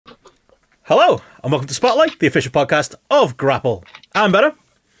Hello, and welcome to Spotlight, the official podcast of Grapple. I'm Benno.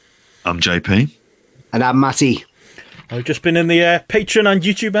 I'm JP. And I'm Matty. I've just been in the Patreon and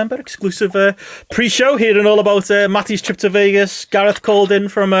YouTube member exclusive pre-show, hearing all about Matty's trip to Vegas. Gareth called in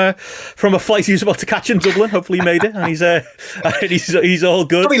from a flight he was about to catch in Dublin. Hopefully he made it, and he's all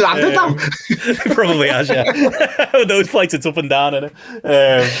good. Probably landed now. Probably has, yeah. Those flights, it's up and down, innit?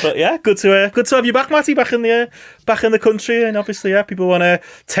 But yeah, good to have you back, Matty, back in the country, and obviously, yeah, people want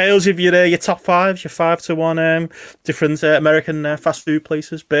tales of your top fives, your 5 to 1 different American fast food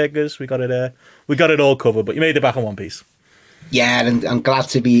places, burgers. We got it all covered, but you made it back in one piece. Yeah, and I'm glad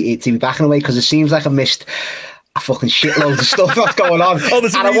to be back in a way, because it seems like I missed a fucking shitload of stuff that's going on. Oh,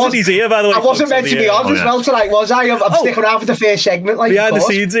 there's a reason he's here, by the way. I wasn't meant to be on as well tonight, was I? I'm sticking around for the first segment. Like, behind the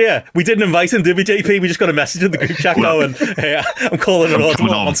scenes here. We didn't invite him, did we, JP? We just got a message in the group chat going, hey, I'm calling an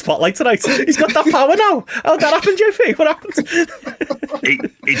audible on Spotlight tonight. He's got that power now. How'd that happen, JP? What happened?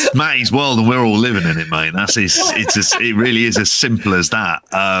 It's Matty's world, and we're all living in it, mate. It really is as simple as that.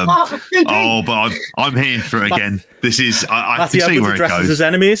 But I'm here for it again. This is, I can see where it goes. As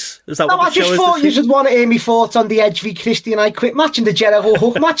enemies? Is that what I just thought you should want to hear me thoughts on the Edge v Christian I Quit match and the Jericho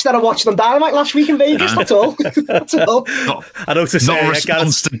Hook match that I watched on Dynamite last week in Vegas. That's all. That's all. Not a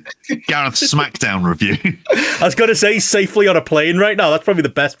response to Gareth's Smackdown review. I was going to say, safely on a plane right now. That's probably the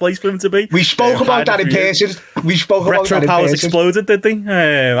best place for him to be. We spoke about that in person. Retro powers exploded, did they?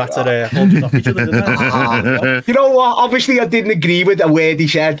 After holding off each other, didn't they? You know what? Obviously, I didn't agree with a word he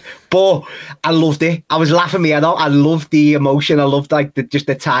said, but I loved it. I was laughing me head off. I loved the emotion. I loved just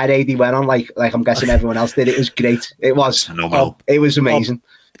the tirade he went on, like I'm guessing everyone else did. It was great. It was phenomenal. It was amazing.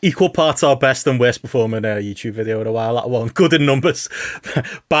 Equal parts our best and worst performing YouTube video in a while. That one, good in numbers,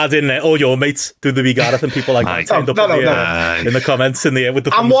 bad in all your mates do the wee Gareth and people like that turned up in the comments in the air with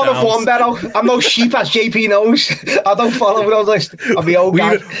the. I'm one of one, Benno. I'm no sheep, as JP knows. I don't follow those lists. I'll be old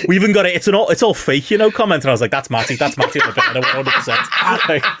guy. We even got it. It's all fake, comment. And I was like, that's Matty on the bed,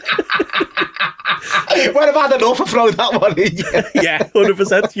 100%. When I've had enough, I throw that one in. Yeah,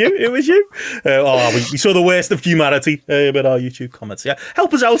 100%. It was you. We saw the worst of humanity with our YouTube comments. Yeah,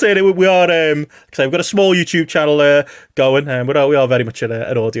 help us out here. We are, we've got a small YouTube channel going, but we are very much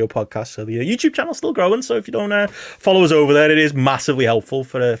an audio podcast. So the YouTube channel's still growing. So if you don't follow us over there, it is massively helpful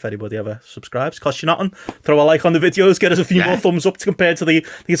for if anybody ever subscribes. Costs you nothing. Throw a like on the videos, get us a few more thumbs up compared to I think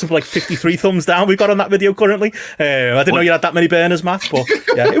it's something like 53 thumbs down we've got on that video currently. I didn't know you had that many burners, Matt, but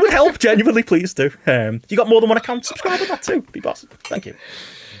yeah, it would help. Genuinely, please do. You got more than one account, subscribe to that too. Be awesome. Thank you.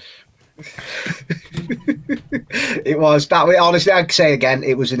 It was that way. Honestly, I'd say again,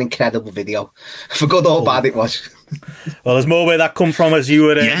 it was an incredible video. For good or bad, it was. Well, there's more where that come from as you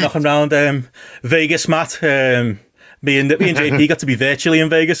were knocking around Vegas, Matt. Me and JP got to be virtually in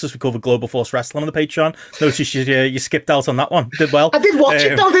Vegas as we covered Global Force Wrestling on the Patreon. Noticed you skipped out on that one. Did well. I did watch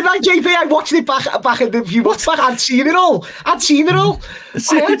it though, didn't I, JP? I watched it back in the few months back. I'd seen it all.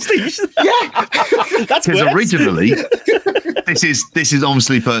 Seriously? Yeah. That's originally. This is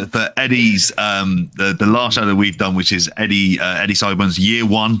obviously for Eddie's the last show that we've done, which is Eddie Sideburns year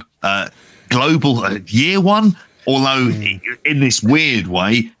one global year one. Although in this weird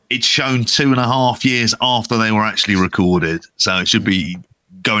way, it's shown 2.5 years after they were actually recorded, so it should be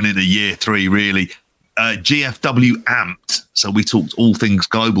going into year 3 really. GFW Amped, so we talked all things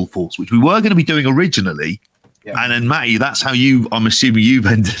Global Force, which we were going to be doing originally. Yeah. And then Matty, that's how I'm assuming you've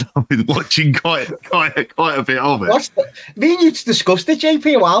ended up with watching quite a bit of it. Me and you discussed it,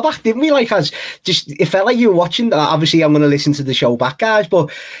 JP, a while back, didn't we? It felt like you were watching. Obviously, I'm going to listen to the show back, guys, but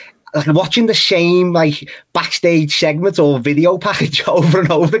watching the same backstage segment or video package over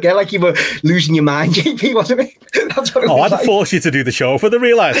and over again, like you were losing your mind, JP, wasn't it? That's what it was. I'd force you to do the show for the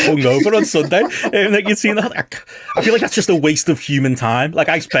real life hungover on Sunday. Like you'd seen that. I feel like that's just a waste of human time.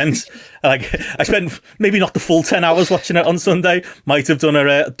 I spent maybe not the full 10 hours watching it on Sunday. Might have done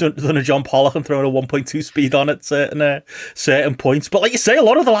a John Pollock and thrown a 1.2 speed on at certain points. But like you say, a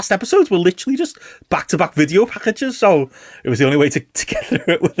lot of the last episodes were literally just back-to-back video packages. So it was the only way to get through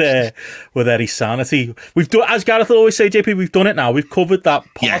it with Eddie's sanity. We've done, as Gareth will always say, JP, we've done it now. We've covered that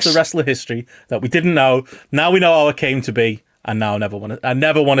part of wrestler history that we didn't know. Now we know how it came to be. And now I never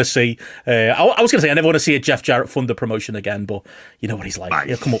want to see. I was going to say I never want to see a Jeff Jarrett Thunder promotion again, but you know what he's like.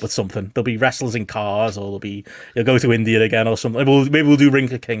 He'll come up with something. There'll be wrestlers in cars, or he'll go to India again, or something. Maybe we'll do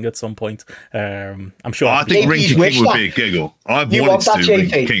Ring of King at some point. I'm sure. I think Ring of King would be a giggle. I've wanted to do Ring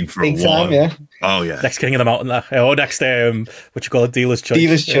of King for a while. Time, yeah. Oh yeah. Next King of the Mountain, or next what you call it, Dealer's Choice.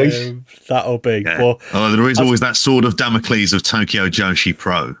 Dealer's Choice. That'll be. Yeah. But, there is always that sword of Damocles of Tokyo Joshi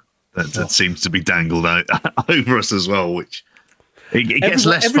Pro that seems to be dangled over us as well, which. It gets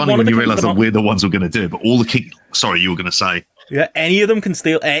less funny when you realise that we're the ones who are going to do it, but all the King... Sorry, you were going to say. Yeah, any of them can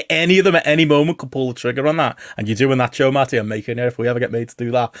steal. Any of them at any moment could pull the trigger on that. And you're doing that show, Matty. I'm making it if we ever get made to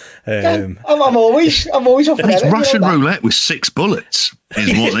do that. I'm always up for it. It's Russian roulette with 6 bullets.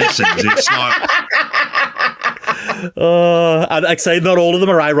 Is what this is. It's like. And I'd say not all of them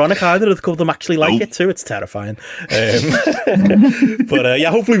are ironic either. A couple of them actually like it too. It's terrifying. But yeah,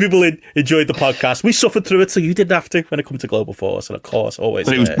 hopefully people enjoyed the podcast. We suffered through it, so you didn't have to when it comes to Global Force. And of course, always.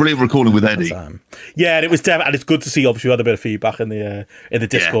 But it was brilliant recording with Eddie. Yeah, and it was and it's good to see. Obviously, we had a bit of feedback in the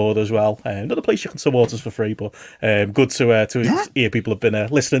Discord as well. Another place you can support us for free, but good to hear people have been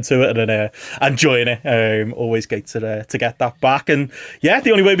listening to it and enjoying it. Always great to get that back. And yeah,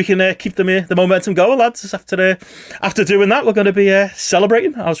 the only way we can keep the momentum going, lads, is after doing that, we're going to be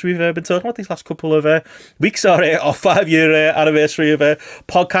celebrating, as we've been talking about these last couple of weeks, our 5-year anniversary of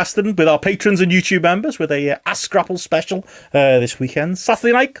podcasting with our patrons and YouTube members with a Ask Grapple special this weekend.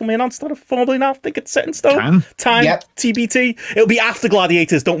 Saturday night, coming on sort of formally now. I think it's set in stone. Time, TBT. It'll be after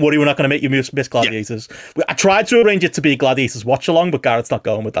Gladiators. Don't worry, we're not going to make you miss Gladiators. I tried to arrange it to be a Gladiators watch along, but Garrett's not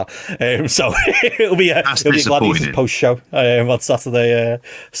going with that. So it'll be a Gladiators post show on Saturday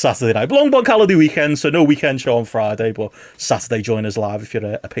night. But long bank holiday weekend, so no weekend show on Friday, but Saturday join us live if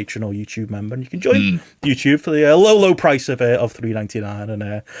you're a patron or YouTube member, and you can join YouTube for the low price of $3.99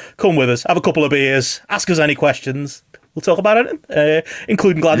 and come with us, have a couple of beers, ask us any questions. We'll talk about it,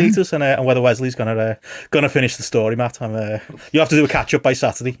 including Gladiators and whether Wesley's gonna finish the story, Matt. You have to do a catch up by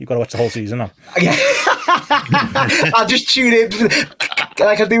Saturday. You've got to watch the whole season now. I'll just tune in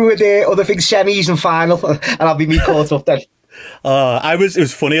like I do with the other things, semis and final, and I'll be me caught up then. It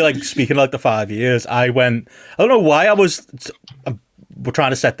was funny, like speaking of like the 5 years, I don't know why we're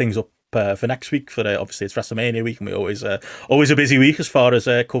trying to set things up for next week obviously it's WrestleMania week, and we always a busy week as far as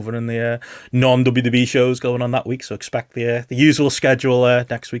covering the non-WWE shows going on that week, so expect the usual schedule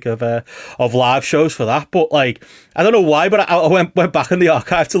next week of live shows for that. But like, I don't know why, but I went back in the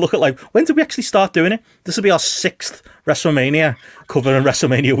archive to look at like, when did we actually start doing it? This will be our 6th WrestleMania covering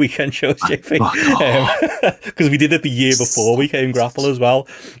WrestleMania weekend shows, JP, because we did it the year before we came Grapple as well,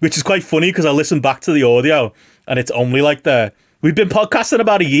 which is quite funny because I listened back to the audio and it's only like we've been podcasting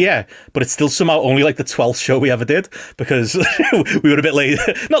about a year, but it's still somehow only like the 12th show we ever did because we were a bit lazy,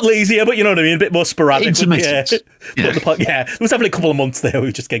 not lazier, but you know what I mean, a bit more sporadic. Intermittent. There was definitely a couple of months there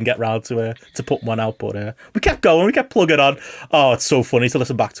we just couldn't get round to put one out, but we kept going, we kept plugging on. Oh, it's so funny to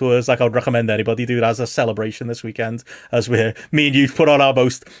listen back to us. Like, I would recommend anybody do it as a celebration this weekend, as me and you put on our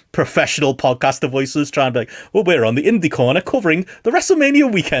most professional podcaster voices, trying to be like, well, we're on the indie corner covering the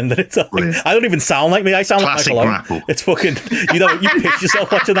WrestleMania weekend, and it's like, I don't even sound like me. I sound Classic like Michael Owen. It's fucking. You know, you pitch yourself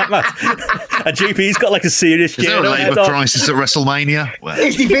watching that match. And JP's got like a serious. Is there a labour crisis at WrestleMania? Well,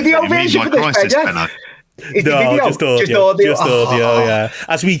 is the video version for this, Benno? Just audio. Yeah.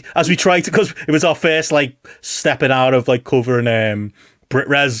 As we try to, because it was our first like stepping out of like covering Brit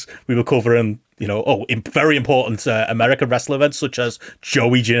Res. We were covering, very important American wrestling events such as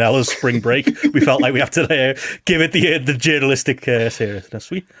Joey Janela's Spring Break. We felt like we have to give it the journalistic seriousness.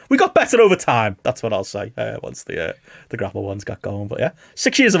 We got better over time. That's what I'll say. Once the Grapple ones got going, but yeah,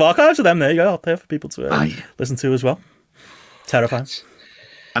 6 years of archives of them. There you go, out there for people to listen to as well. Terrifying.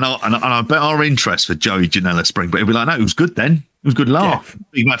 And I bet our interest for Joey Janela Spring Break, it'll be like, no, it was good then. It was a good laugh.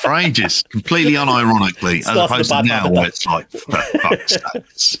 Been back for ages, completely unironically, as opposed to now where it's like, for fuck's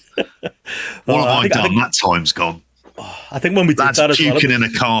sakes. What have I done? That time's gone. I think when we did that as well, puking in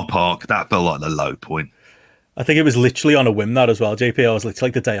a car park, that felt like the low point. I think it was literally on a whim that as well. JP, I was literally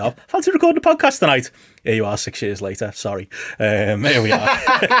like the day off. Fancy recording a podcast tonight. Here you are 6 years later. Sorry. Here we are.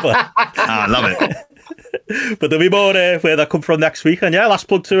 I love it. But there'll be more where that come from next week. And yeah, last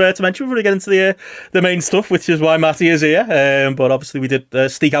plug to mention before we get into the main stuff, which is why Matty is here. But obviously we did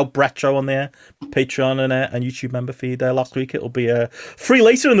sneak out Bretro on the Patreon and YouTube member feed last week. It'll be free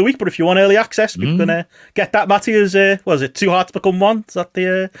later in the week, but if you want early access, we can get that. Matty is, was it 2 hearts become one? Is that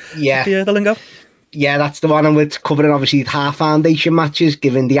the lingo? Yeah, that's the one. And we're covering obviously half foundation matches,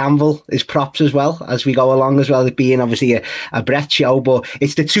 giving the Anvil his props as well as we go along, as well as being obviously a Brett show. But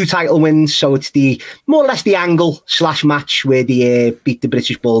it's the 2 title wins, so it's the more or less the angle / match where they beat the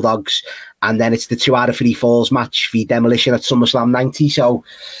British Bulldogs, and then it's the 2 out of 3 falls match for Demolition at SummerSlam 90. So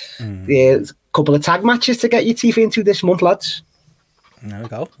a couple of tag matches to get your teeth into this month, lads. There we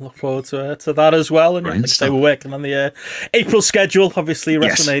go. Look forward to that as well. And like I say, we're working on the April schedule. Obviously,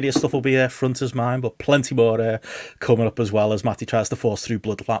 WrestleMania stuff will be front as mine, but plenty more coming up as well as Matty tries to force through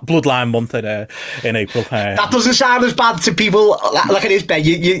Bloodline month in April. That doesn't sound as bad to people. Like it is, Ben.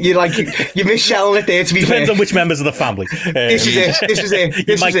 You miss selling it there. To be depends fair. on which members of the family. This is it.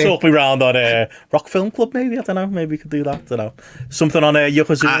 You might talk me round on Rock Film Club, maybe. I don't know. Maybe we could do that. I don't know. Something on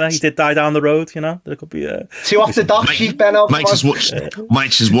Yokozuna. He did die down the road. You know, there could be two off the dock. Chief Benno. Mike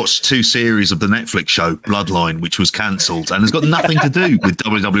has watched 2 series of the Netflix show Bloodline, which was cancelled, and has got nothing to do with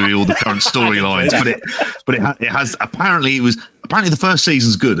WWE or the current storylines. But it has apparently the first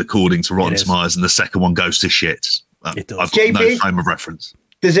season's good according to Rotten Tomatoes, and the second one goes to shit. It does. I've got no frame of reference.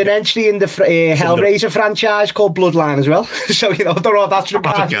 There's an entry in the Hellraiser franchise called Bloodline as well. So, I don't know if that's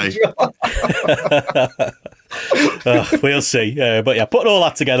okay. We'll see. But yeah, putting all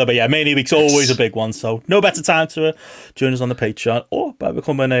that together. But yeah, Mania Week's always a big one. So no better time to join us on the Patreon or by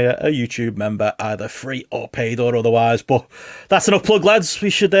becoming a YouTube member, either free or paid or otherwise. But that's enough plug, lads.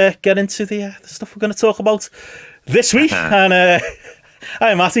 We should get into the stuff we're going to talk about this week. And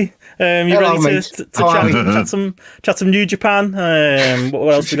hi, Matty. You ready to chat some New Japan?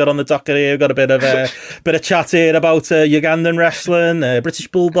 What else we got on the docket here? We've got a bit of chat here about Ugandan wrestling, British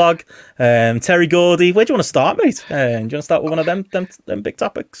Bulldog, Terry Gordy. Where do you want to start, mate? Do you want to start with one of them big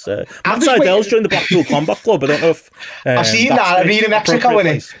topics? Matt Seidel's joined the Blackpool Combat Club. I don't know if I've seen that. Arena Mexico in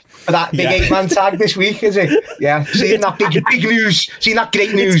it. For that big 8-man tag this week, is it? Yeah, seeing that big news, seeing that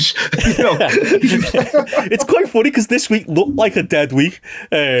great news. It's quite funny because this week looked like a dead week.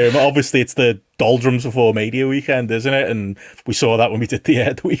 Obviously, it's the doldrums before Mania weekend, isn't it? And we saw that when we did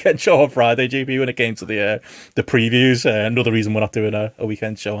the weekend show on Friday, JP, when it came to the previews. Another reason we're not doing a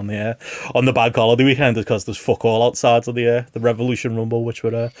weekend show on the Bad Holiday weekend is because there's fuck all outside of the Revolution Rumble, which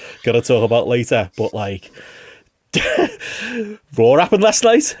we're going to talk about later. But like, Raw happened last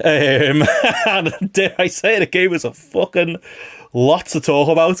night, and dare I say it, the game was a fucking lot to talk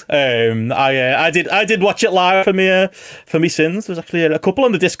about. I did watch it live for me sins. There's actually a couple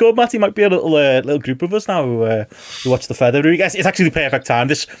on the Discord, Matty. Might be a little group of us now who watch the Feather. It's actually the perfect time.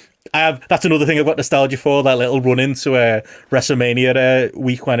 That's another thing I've got nostalgia for, that little run into WrestleMania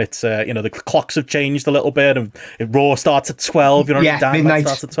week when it's the clocks have changed a little bit and Raw starts at 12. Dynamite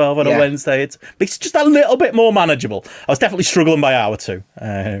starts at 12 on a Wednesday. It's just a little bit more manageable. I was definitely struggling by hour 2,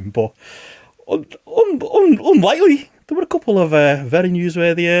 but unlikely. There were a couple of very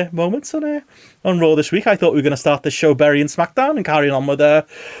newsworthy moments on Raw this week. I thought we were going to start this show burying SmackDown and carrying on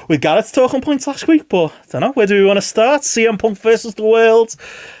with Garrett's talking points last week, but I don't know. Where do we want to start? CM Punk versus the World,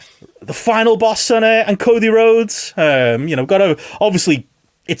 the final boss and Cody Rhodes. Obviously,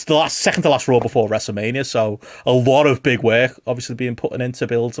 it's the second to last Raw before WrestleMania, so a lot of big work obviously being put into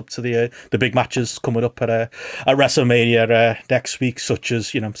builds up to the big matches coming up at WrestleMania next week, such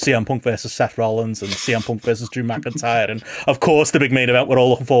as CM Punk versus Seth Rollins and CM Punk versus Drew McIntyre, and of course the big main event we're all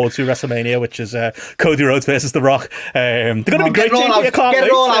looking forward to WrestleMania, which is Cody Rhodes versus The Rock. They're going to be great. JP, get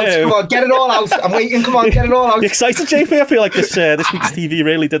it all out. Come on, get it all out. I'm waiting. Come on, get it all out. You excited, JP? I feel like this week's TV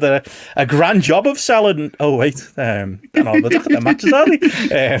really did a grand job of selling. Oh wait, they're not the matches, are they?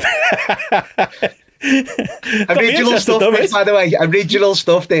 Original stuff, mate, by the way. Original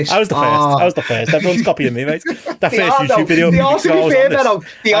stuff, this. I was the first. Everyone's copying me, mate. That first YouTube video. I was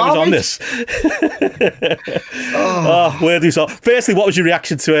on this. Where do you start? Firstly, what was your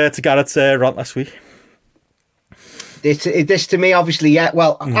reaction to Garrett's rant last week? This to me, obviously, yeah.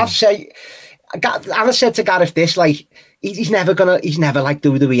 Well, I've said to Gareth this, like, he's never like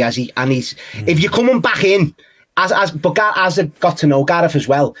WWE, has he? And if you're coming back in, as I got to know Gareth as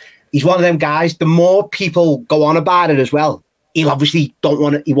well, he's one of them guys. The more people go on about it as well, he obviously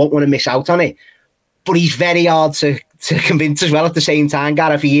he won't want to miss out on it. But he's very hard to convince as well at the same time.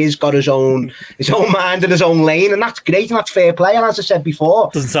 Gareth, he has got his own mind and his own lane, and that's great and that's fair play. And as I said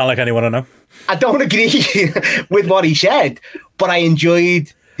before, doesn't sound like anyone I know. I don't agree with what he said, but I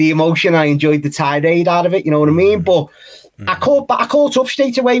enjoyed the emotion. I enjoyed the tirade out of it. You know what I mean? But I caught up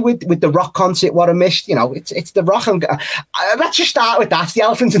straight away with the Rock concert. What I missed, it's the Rock. Let's just start with that. It's the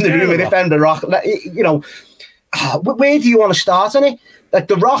elephant in the room, and the Rock. Where do you want to start on it? Like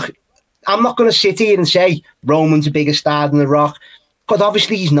the Rock, I'm not going to sit here and say Roman's a bigger star than the Rock, because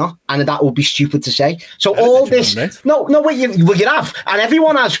obviously he's not, and that would be stupid to say. So all this, wait, you have, and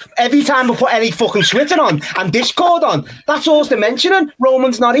everyone has. Every time we put any fucking Twitter on and Discord on, that's all they're mentioning.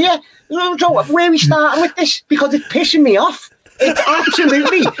 Roman's not here. So where are we starting with this? Because it's pissing me off. It's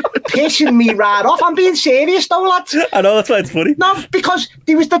absolutely pissing me right off. I'm being serious though, lads. I know, that's why it's funny. No, because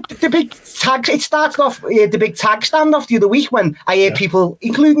there was the big tag. It started off the big tag standoff the other week when I heard people,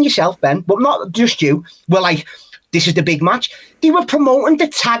 including yourself, Ben, but not just you, were like, "This is the big match." They were promoting the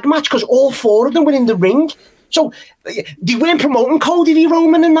tag match because all 4 of them were in the ring. So they weren't promoting Cody v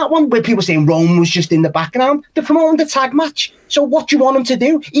Roman in that one, where people saying Roman was just in the background. They're promoting the tag match. So what do you want him to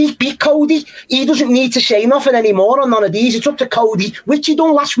do? He's beat Cody. He doesn't need to say nothing anymore on none of these. It's up to Cody, which he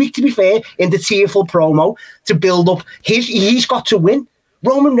done last week, to be fair, in the tearful promo, to build up he's got to win.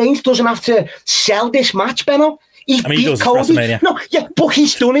 Roman Reigns doesn't have to sell this match, Benno. He beat Cody. No, yeah, but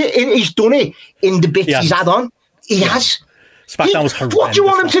he's done it. He's done it in the bits he's had on. He has. Smackdown was horrendous. What do you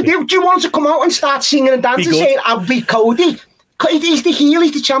want him to do? Do you want him to come out and start singing and dancing, saying, "I'll beat Cody"? He's the heel,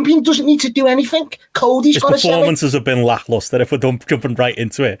 he's the champion, he doesn't need to do anything. Cody's got to sell it. His performances have been lackluster, if we're jumping right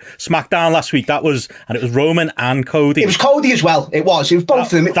into it. Smackdown last week, it was Roman and Cody. It was Cody as well. It was both of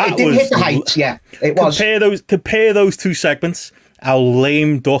them. It didn't hit the heights, yeah. It was. Compare those 2 segments, how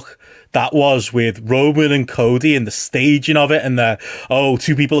lame duck that was with Roman and Cody and the staging of it, and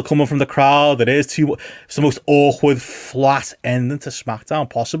 2 people are coming from the crowd. It's the most awkward, flat ending to SmackDown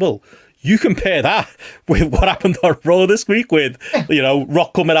possible. You compare that with what happened on Raw this week with,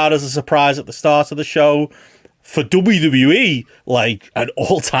 Rock coming out as a surprise at the start of the show. For WWE, like an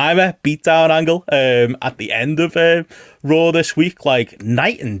all-timer beatdown angle at the end of Raw this week, like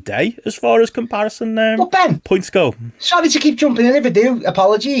night and day as far as comparison Ben, points go. Sorry to keep jumping in if I do,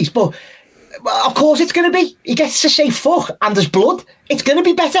 apologies, but of course it's going to be. He gets to say fuck and there's blood. It's going to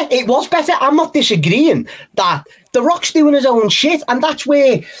be better. It was better. I'm not disagreeing that The Rock's doing his own shit, and that's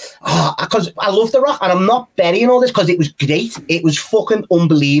where, because I love The Rock, and I'm not burying all this because it was great. It was fucking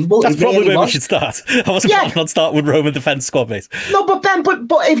unbelievable. That's probably where we should start. I wasn't planning on starting with Roman Defense Squad, mate. No, but Ben,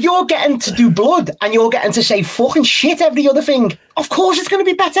 but if you're getting to do blood and you're getting to say fucking shit every other thing, of course it's going to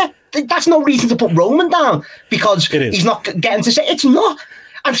be better. That's no reason to put Roman down because he's not getting to say it's not.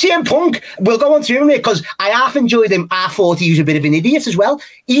 And CM Punk, we'll go on to him because I half enjoyed him. I thought he was a bit of an idiot as well.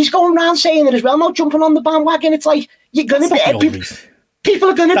 He's going around saying it as well, not jumping on the bandwagon. It's like, you're going to be...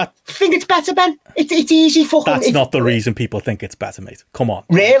 People are going to think it's better, Ben. It's easy fucking... That's not the reason people think it's better, mate. Come on.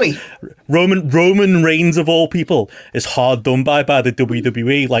 Really? Roman Reigns, of all people, is hard done by the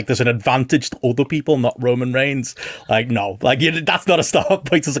WWE. Like, there's an advantage to other people, not Roman Reigns. Like, no. Like, that's not a start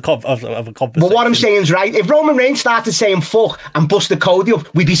point of a conversation. But what I'm saying is right. If Roman Reigns started saying fuck and busted Cody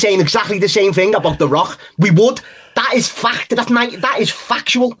up, we'd be saying exactly the same thing about The Rock. We would. That is fact. That is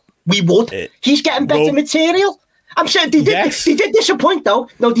factual. We would. He's getting better material. I'm saying they did disappoint though.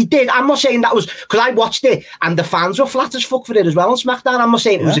 No, they did. I'm not saying that was because I watched it and the fans were flat as fuck for it as well on SmackDown. I'm not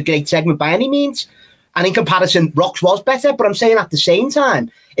saying it was a great segment by any means. And in comparison, Rock's was better. But I'm saying at the same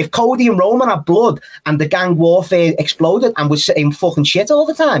time, if Cody and Roman had blood and the gang warfare exploded and was saying fucking shit all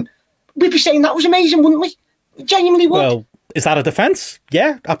the time, we'd be saying that was amazing, wouldn't we? We genuinely would. Well, is that a defense?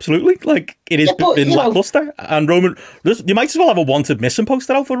 Yeah, absolutely. Like, it has been lackluster. And Roman, you might as well have a wanted missing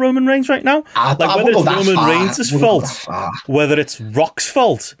posted out for Roman Reigns right now. Like, whether it's Roman Reigns' fault, whether it's Rock's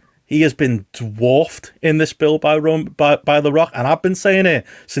fault, he has been dwarfed in this build by The Rock. And I've been saying it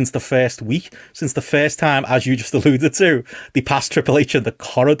since the first week, since the first time, as you just alluded to, they passed Triple H in the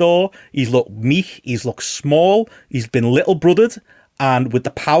corridor. He's looked meek, he's looked small, he's been little brothered. And with the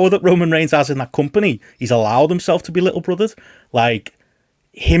power that Roman Reigns has in that company, he's allowed himself to be little brothered. Like,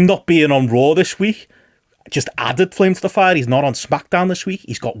 him not being on Raw this week just added flame to the fire. He's not on SmackDown this week.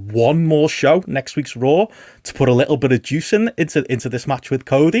 He's got one more show, next week's Raw, to put a little bit of juice into this match with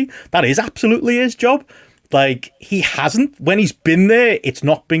Cody. That is absolutely his job. Like, he hasn't. When he's been there, it's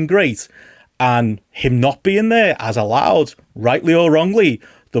not been great. And him not being there has allowed, rightly or wrongly,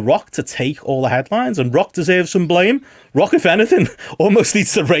 The Rock to take all the headlines, and Rock deserves some blame. Rock, if anything, almost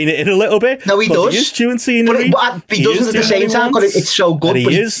needs to rein it in a little bit. No, he does. He is chewing scenery. But he doesn't at the same time, because it's so good.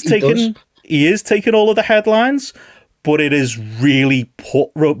 He is taking all of the headlines, but it is really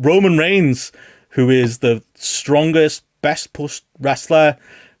put Roman Reigns, who is the strongest, best pushed wrestler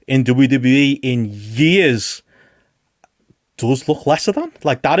in WWE in years, does look lesser than.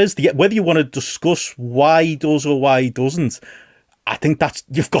 Like, that is whether you want to discuss why he does or why he doesn't. I think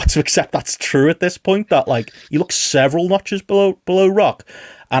you've got to accept that's true at this point, that like he looks several notches below Rock.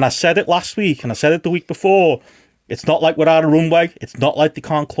 And I said it last week and I said it the week before. It's not like we're out of runway. It's not like they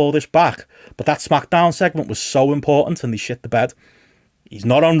can't claw this back. But that SmackDown segment was so important and they shit the bed. He's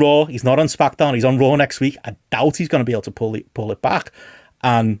not on Raw. He's not on SmackDown. He's on Raw next week. I doubt he's going to be able to pull it back.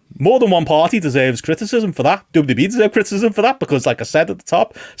 And more than one party deserves criticism for that. WWE deserves criticism for that because, like I said at the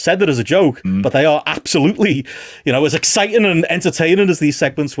top, said that as a joke, but they are absolutely, as exciting and entertaining as these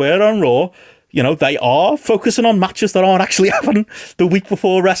segments were on Raw. They are focusing on matches that aren't actually happening the week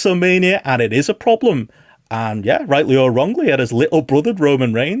before WrestleMania, and it is a problem. And yeah, rightly or wrongly, it has little brothered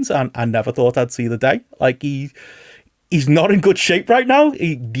Roman Reigns, and I never thought I'd see the day. Like, he he's not in good shape right now.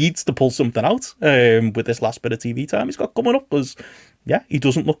 He needs to pull something out with this last bit of TV time he's got coming up, because, yeah, he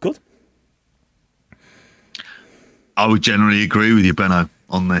doesn't look good. I would generally agree with you, Benno,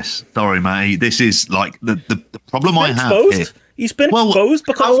 on this. Sorry, mate. This is like the problem I have here. He's been exposed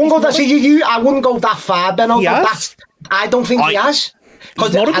because I wouldn't go that far, Benno. I don't think he has.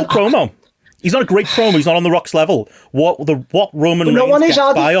 Because not a good promo. He's not a great promo. He's not on The Rock's level. What Roman Reigns gets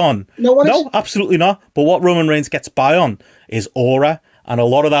by on. No, absolutely not. But what Roman Reigns gets by on is aura. And a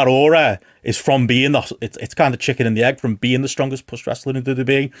lot of that aura is from being it's kind of chicken and the egg, from being the strongest push wrestler in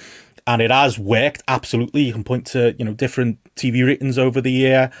WWE. And it has worked, absolutely. You can point to, different TV ratings over the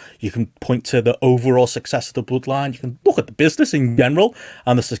year. You can point to the overall success of the bloodline. You can look at the business in general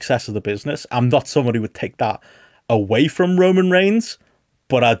and the success of the business. I'm not somebody who would take that away from Roman Reigns,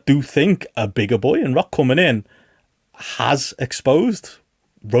 but I do think a bigger boy and Rock coming in has exposed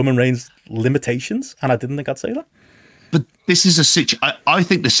Roman Reigns' limitations, and I didn't think I'd say that. But this is I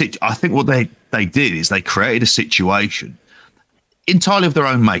think what they did is they created a situation entirely of their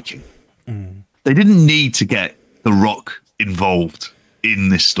own making. They didn't need to get The Rock involved in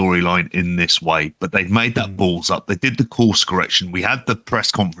this storyline in this way, but they made that balls up. They did the course correction. We had the press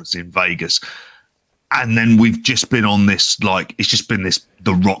conference in Vegas, and then we've just been on this, it's just been this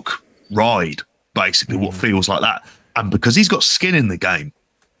The Rock ride, basically, what feels like that. And because he's got skin in the game,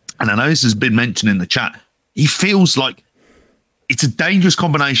 and I know this has been mentioned in the chat, he feels like it's a dangerous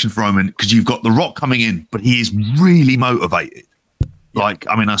combination for Roman, because you've got The Rock coming in, but he is really motivated.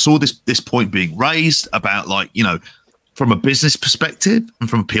 I saw this point being raised about, from a business perspective and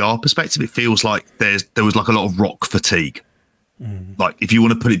from a PR perspective, it feels like there was a lot of Rock fatigue. If you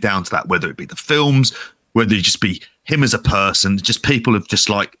want to put it down to that, whether it be the films, whether it just be him as a person, just people have just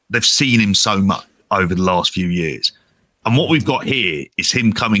they've seen him so much over the last few years. And what we've got here is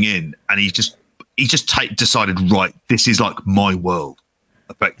him coming in, and he just decided, right, this is my world,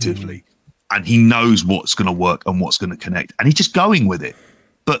 effectively. And he knows what's going to work and what's going to connect, and he's just going with it.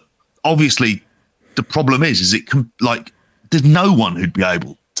 But obviously, the problem is there's no one who'd be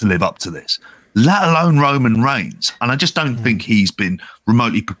able to live up to this, let alone Roman Reigns. And I just don't think he's been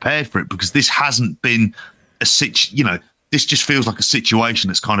remotely prepared for it, because this hasn't been this just feels like a situation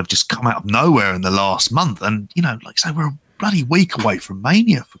that's kind of just come out of nowhere in the last month. And we're a bloody week away from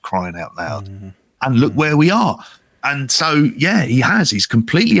Mania, for crying out loud, and look where we are. And so, yeah, he's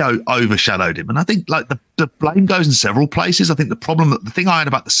completely overshadowed him. And I think the blame goes in several places. I think the thing I had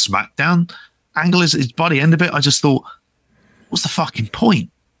about the Smackdown angle is by the end of it, I just thought, what's the fucking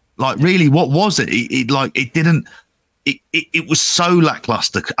point? Really, what was it? It was so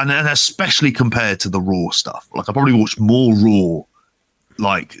lackluster, and especially compared to the Raw stuff. I probably watched more Raw,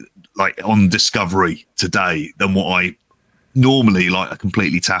 on Discovery today than what I normally I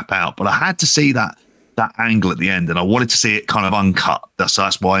completely tap out. But I had to see that angle at the end, and I wanted to see it kind of uncut. That's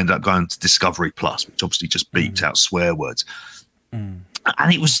why I ended up going to Discovery Plus, which obviously just beeped out swear words. And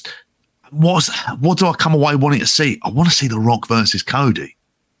it was what do I come away wanting to see? I want to see The Rock versus Cody.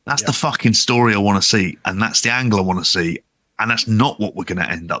 That's the fucking story I want to see, and that's the angle I want to see, and that's not what we're going to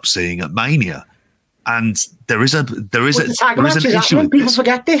end up seeing at Mania. And there is an issue with people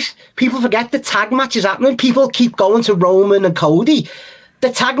forget this. People forget the tag match is happening. People keep going to Roman and Cody. The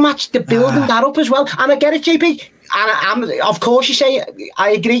tag match, they're building that up as well. And I get it, JP. And of course you say,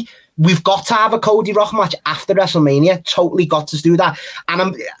 I agree. We've got to have a Cody Rock match after WrestleMania. Totally got to do that.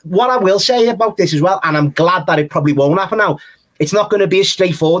 And what I will say about this as well, and I'm glad that it probably won't happen now, it's not going to be as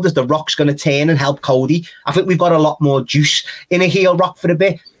straightforward as The Rock's going to turn and help Cody. I think we've got a lot more juice in a heel Rock for a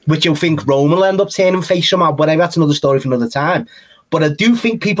bit, which you'll think Roman will end up turning face somehow. Whatever, that's another story for another time. But I do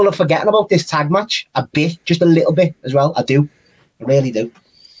think people are forgetting about this tag match a bit, just a little bit as well. I do. I really do.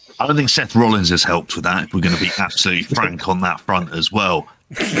 I don't think Seth Rollins has helped with that, if we're going to be absolutely frank on that front as well.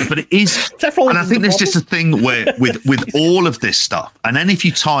 But it is, and I think there's just a thing where with all of this stuff, and then if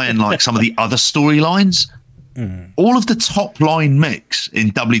you tie in some of the other storylines, all of the top line mix in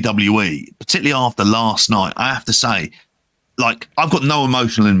WWE, particularly after last night, I have to say, I've got no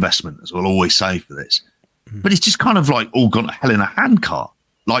emotional investment, as I'll always say for this, but it's just kind of all gone to hell in a handcart.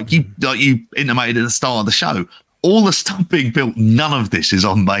 You intimated at the start of the show. All the stuff being built, none of this is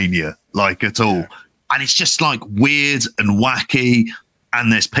on Mania, at all. And it's just weird and wacky,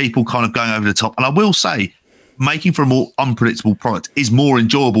 and there's people kind of going over the top. And I will say, making for a more unpredictable product is more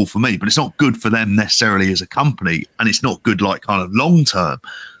enjoyable for me, but it's not good for them necessarily as a company, and it's not good kind of long term.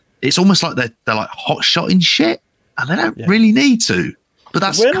 It's almost like they're hot shotting shit, and they don't really need to. But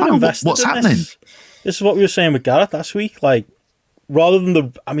that's kind of what's happening. This is what we were saying with Gareth last week. Rather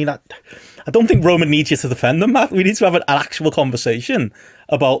than I don't think Roman needs you to defend them, Matt. We need to have an actual conversation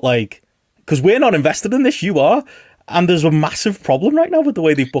about because we're not invested in this. You are, And there's a massive problem right now with the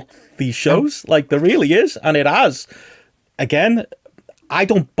way they book these shows. Like, there really is. And it has. Again, I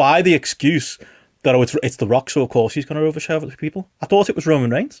don't buy the excuse that, oh, it's The Rock, so of course he's going to overshadow people. I thought it was Roman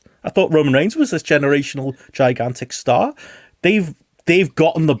Reigns. I thought Roman Reigns was this generational, gigantic star. They've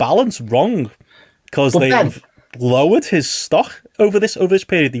gotten the balance wrong because they've lowered his stock over this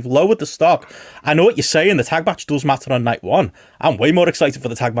period. They've lowered the stock. I know what you're saying. The tag match does matter on night 1. I'm way more excited for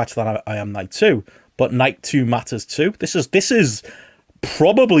the tag match than I am night 2. But night 2 matters too. This is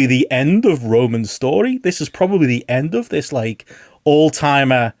probably the end of Roman's story. This is probably the end of this like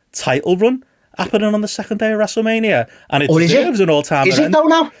all-timer title run happening on the second day of WrestleMania, and it deserves an all-timer. Is it though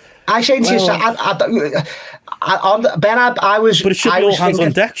now? I say to you, I was. But it should be all hands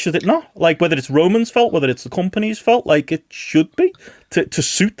on deck, should it not? Like, whether it's Roman's fault, whether it's the company's fault, like it should be to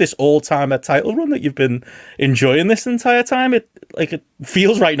suit this all-timer title run that you've been enjoying this entire time. It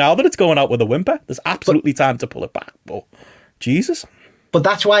feels right now that it's going out with a whimper. There's absolutely time to pull it back. But Jesus. But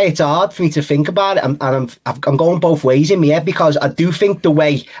that's why it's hard for me to think about it, and I'm going both ways in my head, because I do think the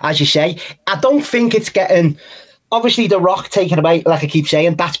way, as you say, I don't think it's getting. Obviously, The Rock taking away, like I keep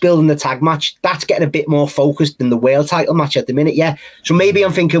saying, that's building the tag match. That's getting a bit more focused than the world title match at the minute, yeah. So maybe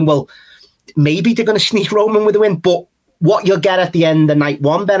I'm thinking, well, maybe they're going to sneak Roman with a win, but what you'll get at the end of night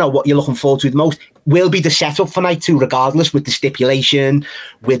 1, Ben, or what you're looking forward to the most, will be the setup for night 2, regardless, with the stipulation,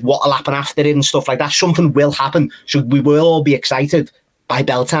 with what'll happen after it and stuff like that. Something will happen, so we will all be excited by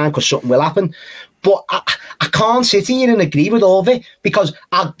bell time because something will happen. But I can't sit here and agree with all of it, because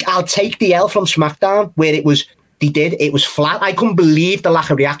I'll take the L from SmackDown, where it was flat. I couldn't believe the lack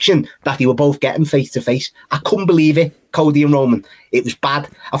of reaction that they were both getting face to face. I couldn't believe it, Cody and Roman. It was bad.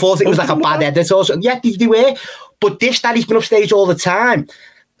 I thought it was like a bad edit or something. Yeah, they were. But this, that he's been upstage all the time.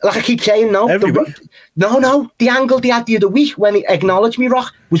 Like I keep saying, no, the angle they had the other week when he acknowledged me,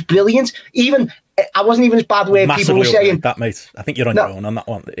 Rock, was brilliant. Even I wasn't even as bad where people were saying that, mate. I think you're on your own on that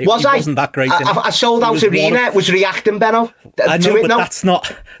one. It wasn't that great. I sold out arena was reacting, Benno. I know, but that's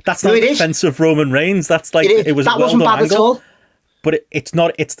not defensive Roman Reigns. That's like it was. That wasn't bad at all. But it's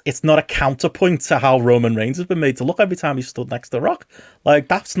not a counterpoint to how Roman Reigns has been made to look every time he stood next to Rock. Like,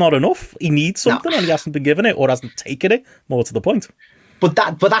 that's not enough. He needs something, and he hasn't been given it, or hasn't taken it. More to the point. But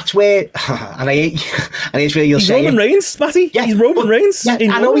that's where, and it's where you're saying Roman Reigns, Matty. Yeah, he's Roman Reigns. Yeah,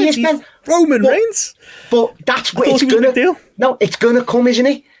 I know he is, Ben. Roman Reigns. But that's where it's gonna deal. No, it's gonna come, isn't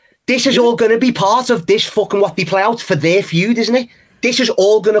it? This is all gonna be part of this fucking what they play out for their feud, isn't it? This is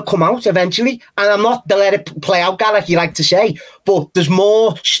all going to come out eventually. And I'm not the let it play out guy, like you like to say, but there's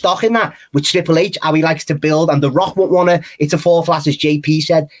more stock in that with Triple H, how he likes to build. And The Rock won't want to, it's a fall flat, as JP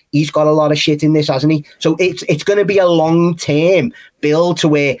said. He's got a lot of shit in this, hasn't he? So it's going to be a long-term build to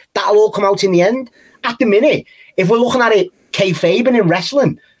where that'll all come out in the end. At the minute, if we're looking at it kayfabe and in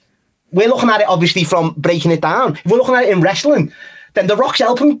wrestling, we're looking at it obviously from breaking it down. If we're looking at it in wrestling, then The Rock's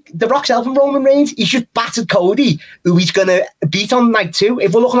helping Roman Reigns. He's just battered Cody, who he's going to beat on night 2.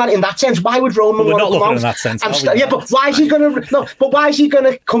 If we're looking at it in that sense, why would Roman want to come out? In that sense, but why is he going to? No, but why is he going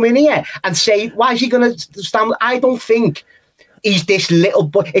to come in here and say? Why is he going to stand? I don't think he's this little.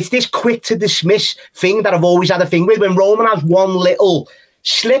 But it's this quick to dismiss thing that I've always had a thing with. When Roman has one little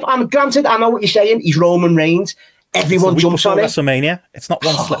slip, and granted, I know what you're saying. He's Roman Reigns. Everyone jumps on it. WrestleMania. It's not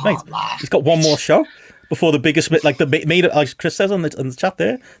one slip, mate. He's got one more show before the biggest, like like Chris says on the chat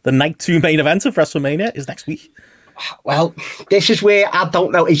there, the night 2 main event of WrestleMania is next week. Well, this is where I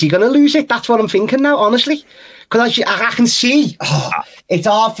don't know. Is he going to lose it? That's what I'm thinking now, honestly. Because I can see, it's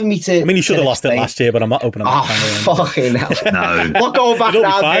hard for me to. I mean, he should have lost it last year, but I'm not opening that. Fucking hell. No. I'm not going back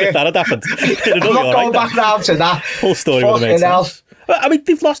round there. That had happened. I'm not going back round to that. Whole story would have made sense. I mean,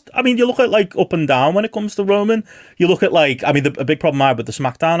 they've lost. I mean, you look at like up and down when it comes to Roman. You look at like, I mean, a big problem I had with the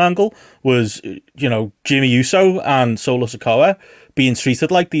Smackdown angle was, you know, Jimmy Uso and Solo Sikoa being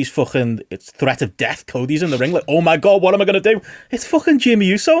treated like these fucking, it's threat of death. Cody's in the ring, like, oh my god, what am I going to do? It's fucking Jimmy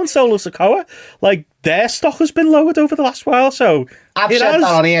Uso and Solo Sikoa. Like, their stock has been lowered over the last while, so I've said that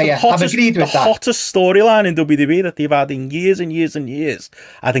on here, yeah. I've agreed with that. The hottest storyline in WWE that they've had in years and years and years.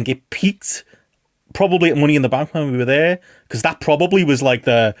 I think it peaked probably at Money in the Bank when we were there, because that probably was like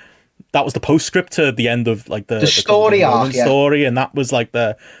that was the postscript to the end of like the story arc, yeah. Story, and that was like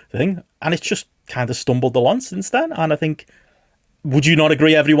the thing, and it's just kind of stumbled along since then. And I think, would you not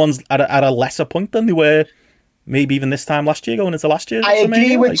agree, everyone's at a lesser point than they were maybe even this time last year, going into last year? I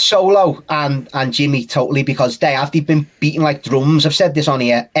agree with Solo and Jimmy totally, because they've been beaten like drums. I've said this on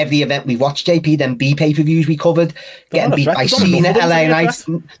here. Every event we watched, JP, then B pay-per-views we covered, getting beat by Cena, LA Knight.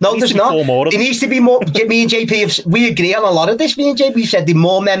 No, there's not. There needs to be more. Me and JP, we agree on a lot of this. Me and JP said the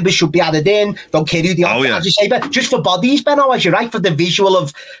more members should be added in. Don't care who they are, as you say, but just for bodies, Benno, as you're right, for the visual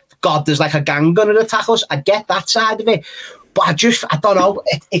of God, there's like a gang gonna attack us. I get that side of it, but I don't know.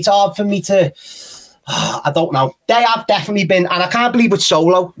 It's hard for me to. I don't know. They have definitely been, and I can't believe with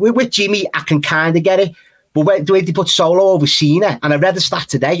Solo. With Jimmy, I can kind of get it. But when they put Solo over Cena, and I read the stat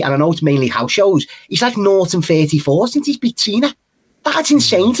today, and I know it's mainly house shows, he's like 0-34 since he's beat Cena. That's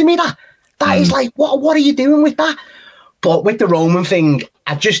insane to me, that is like, what are you doing with that? But with the Roman thing,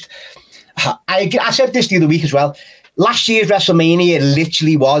 I said this the other week as well. Last year's WrestleMania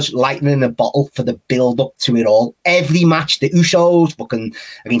literally was lightning in a bottle for the build-up to it all. Every match, the Usos,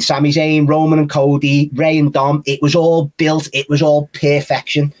 Sami Zayn, Roman and Cody, Ray and Dom, it was all built. It was all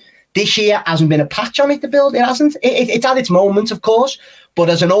perfection. This year hasn't been a patch on it to build. It hasn't. It's had its moments, of course, but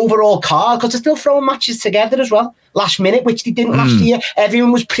as an overall card, because they're still throwing matches together as well, last minute, which they didn't last year.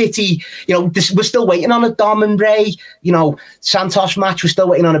 Everyone was pretty, we're still waiting on a Dom and Ray, Santos match. We're still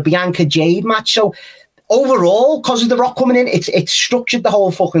waiting on a Bianca Jade match. So overall, because of The Rock coming in, it's structured the whole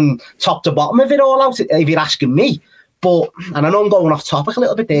fucking top to bottom of it all out, if you're asking me. But, and I know I'm going off topic a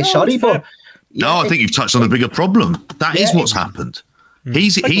little bit there, sorry, but... No, I think you've touched on a bigger problem. That is what's happened.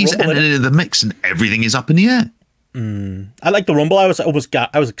 He's entered into the mix and everything is up in the air. I like the Rumble. I was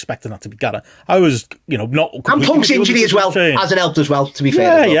expecting that to be Gara. I was, not. And Punk's injury as well hasn't helped as well. To be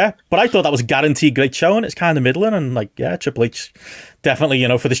fair, yeah. But I thought that was a guaranteed great show, and it's kind of middling. And Triple H definitely,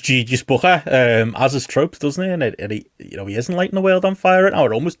 for this genius booker, has his tropes, doesn't he? And he, he isn't lighting the world on fire right now.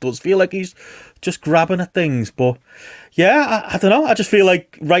 It almost does feel like he's just grabbing at things. But yeah, I don't know. I just feel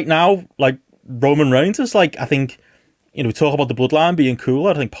like right now, like Roman Reigns is I think. We talk about the bloodline being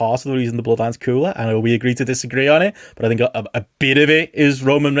cooler. I think part of the reason the bloodline's cooler, I know we agree to disagree on it, but I think a bit of it is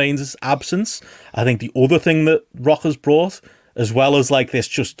Roman Reigns' absence. I think the other thing that Rock has brought, as well as this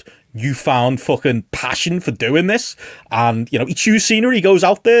just newfound fucking passion for doing this, and he chews scenery, he goes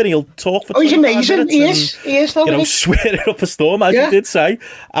out there and he'll talk for he's amazing. He is swear it up a storm, as you did say,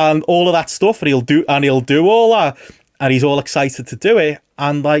 and all of that stuff, and he'll do all that, and he's all excited to do it.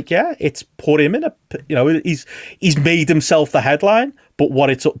 And it's put him in he's made himself the headline, but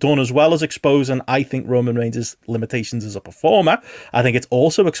what it's done as well as exposing, I think, Roman Reigns' limitations as a performer. I think it's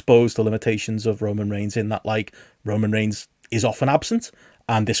also exposed the limitations of Roman Reigns in that Roman Reigns is often absent.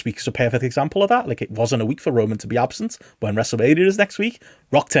 And this week is a perfect example of that. It wasn't a week for Roman to be absent when WrestleMania is next week.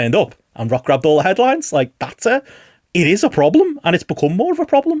 Rock turned up and Rock grabbed all the headlines. It is a problem, and it's become more of a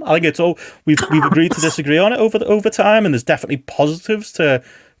problem. I think it's all we've agreed to disagree on it over time, and there's definitely positives to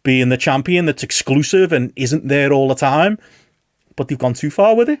being the champion that's exclusive and isn't there all the time. But they've gone too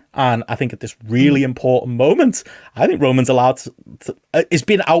far with it, and I think at this really important moment, I think Roman's allowed is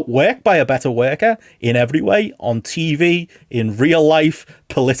being outworked by a better worker in every way, on TV, in real life,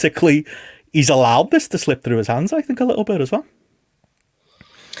 politically. He's allowed this to slip through his hands, I think, a little bit as well.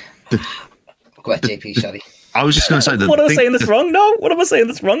 Go ahead, JP, sorry. I was just going to say that. What am I saying this wrong? No, what am I saying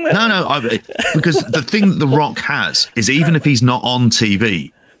this wrong? Then? No, because the thing that The Rock has is even if he's not on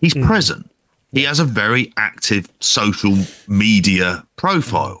TV, he's present. He has a very active social media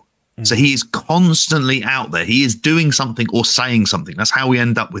profile. So he is constantly out there. He is doing something or saying something. That's how we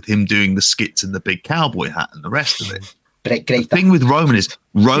end up with him doing the skits in the big cowboy hat and the rest of it. The thing with Roman is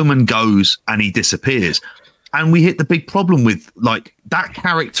Roman goes and he disappears. And we hit the big problem with that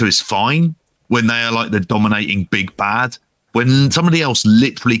character is fine when they are the dominating big bad. When somebody else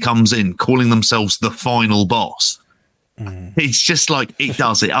literally comes in calling themselves the final boss, it's just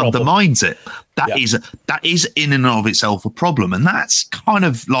it undermines it. That is in and of itself a problem. And that's kind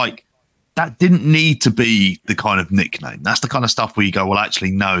of that didn't need to be the kind of nickname. That's the kind of stuff where you go, well,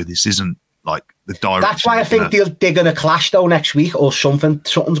 actually, no, this isn't the direction. That's why I think they're going to clash though next week, or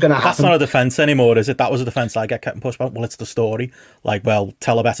something's going to happen. That's not a defense anymore, is it? That was a defense I get kept pushed about. Well, it's the story.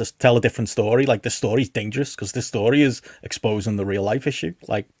 Tell a different story. The story's dangerous because this story is exposing the real life issue.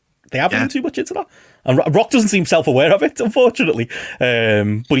 They haven't been too much into that. And Rock doesn't seem self-aware of it, unfortunately.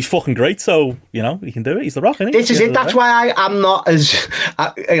 But he's fucking great, so, he can do it. He's The Rock, isn't he? This is it. That's why I'm not as...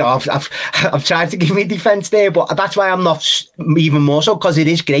 I've tried to give me defence there, but that's why I'm not even more so, because it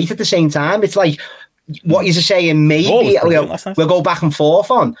is great at the same time. It's what you're saying, maybe we'll go back and forth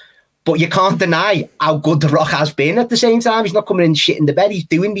on, but you can't deny how good The Rock has been at the same time. He's not coming in shit in the bed. He's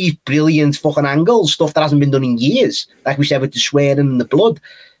doing these brilliant fucking angles, stuff that hasn't been done in years, like we said with the swearing and the blood.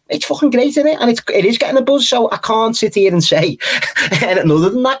 It's fucking great, isn't it? And it is getting a buzz, so I can't sit here and say anything other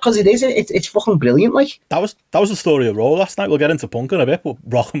than that, because it's fucking brilliant. That was the story of Raw last night. We'll get into Punk in a bit, but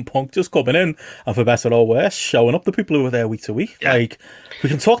Rock and Punk just coming in, and for better or worse, showing up the people who were there week to week. We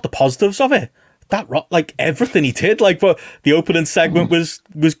can talk the positives of it. That Rock, everything he did, but the opening segment was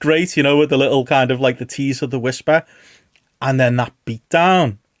great, with the little kind of the tease of the whisper, and then that beat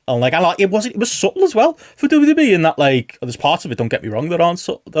down. And like, it was subtle as well for WWE in that, like, there's parts of it, don't get me wrong, that aren't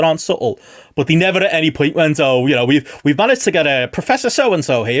subtle, but they never at any point went, oh, you know, we've managed to get a Professor so and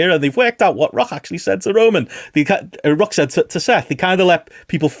so here, and they've worked out what Rock actually said to Roman. Rock said to Seth. They kind of let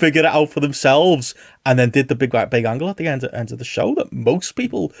people figure it out for themselves, and then did the big angle at the end of the show that most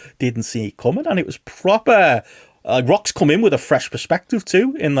people didn't see coming, and it was proper. Rock's come in with a fresh perspective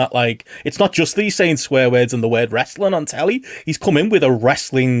too, in that, like, it's not just that he's saying swear words and the word wrestling on telly. He's come in with a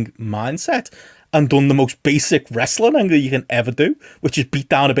wrestling mindset and done the most basic wrestling angle you can ever do, which is beat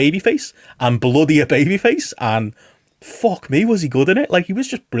down a babyface and bloody a babyface, and fuck me, was he good in it? Like, he was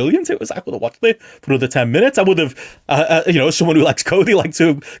just brilliant. It was, I could have watched it for another 10 minutes. I would have, you know, someone who likes Cody, like,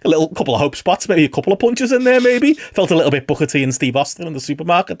 to a couple of hope spots, maybe a couple of punches in there, maybe. Felt a little bit Booker T and Steve Austin in the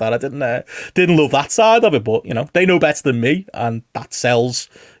supermarket. That I didn't love that side of it, but, you know, they know better than me, and that sells,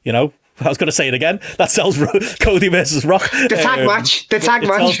 you know. I was going to say it again. That sells Cody versus Rock. The tag match. The tag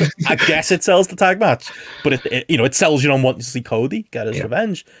match. I guess it sells the tag match, but it you know, it sells you on wanting to see Cody get his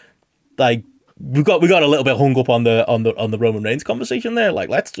revenge. Like, we got a little bit hung up on the Roman Reigns conversation there. Like,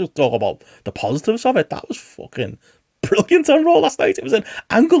 let's just talk about the positives of it. That was fucking brilliant on Raw last night. It was an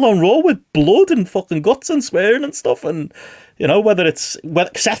angle on Raw with blood and fucking guts and swearing and stuff. And, you know, whether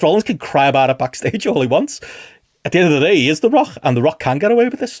Seth Rollins can cry about it backstage all he wants, at the end of the day, he is The Rock, and The Rock can get away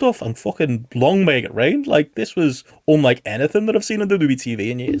with this stuff, and fucking long may it rain. Like, this was unlike anything that I've seen on WWE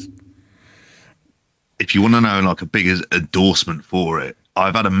TV in years. If you want to know, like, a big endorsement for it,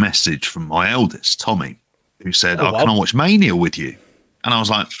 I've had a message from my eldest, Tommy, who said, "Oh, can I watch Mania with you?" And I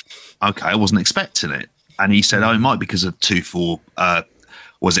was like, "Okay, I wasn't expecting it." And he said, "Oh, it might be because of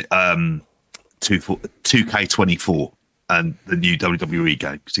 2K24 and the new WWE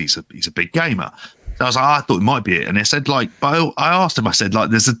game, because he's a big gamer." So I was like, I thought it might be it. And I said, like, but I asked him, I said, like,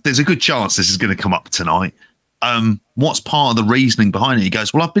 there's a good chance this is going to come up tonight. What's part of the reasoning behind it? He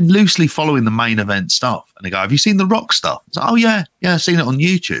goes, well, I've been loosely following the main event stuff. And I go, have you seen the Rock stuff? I was like, oh, yeah, I've seen it on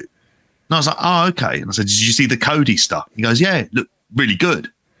YouTube. And I was like, oh, okay. And I said, did you see the Cody stuff? He goes, yeah, it looked really good.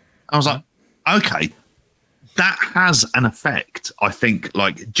 I was like, okay. That has an effect, I think,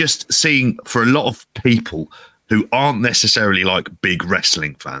 like, just seeing for a lot of people who aren't necessarily like big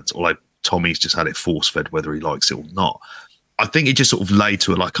wrestling fans, or like Tommy's just had it force-fed whether he likes it or not. I think it just sort of laid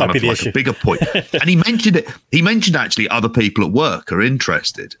to a like kind of like a bigger point. And he mentioned it. He mentioned actually other people at work are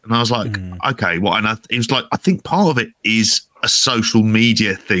interested. And I was like, okay, what? And it was like, I think part of it is a social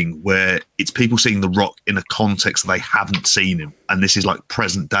media thing where it's people seeing The Rock in a context they haven't seen him. And this is like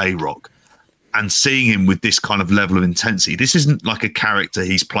present day Rock. And seeing him with this kind of level of intensity. This isn't like a character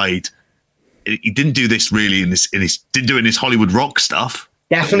he's played. He didn't do this really didn't do it in his Hollywood Rock stuff.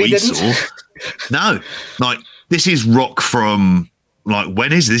 Definitely didn't. No, like, this is Rock from, like,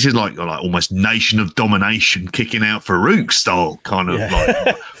 when is this? Is like almost Nation of Domination kicking out Farouk style kind of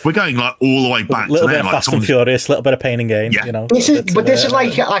like, we're going like all the way back a little to bit there. of Fast and Furious, a little bit of Pain and Gain, you know. This is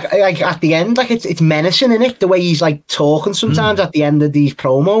like at the end, like it's menacing, in it, the way he's like talking sometimes at the end of these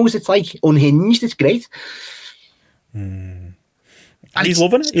promos. It's like unhinged. It's great. And he's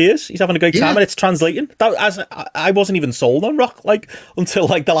loving it. He is. He's having a great time, and it's translating. I wasn't even sold on Rock like until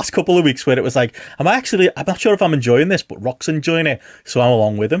like the last couple of weeks, where it was like, I'm not sure if I'm enjoying this, but Rock's enjoying it, so I'm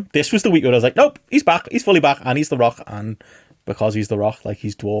along with him. This was the week where I was like, nope, he's back. He's fully back, and he's The Rock, and because he's The Rock, like,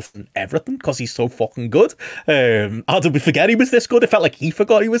 he's dwarfing everything because he's so fucking good. How did we forget he was this good? It felt like he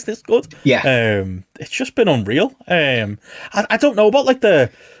forgot he was this good. Yeah. It's just been unreal. I don't know about like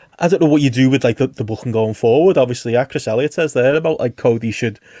I don't know what you do with like the booking going forward. Obviously, Chris Elliott says there about like Cody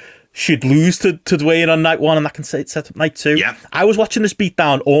should lose to Dwayne on night one, and that can set up night two. Yeah. I was watching this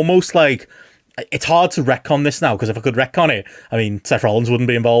beatdown almost like, it's hard to retcon this now, because if I could retcon it, I mean, Seth Rollins wouldn't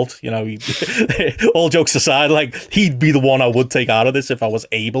be involved. You know, all jokes aside, like, he'd be the one I would take out of this if I was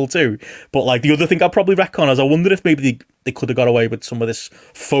able to. But like, the other thing I'd probably retcon is, I wonder if maybe they could have got away with some of this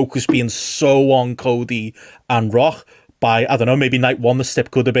focus being so on Cody and Rock. By, I don't know, maybe night one, the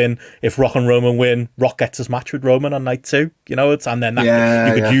stip could have been, if Rock and Roman win, Rock gets his match with Roman on night two, you know, and then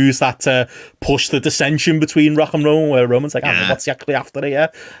you could use that to push the dissension between Rock and Roman, where Roman's like, what's actually after it, yeah?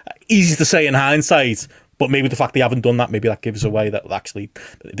 Easy to say in hindsight, but maybe the fact they haven't done that, maybe that gives away that actually,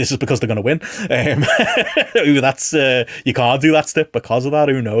 this is because they're going to win. That's, you can't do that stip because of that,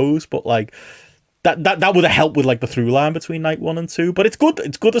 who knows, but like, that would have helped with like the through line between night 1 and 2. But it's good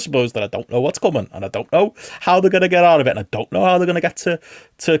I suppose that I don't know what's coming, and I don't know how they're going to get out of it, and I don't know how they're going to get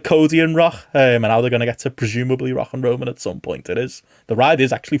to Cody and Rock, and how they're going to get to presumably Rock and Roman at some point. The ride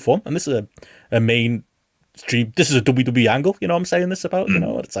is actually fun, and this is a main stream. This is a WWE angle, you know what I'm saying this about, you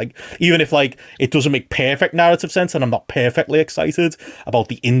know. It's like, even if like it doesn't make perfect narrative sense, and I'm not perfectly excited about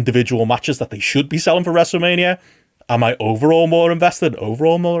the individual matches that they should be selling for WrestleMania, Am I overall more invested,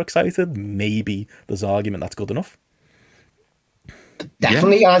 overall more excited? Maybe there's an argument that's good enough.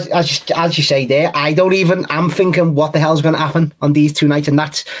 Definitely, as you say there, I'm thinking what the hell's going to happen on these 2 nights, and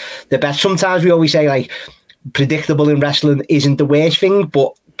that's the best. Sometimes we always say, like, predictable in wrestling isn't the worst thing,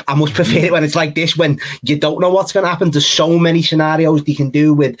 but I much prefer it when it's like this, when you don't know what's going to happen. There's so many scenarios they can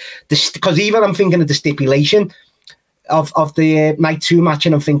do with this, because even I'm thinking of the stipulation of the night 2 match,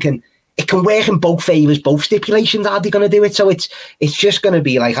 and I'm thinking it can work in both favours, both stipulations. How are they going to do it? So it's just going to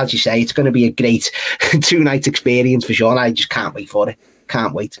be, like, as you say, it's going to be a great 2-night experience for sure. And I just can't wait for it.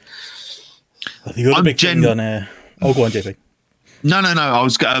 Can't wait. The other big thing on go on, JP. No. I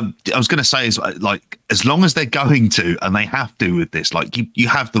was going to say, is like, as long as they're going to, and they have to with this, like, you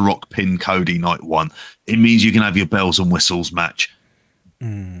have the Rock pin Cody night 1. It means you can have your bells and whistles match.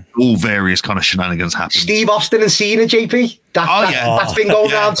 All various kind of shenanigans happen. Steve Austin and Cena, JP. That's been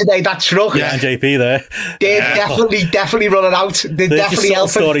going around today. That truck. Yeah, and JP there. They're definitely running out. They're definitely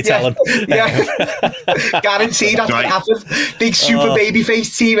helping. Storytelling. Yeah. Guaranteed that's going to happen. Big super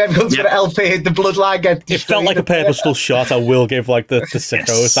babyface team. Everyone's going to help the bloodline get destroyed. It felt like a purposeful shot. I will give, like, the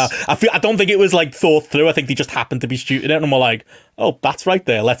sickos. Yes. I don't think it was, like, thought through. I think they just happened to be shooting it and we're like, oh, that's right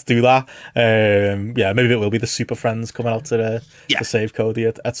there. Let's do that. Maybe it will be the Super Friends coming out to save Cody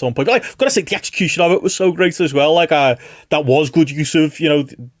at some point. But, like, I've got to say, the execution of it was so great as well. Like, that was good use of,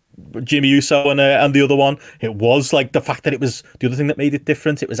 Jimmy Uso and the other one. It was, like, the fact that it was the other thing that made it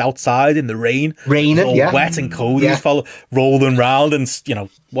different. It was outside in the rain, raining, wet, and Cody was rolling round, and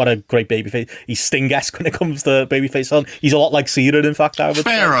what a great babyface. He's Sting-esque when it comes to babyface on. He's a lot like Cena, in fact. I would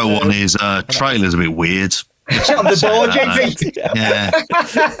Pharaoh on his trailer's a bit weird. On the door, JP. Yeah.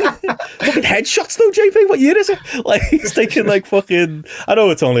 Fucking headshots though, JP. What year is it? Like, he's taking, like, fucking. I know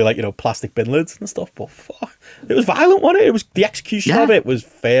it's only, like, plastic bin lids and stuff, but fuck, it was violent, wasn't it? It was, the execution of it was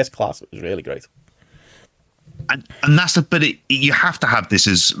first class. It was really great. And that's you have to have this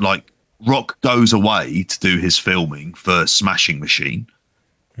as, like, Rock goes away to do his filming for Smashing Machine.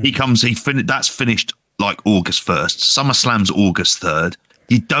 He comes. That's finished, like, August 1st. SummerSlam's August 3rd.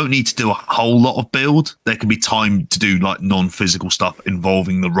 You don't need to do a whole lot of build. There can be time to do, like, non-physical stuff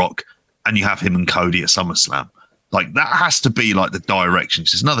involving The Rock, and you have him and Cody at SummerSlam. Like, that has to be, like, the direction.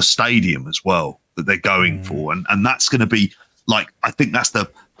 It's another stadium as well that they're going for, and that's going to be, like, I think that's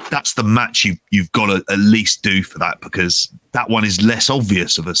the match you've got to at least do for that, because that one is less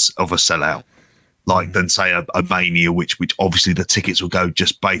obvious of a sellout, like, than, say, a Mania, which obviously the tickets will go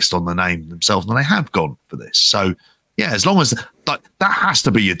just based on the name themselves, and they have gone for this. So, yeah, as long as, like, that has to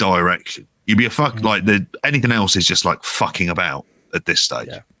be your direction. You'd be anything else is just, like, fucking about at this stage.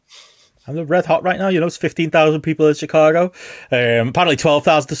 Yeah. And they're red hot right now. It's 15,000 people in Chicago. Apparently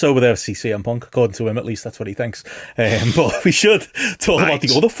 12,000 or so were there to see CM Punk, according to him, at least that's what he thinks. But we should talk about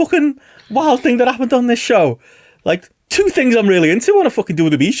the other fucking wild thing that happened on this show. Like, 2 things I'm really into on a fucking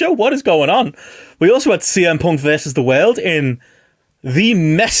WWE show. What is going on? We also had CM Punk versus the World in the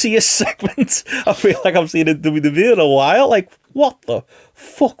messiest segment I feel like I've seen in WWE in a while. Like, what the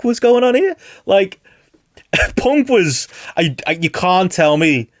fuck was going on here? Like, Punk was... you can't tell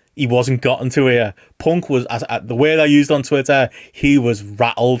me he wasn't gotten to here. Punk was, the word I used on Twitter, he was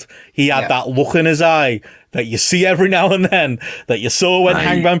rattled. He had that look in his eye that you see every now and then, that you saw when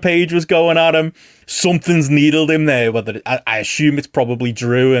Hangman Page was going at him. Something's needled him there. I assume it's probably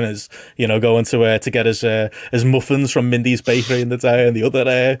Drew and his, going to get his muffins from Mindy's Bakery in the day, and the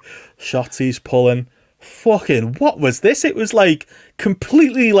other shots he's pulling. Fucking, what was this? It was, like,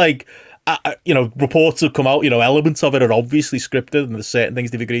 completely, like, reports have come out, elements of it are obviously scripted, and there's certain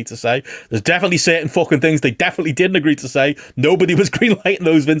things they've agreed to say. There's definitely certain fucking things they definitely didn't agree to say. Nobody was greenlighting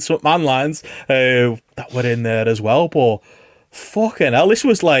those Vince McMahon lines that were in there as well. But fucking hell, this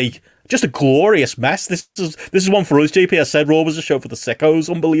was, like, just a glorious mess. This is one for us, JP. I said Raw was a show for the sickos,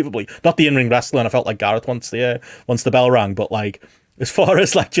 unbelievably. Not the in-ring wrestling. I felt like Gareth once the bell rang, but, like, as far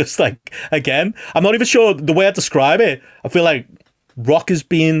as, like, just, like, again, I'm not even sure the way I describe it. I feel like Rock is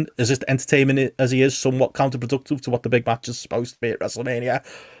being as just entertainment as he is, somewhat counterproductive to what the big match is supposed to be at WrestleMania.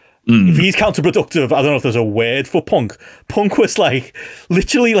 If he's counterproductive, I don't know if there's a word for Punk. Punk was, like,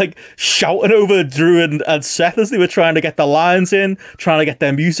 literally, like, shouting over Drew and Seth as they were trying to get the lines in, trying to get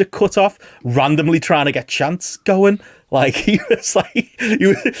their music cut off, randomly trying to get chants going. Like, he was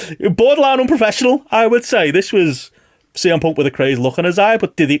borderline unprofessional, I would say. This was CM Punk with a crazed look in his eye,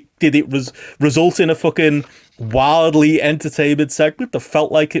 but did it result in a fucking wildly entertainment segment that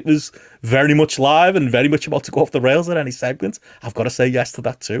felt like it was very much live and very much about to go off the rails at any segment? I've got to say yes to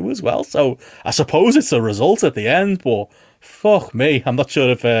that too as well. So I suppose it's a result at the end, but fuck me, I'm not sure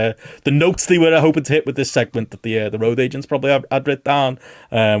if the notes they were hoping to hit with this segment that the road agents probably had written down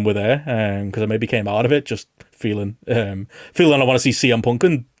were there, because I maybe came out of it just feeling I want to see CM Punk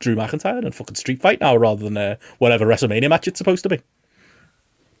and Drew McIntyre and fucking street fight now rather than whatever WrestleMania match it's supposed to be.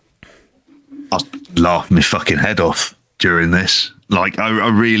 I was laughing my fucking head off during this. Like, I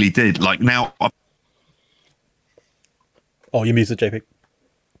really did. Like, now... Oh, you muted, JP.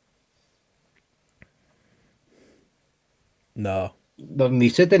 No. Not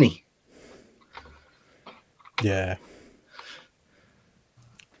muted, didn't he? Yeah.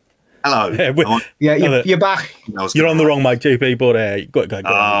 Hello. You're back. You're on the wrong mic, JP, but go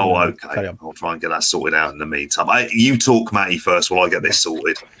Oh, on. okay. I'll try and get that sorted out in the meantime. You talk, Matty, first while I get this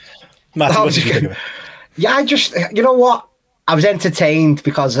sorted. Matty, what did you think of it? Yeah, you know what? I was entertained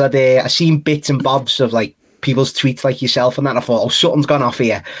because I seen bits and bobs of like people's tweets like yourself and that. I thought, oh, something's gone off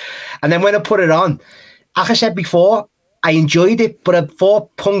here. And then when I put it on, like I said before, I enjoyed it, but I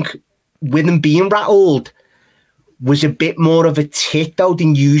thought Punk, with him being rattled, was a bit more of a tit though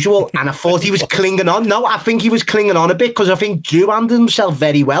than usual. And I thought he was clinging on. No, I think he was clinging on a bit because I think Drew handled himself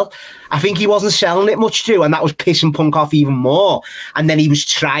very well. I think he wasn't selling it much, Drew, and that was pissing Punk off even more. And then he was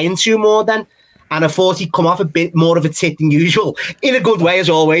trying to more then. And I thought he'd come off a bit more of a tit than usual, in a good way as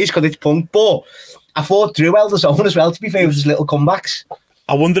always, because it's Punk. But I thought Drew held his own as well, to be fair, with his little comebacks.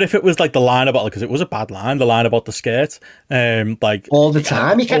 I wonder if it was like the line about, because it was a bad line, the line about the skirt. Like all the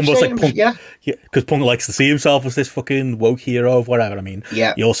time, he kept saying, like Punk, because Punk likes to see himself as this fucking woke hero of whatever. I mean,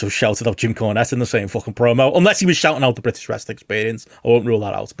 he also shouted out Jim Cornette in the same fucking promo, unless he was shouting out the British wrestling experience. I won't rule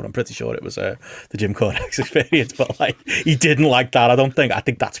that out, but I'm pretty sure it was the Jim Cornette experience. But like, he didn't like that. I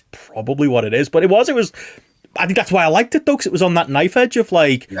think that's probably what it is. But it was. I think that's why I liked it though, because it was on that knife edge of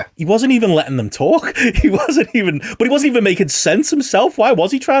like, he wasn't even letting them talk. He wasn't even making sense himself. Why was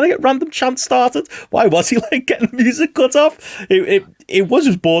he trying to get random chants started? Why was he like getting music cut off? It was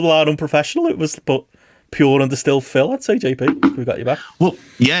just borderline unprofessional. It was but pure and distilled Phil, I'd say. JP, we got you back. Well,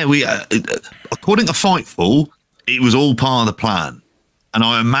 yeah, we according to Fightful, it was all part of the plan, and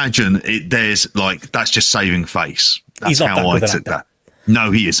I imagine there's like that's just saving face. That's how I took that. No,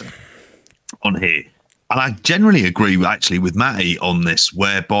 he isn't on here. And I generally agree with Matty on this,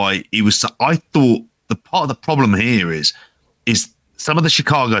 whereby I thought the part of the problem here is some of the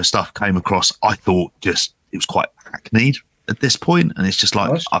Chicago stuff came across. I thought it was quite hackneyed at this point, and it's just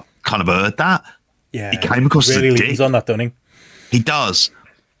like I've kind of heard that. Yeah, he came across really as a dick. He's on that, don't he? He does,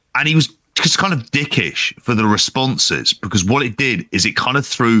 and he was just kind of dickish for the responses, because what it did is it kind of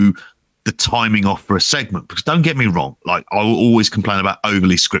threw the timing off for a segment. Because don't get me wrong, like I will always complain about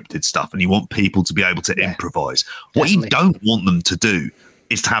overly scripted stuff, and you want people to be able to improvise. What you don't want them to do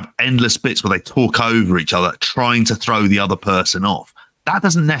is to have endless bits where they talk over each other, trying to throw the other person off. That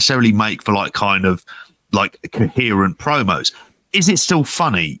doesn't necessarily make for like kind of like coherent promos. Is it still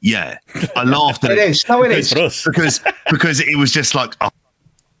funny? Yeah, I laughed at it. It is. No, it is because it was just like, oh,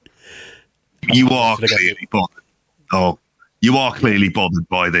 you are clearly bothered. Oh, you are clearly bothered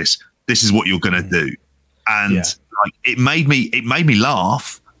by this. This is what you're going to do, and like it made me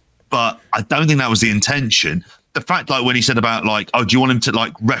laugh, but I don't think that was the intention. The fact, like when he said about like, oh, do you want him to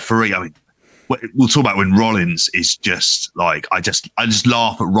like referee? I mean, we'll talk about when Rollins is just like, I just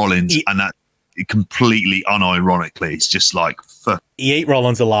laugh at Rollins, and that completely unironically, it's just like he ate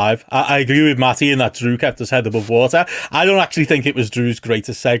Rollins alive. I agree with Matty in that Drew kept his head above water. I don't actually think it was Drew's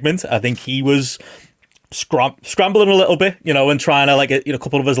greatest segment. I think he was scrambling a little bit, and trying to like a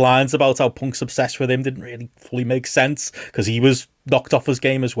couple of his lines about how Punk's obsessed with him didn't really fully make sense because he was knocked off his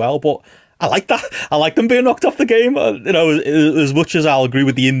game as well. But I like that. I like them being knocked off the game. As much as I'll agree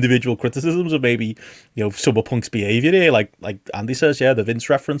with the individual criticisms of maybe some of Punk's behaviour here, like Andy says, the Vince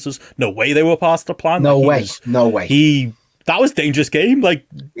references. No way they were past the plan. No way. That was dangerous game, to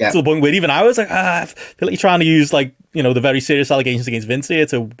the point where even I was like, I feel like you're trying to use the very serious allegations against Vince here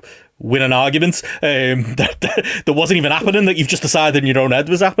to win an argument that wasn't even happening, that you've just decided in your own head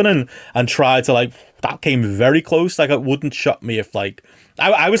was happening, and tried to that came very close. It wouldn't shock me if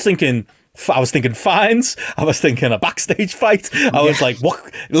I was thinking fines. I was thinking a backstage fight. I was like,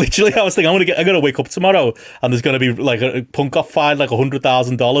 what? Literally, I was thinking, I'm gonna wake up tomorrow and there's gonna be a Punk off fine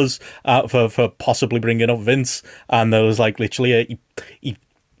 $100,000 for possibly bringing up Vince. And there was literally he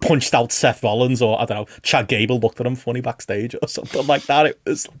punched out Seth Rollins, or I don't know, Chad Gable looked at him funny backstage or something like that.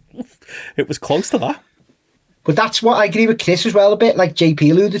 It was close to that. But that's what I agree with Chris as well a bit, like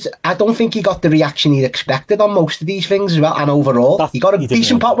JP alluded to. I don't think he got the reaction he expected on most of these things as well, and overall. He got a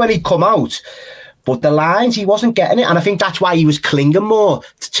decent pot when he come out, But the lines, he wasn't getting it. And I think that's why he was clinging more,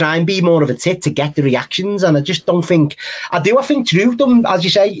 to try and be more of a tit to get the reactions. And I just don't think, I think Drew done, as you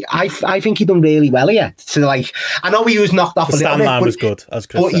say, I think he done really well here. So like, I know he was knocked off the a little stand bit. line was good, as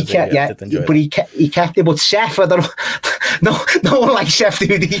Chris but he kept it. But Seth, I don't know, no one likes Seth,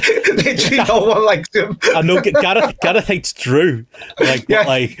 dude. Literally no one likes him. I know Gareth hates Drew. Like, Yeah.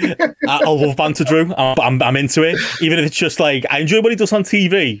 I love banter Drew. I'm into it. Even if it's just like, I enjoy what he does on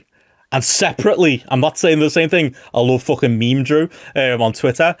TV. And separately, I'm not saying the same thing, I love fucking meme Drew on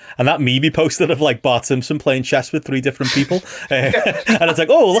Twitter. And that meme he posted of like Bart Simpson playing chess with 3 different people. And it's like,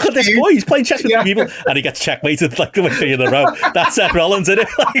 oh, look at this boy, he's playing chess with 3 people. And he gets checkmated like the 3 in a row. That's Seth Rollins, isn't it?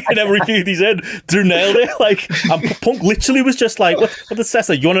 Like, in every feud he's in, Drew nailed it. Like, and Punk literally was just like, what did Seth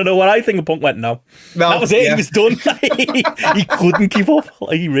say? You want to know what I think? And Punk went, no. That was it, he was done. He couldn't keep up.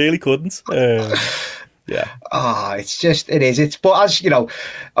 Like, he really couldn't. Yeah. But as you know,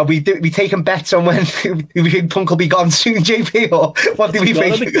 are we taking bets on when we think Punk will be gone soon, JP, or what do we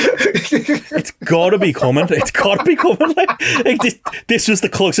think? It's gotta be coming. It's gotta be coming. Like this was the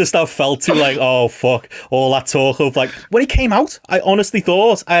closest I've felt to like, oh fuck, all that talk of like when he came out. I honestly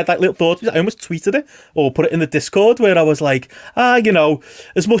thought I had that little thought. I almost tweeted it or put it in the Discord where I was like, you know,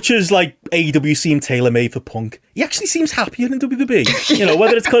 as much as like AEW seemed tailor made for Punk, he actually seems happier in WWE. You know,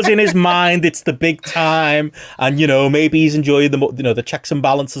 whether it's because in his mind it's the big time, and you know maybe he's enjoyed the checks and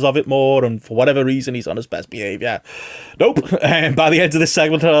balances of it more, and for whatever reason he's on his best behaviour. Nope. And by the end of this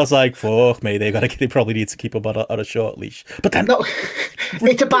segment, I was like, "Fuck me, they probably need to keep him on a short leash." But then, no,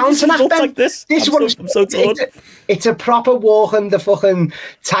 it's a balancing act. Like this, I'm so torn. It's a proper walking the fucking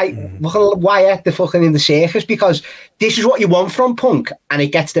tight fucking wire, the fucking in the circus, because this is what you want from Punk, and it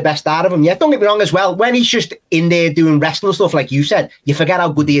gets the best out of him. Yeah, don't get me wrong as well. When he's just in there doing wrestling stuff, like you said, you forget how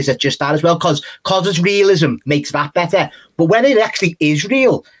good he is at just that as well, because it's realism makes that better. But when it actually is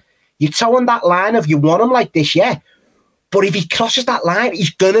real, you're towing that line of you want him like this, yeah. But if he crosses that line,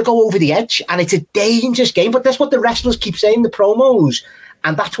 he's gonna go over the edge, and it's a dangerous game. But that's what the wrestlers keep saying, the promos,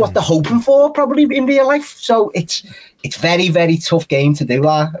 and that's what they're hoping for, probably in real life. So it's very, very tough game to do.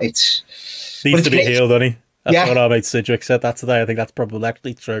 Needs to be healed, doesn't he? That's what our mate Sidgwick said that today. I think that's probably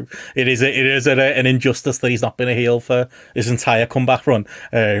actually true. It is an injustice that he's not been a heel for his entire comeback run.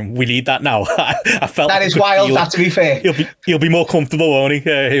 We need that now. I felt that is wild. That, to be fair, he'll be more comfortable, won't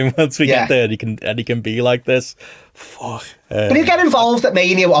he? Once we get there, and he can be like this. Fuck. But he'll get involved at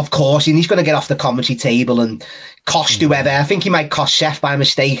Mania, of course, and he's going to get off the commentary table and cost whoever. I think he might cost Seth by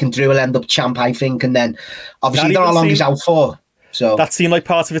mistake, and Drew will end up champ, I think. And then obviously you don't know how long he's out for. So that seemed like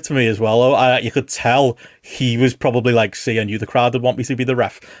part of it to me as well. You could tell he was probably like, "See, I knew the crowd would want me to be the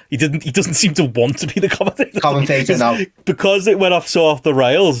ref." He doesn't seem to want to be the commentator. No, because it went off the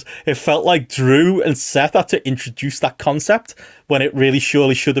rails. It felt like Drew and Seth had to introduce that concept when it really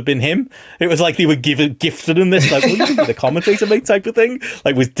surely should have been him. It was like they were gifted in this, like, "Well, you can be the commentator, mate," type of thing.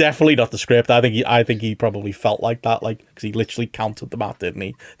 Like, it was definitely not the script. I think he probably felt like that, like, because he literally counted them out, didn't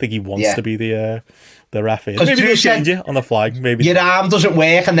he? I think he wants to be the ref. Maybe Drew change it on the fly. Maybe your arm doesn't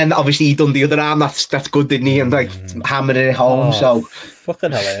work, and then obviously he done the other arm. That's good, didn't he? And like hammered it home. So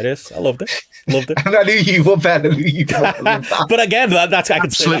fucking hilarious. I loved it. And I knew you were better. But again, that's I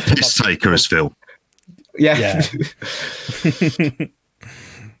could say absolute piss taker as Phil. Yeah.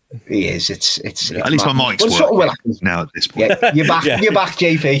 He is. It's at least my mic's working now at this point. Yeah, you're back. You're back,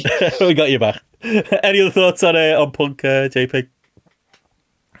 JP. We got you back. Any other thoughts on Punk, JP?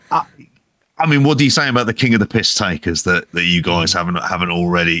 I mean, what do you say about the king of the piss takers that you guys haven't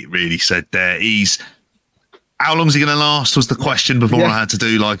already really said there? How long is he going to last was the question before I had to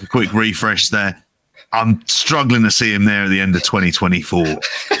do like a quick refresh there. I'm struggling to see him there at the end of 2024.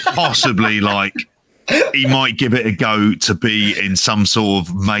 Possibly like he might give it a go to be in some sort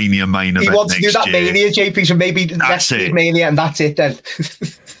of Mania main event. He wants to do that Mania, JP, so maybe that's it. Mania, and that's it then.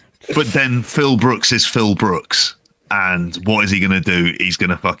 But then Phil Brooks is Phil Brooks. And what is he going to do? He's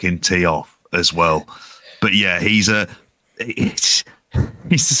going to fucking tee off as well. But yeah, he's the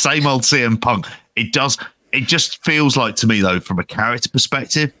same old CM Punk. It just feels like to me though, from a character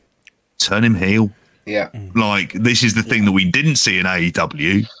perspective, turn him heel. Yeah. Like this is the thing that we didn't see in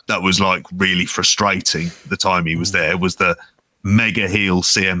AEW that was like really frustrating the time he was there, was the mega heel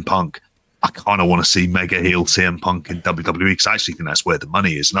CM Punk. I kind of want to see mega heel CM Punk in WWE because I actually think that's where the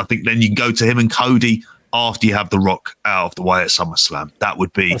money is. And I think then you can go to him and Cody after you have The Rock out of the way at SummerSlam. That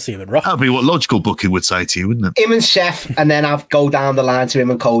would be what logical booking would say to you, wouldn't it? Him and Seth, and then I'll go down the line to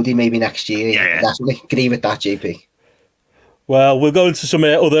him and Cody maybe next year. Yeah. Definitely agree with that, JP. Well, we'll go into some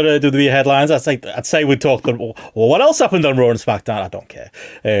other WWE headlines. I'd say we'd talk. Well, what else happened on Raw and SmackDown? I don't care.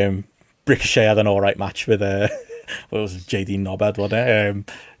 Ricochet had an all right match with What was it, JD Knobhead, wasn't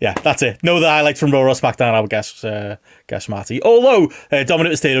it? Yeah, that's it. No, the highlights from Raw or SmackDown, I would guess Matty. Although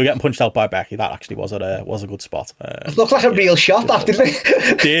Dominic Mysterio getting punched out by Becky, that actually was a good spot. It looked like a real shot, that didn't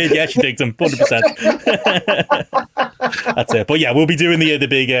it? Did, yeah, she digged him 100%. That's it. But yeah, we'll be doing the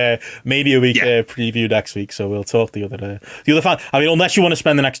big Mania week preview next week, so we'll talk the other fan. I mean, unless you want to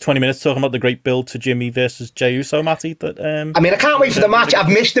spend the next 20 minutes talking about the great build to Jimmy versus Jey Uso, Matty. That I mean, I can't wait for the match. I've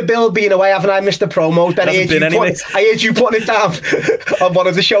missed the build being away, haven't I? Missed the promos. Ben, I heard you putting it down on one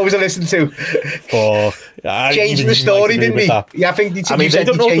of the shows I listened to. Changing the story, didn't he? Yeah, I think they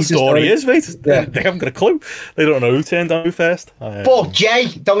don't know what the story is, mate. Yeah. They haven't got a clue. They don't know who turned on who first. But Jay,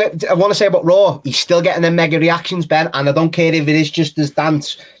 I want to say about Raw, he's still getting the mega reactions, Ben, and I don't care if it is just his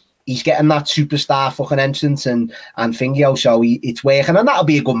dance. He's getting that superstar fucking entrance and thingy, so it's working, and that'll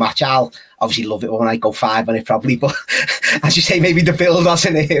be a good match. I'll obviously love it when I go 5 on it, probably, but as you say, maybe the build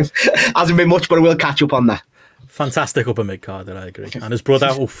hasn't been much, but we'll catch up on that. Fantastic upper mid card, I agree. And his brother,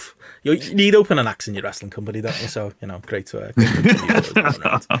 oof, you need opening acts in your wrestling company, don't you? So, great to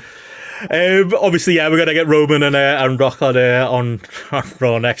obviously, yeah, we're going to get Roman and Rock on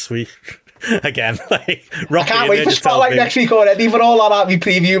Raw next week. Again, like I can't wait for Spotlight next week already. For all on that, we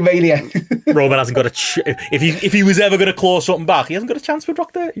preview Mania. Roman hasn't got if he was ever going to claw something back, he hasn't got a chance with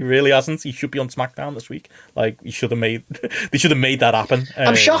Rock there. He really hasn't. He should be on SmackDown this week. Like they should have made that happen.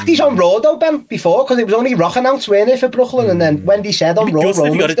 I'm shocked he's on Raw though, Ben. Before, because it was only Rock announced, weren't it, for Brooklyn, and then Wendy said on Raw,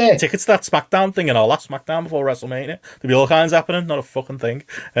 Roman's got there. Tickets to that SmackDown thing and all last SmackDown before WrestleMania. There'd be all kinds happening. Not a fucking thing.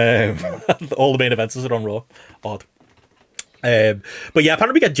 All the main events are on Raw. Odd. But yeah,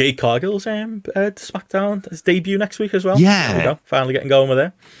 apparently we get Jade Cargill's SmackDown his debut next week as well. Yeah, there we go. Finally getting going with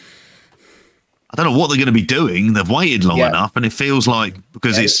it. I don't know what they're going to be doing. They've waited long enough, and it feels like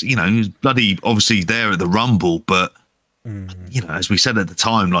because it's bloody obviously there at the Rumble, but as we said at the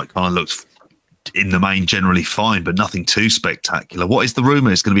time, like kind of looked in the main generally fine, but nothing too spectacular. What is the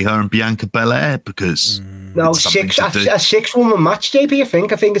rumor? It's going to be her and Bianca Belair because no, a 6-woman match,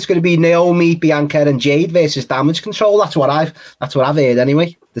 JP. I think it's going to be Naomi, Bianca, and Jade versus Damage Control. That's what I've heard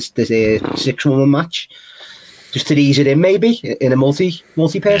anyway. This 6-woman match, just to ease it in, maybe in a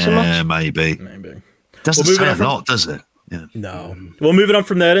multi-person match. Yeah, maybe. Doesn't say a lot, does it? Yeah. No. Well, moving on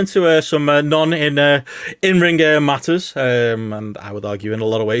from there into some in-ring matters, and I would argue in a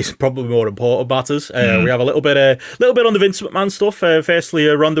lot of ways probably more important matters. We have a little bit on the Vince McMahon stuff. Firstly,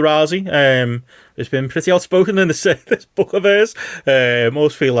 Ronda Rousey. It's been pretty outspoken in this book of hers.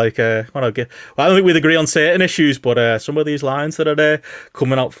 Most feel like I don't think we'd agree on certain issues, but some of these lines that are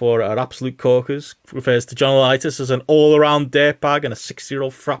coming out for are absolute corkers. Refers to John Laurinaitis as an all-around dirtbag and a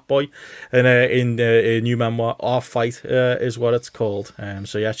 60-year-old frat boy in a new memoir, Our Fight is what it's called.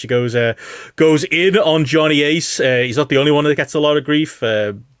 So yeah, she goes in on Johnny Ace. He's not the only one that gets a lot of grief.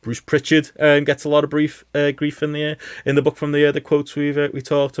 Bruce Pritchard gets a lot of grief in the book from the quotes we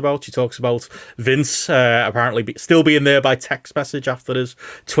talked about. She talks about Vince apparently still being there by text message after his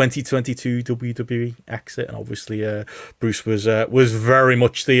 2022 WWE exit, and obviously Bruce was very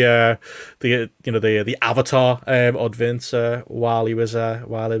much the avatar of Vince while he was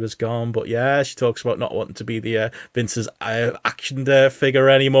gone. But yeah, she talks about not wanting to be the Vince's action figure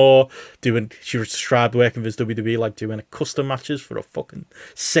anymore. She described working with WWE like doing custom matches for a fucking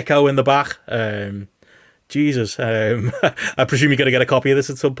sicko in the back. Jesus. I presume you're going to get a copy of this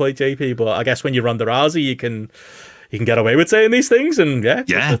at some point, JP, but I guess when you're Ronda Rousey, you can get away with saying these things, and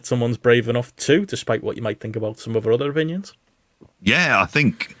that someone's brave enough too, despite what you might think about some of her other opinions. Yeah, I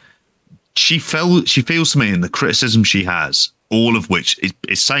think she feels to me in the criticism she has, all of which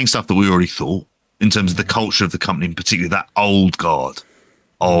is saying stuff that we already thought in terms of the culture of the company, and particularly that old guard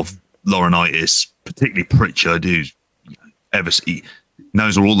of Laurinaitis, particularly Pritchard, who's he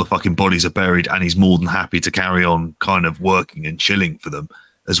knows where all the fucking bodies are buried, and he's more than happy to carry on kind of working and chilling for them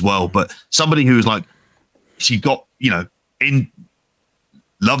as well. But somebody who was like, she got,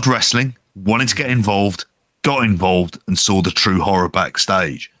 loved wrestling, wanted to get involved, got involved, and saw the true horror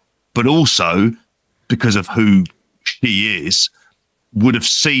backstage. But also, because of who she is, would have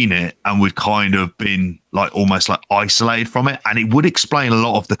seen it and would kind of been like almost like isolated from it. And it would explain a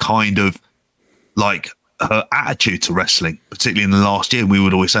lot of the kind of like her attitude to wrestling, particularly in the last year. We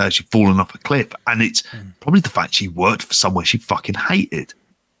would always say she'd fallen off a cliff, and it's probably the fact she worked for somewhere she fucking hated,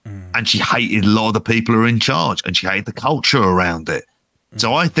 and she hated a lot of the people who are in charge, and she hated the culture around it.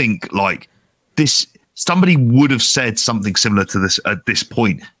 So I think like this, somebody would have said something similar to this at this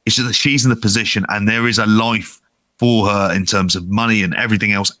point. It's just that she's in the position, and there is a life for her in terms of money and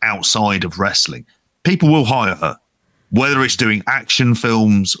everything else outside of wrestling. People will hire her, whether it's doing action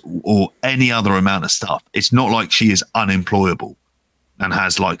films or any other amount of stuff. It's not like she is unemployable. and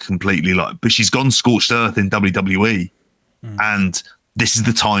has like completely but she's gone scorched earth in WWE, and this is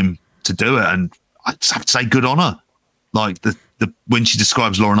the time to do it. And I just have to say, good on her. Like the when she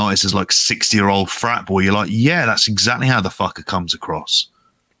describes Laurinaitis as like 60-year-old frat boy, you're like, yeah, that's exactly how the fucker comes across.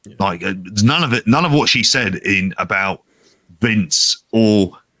 Yeah. Like none of what she said about Vince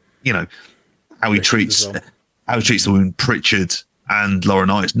or how he treats the women, Pritchard and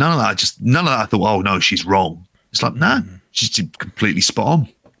Laurinaitis. None of that. I thought, oh no, she's wrong. It's like, nah, she's completely spot on.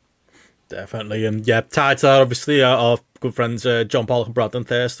 Definitely. And yeah, tied to that, obviously, our good friends John Pollock and Brandon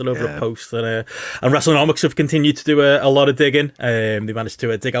Thurston over at Post and WrestleNomics have continued to do a lot of digging. They managed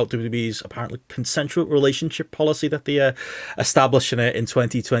to dig out WWE's apparently consensual relationship policy that they established in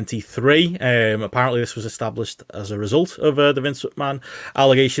 2023. Apparently this was established as a result of the Vince McMahon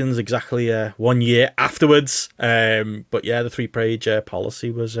allegations exactly 1 year afterwards. But yeah, the 3-page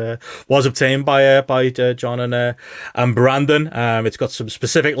policy was obtained by John and Brandon. It's got some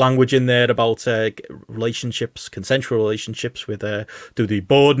specific language in there about relationships, consensual relationships with the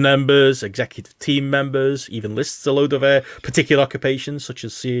board members, executive team members, even lists a load of particular occupations such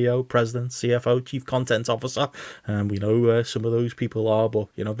as CEO, president, CFO, chief content officer. We know some of those people are, but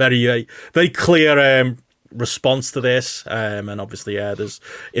very very clear response to this, and obviously there's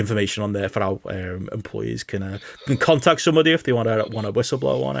information on there for how employees can contact somebody if they want to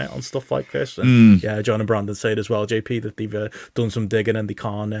whistleblow on stuff like this. And yeah, John and Brandon said as well, JP, that they've done some digging and they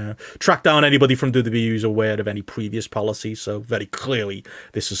can't track down anybody from WWE who's aware of any previous policies. So very clearly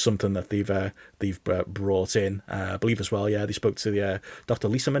this is something that they've brought in. I believe as well, they spoke to the Dr.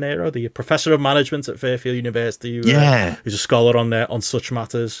 Lisa Monero, the professor of management at Fairfield University, who's a scholar on such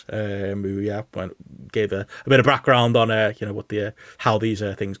matters, who gave a bit of background on how these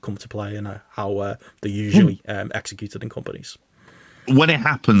things come to play and how they're usually executed in companies. When it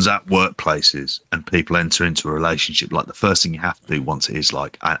happens at workplaces and people enter into a relationship, like the first thing you have to do once it is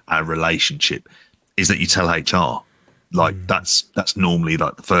like a relationship is that you tell HR. Like that's normally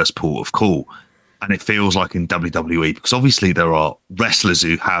like the first port of call. And it feels like in WWE, because obviously there are wrestlers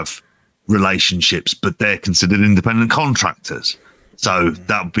who have relationships, but they're considered independent contractors. So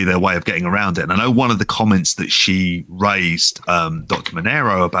that would be their way of getting around it. And I know one of the comments that she raised, Dr.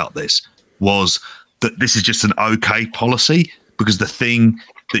 Monero, about this was that this is just an okay policy, because the thing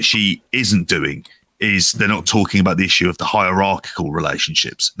that she isn't doing is they're not talking about the issue of the hierarchical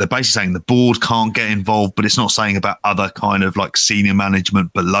relationships. They're basically saying the board can't get involved, but it's not saying about other kind of like senior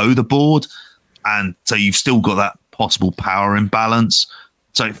management below the board. And so you've still got that possible power imbalance.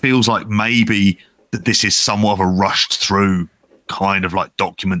 So it feels like maybe that this is somewhat of a rushed through kind of like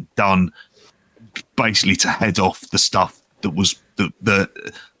document done basically to head off the stuff that was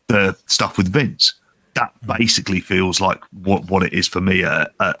the stuff with Vince. That basically feels like what it is for me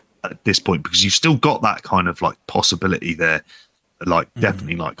at this point, because you've still got that kind of like possibility there, like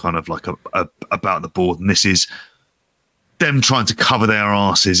definitely like kind of like about the board, and this is them trying to cover their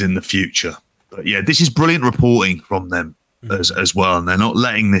asses in the future. But yeah, this is brilliant reporting from them as well, and they're not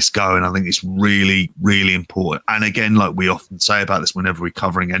letting this go, and I think it's really, really important. And again, like we often say about this whenever we're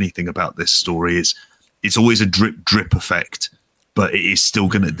covering anything about this story, is it's always a drip effect, but it is still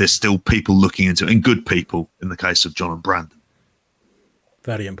there's still people looking into it, and good people in the case of John and Brandon.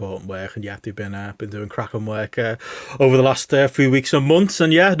 Very important work, and they've been doing cracking work over the last few weeks and months.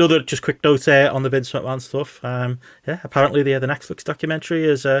 And another just quick note on the Vince McMahon stuff. Apparently the Netflix documentary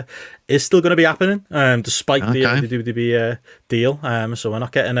is still going to be happening, despite the WWE deal. So we're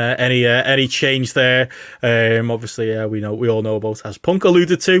not getting any change there. Obviously, we all know about, as Punk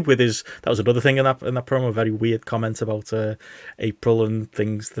alluded to, with that was another thing in that promo, a very weird comment about April and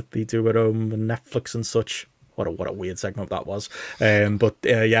things that they do at home and Netflix and such. What a weird segment that was. But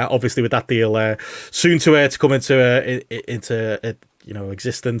obviously with that deal soon to come into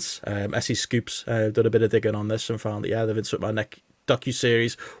existence, SE Scoops done a bit of digging on this and found that the Vince McMahon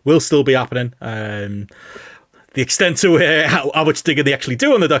docu-series will still be happening. The extent to how much digging they actually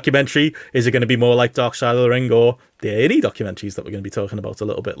do on the documentary, is it going to be more like Dark Side of the Ring or the A&E documentaries that we're going to be talking about a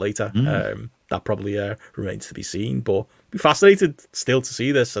little bit later? That probably remains to be seen, but be fascinated still to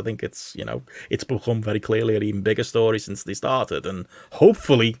see this. I think it's become very clearly an even bigger story since they started, and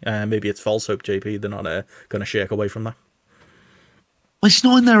hopefully maybe it's false hope, JP, they're not going to shake away from that. Well, it's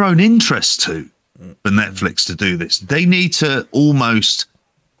not in their own interest for Netflix to do this. They need to almost,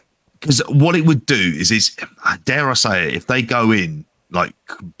 because what it would do is dare I say it, if they go in like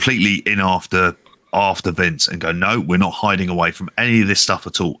completely in after Vince and go, no, we're not hiding away from any of this stuff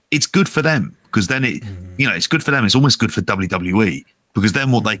at all, it's good for them, because then it's good for them. It's almost good for WWE, because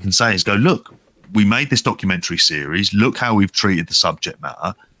then what they can say is go, look, we made this documentary series. Look how we've treated the subject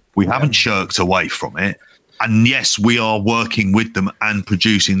matter. We haven't shirked away from it. And yes, we are working with them and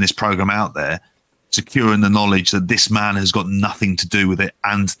producing this program out there, securing the knowledge that this man has got nothing to do with it,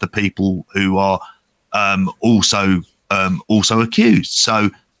 and the people who are also accused. So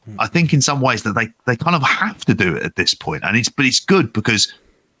I think in some ways that they kind of have to do it at this point, and it's good because,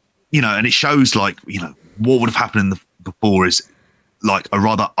 you know, and it shows, like, you know, what would have happened before is like a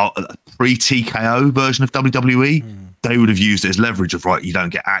rather pre-TKO version of WWE. They would have used it as leverage of, right, you don't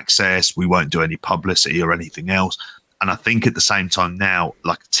get access, we won't do any publicity or anything else. And I think at the same time now,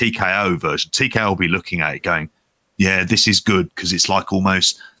 like a TKO version, TKO will be looking at it going, yeah, this is good, because it's like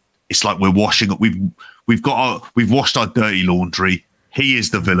almost, it's like we're washing up. We've washed our dirty laundry. He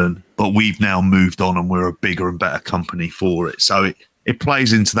is the villain, but we've now moved on and we're a bigger and better company for it. So it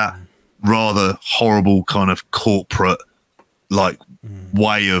plays into that rather horrible kind of corporate like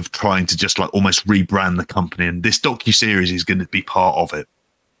way of trying to just like almost rebrand the company. And this docuseries is going to be part of it.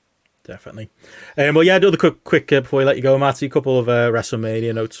 Definitely. Well, yeah, do the quick before we let you go, Matty. A couple of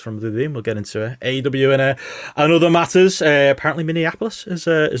WrestleMania notes from the game. We'll get into AEW and other matters. Apparently, Minneapolis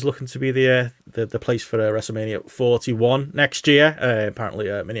is looking to be the place for WrestleMania 41 next year. Apparently,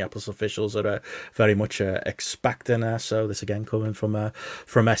 Minneapolis officials are very much expecting. So this again coming from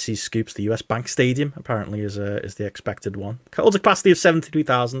SC Scoops. The US Bank Stadium apparently is the expected one. Holds a capacity of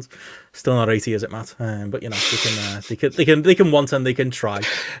 73,000. Still not 80, is it, Matt? But you know, they can want and they can try.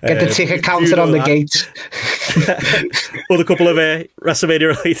 Get the ticket counted on the gates. Well, a couple of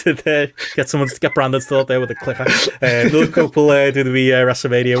WrestleMania related. Get someone to get Brandon still out there with a clicker. Another couple do the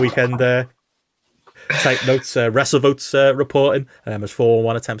WrestleMania weekend type notes. WrestleVotes reporting as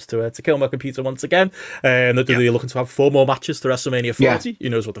 4-1 attempts to kill my computer once again. They're looking to have 4 more matches to WrestleMania 40. Yeah. Who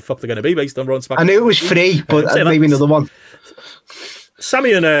knows what the fuck they're going to be based on Raw and SmackDown. I knew it was free, but maybe another one.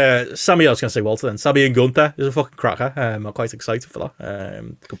 Sammy, I was going to say Walter then. Sammy and Gunther is a fucking cracker. I'm quite excited for that.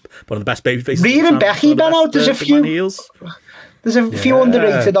 One of the best baby faces. Rhea and Becky, Benno, there's a few. There's a few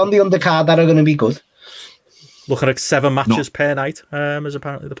underrated on the undercard that are going to be good. Looking at 7 matches per night is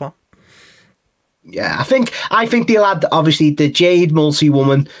apparently the plan. Yeah, I think they'll add obviously the Jade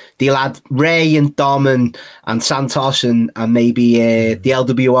multi-woman. They'll add Ray and Dom and Santos and maybe the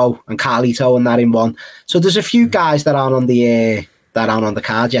LWO and Carlito and that in one. So there's a few guys that aren't on the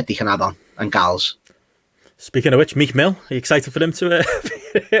card yet they can add on, and gals. Speaking of which, Meek Mill, are you excited for them to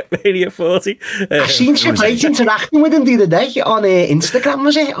Mania 40? I seen Triple H interacting with him the other day on Instagram,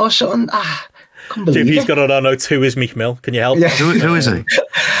 was it, or something? JP's got on our notes. Who is Meek Mill? Can you help? Yeah. Who is he?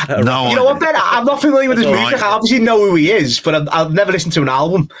 No, you know what, Ben? I'm not familiar with his music. I obviously know who he is, but I've never listened to an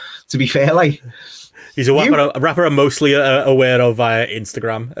album, to be fair. Like, he's a rapper I'm mostly aware of via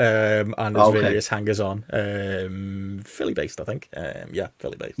Instagram and his various hangers-on. Philly-based, I think.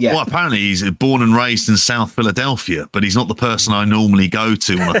 Philly-based. Yeah. Well, apparently he's born and raised in South Philadelphia, but he's not the person I normally go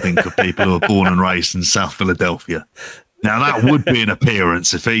to when I think of people who are born and raised in South Philadelphia. Now, that would be an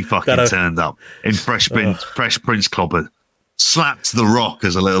appearance if he fucking turned up in Fresh Prince Clobber, slapped The Rock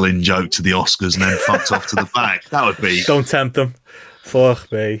as a little in-joke to the Oscars and then fucked off to the back. That would be... Don't tempt them.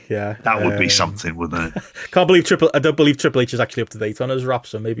 Fuck me, yeah. That would be something, wouldn't it? I don't believe Triple H is actually up to date on his rap,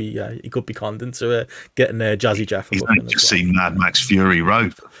 so maybe he could be conned into getting Jazzy Jeff. He's only just seen Mad Max Fury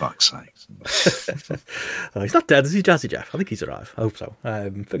Road, for fuck's sake. He's not dead, is he, Jazzy Jeff? I think he's alive. I hope so.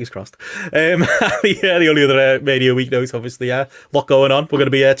 Fingers crossed. The only other Mania week note, obviously, a lot going on. We're going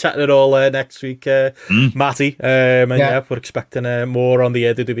to be chatting it all next week, Matty. We're expecting more on the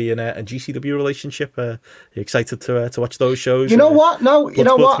AEW and GCW relationship. Are you excited to watch those shows? You know what? No, you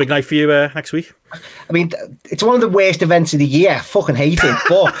know what? Big night for you next week. I mean, it's one of the worst events of the year. I fucking hate it,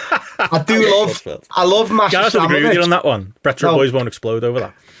 but I love Masha Slamovich. I agree with you on that one. Bretro boys won't explode over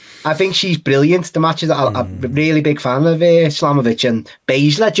that. I think she's brilliant. The matches, I'm a really big fan of Slamovich and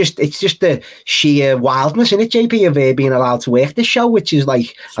Baszler. It's just the sheer wildness in it, JP, of being allowed to work this show, which is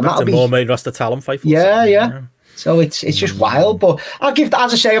like, and that'll be more main roster talent fight. Yeah. So it's just wild, but I'll give that,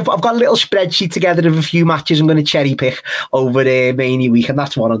 as I say, I've got a little spreadsheet together of a few matches I'm going to cherry pick over the Mania week, and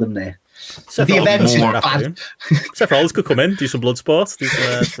that's one of them there. So the events is bad. Seth Rollins could come in, do some blood sports, do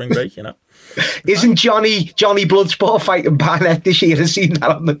some spring break, you know. Isn't Johnny Bloodsport fighting Barnett this year? I've seen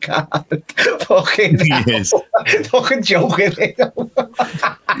that on the card. Fucking joking.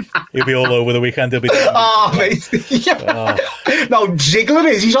 He'll be all over the weekend. He'll be. Mate. Yeah. No, Ziggler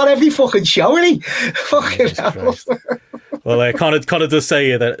is. He's on every fucking show, isn't he? Fucking hell. Well, Connor does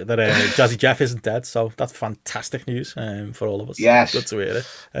say that Jazzy Jeff isn't dead, so that's fantastic news for all of us. Yes, good to hear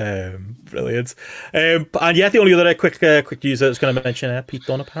it. Brilliant. And yeah, the only other quick news I was going to mention, Pete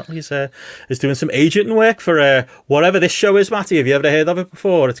Dunne apparently is doing some agenting work for whatever this show is. Matty, have you ever heard of it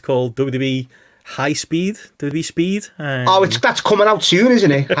before? It's called WWE High Speed, WWE Speed. That's coming out soon,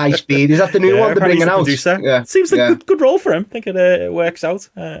 isn't it? High Speed. Is that the new one they're bringing out? Yeah. Seems like a good role for him. I think it works out.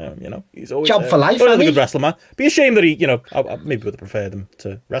 He's always job for life. A good wrestler, man. Be a shame that he, I maybe would have preferred him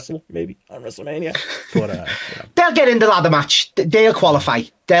to wrestle, maybe on WrestleMania. But they'll get in the ladder match. They'll qualify.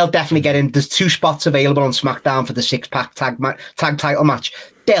 They'll definitely get in. There's 2 spots available on SmackDown for the 6-pack tag title match.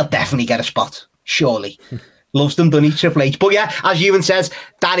 They'll definitely get a spot, surely. Loves them, doesn't he, Triple H? But yeah, as Ewan says,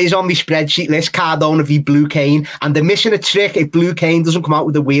 that is on my spreadsheet list, Cardona v Blue Kane. And they're missing a trick if Blue Kane doesn't come out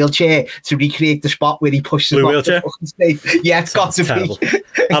with a wheelchair to recreate the spot where he pushes him off the fucking stage. Yeah, it's got to be.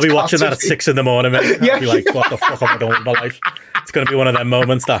 I'll be watching that at 6 in the morning, mate. I'll be like, what the fuck am I doing with my life? It's going to be one of them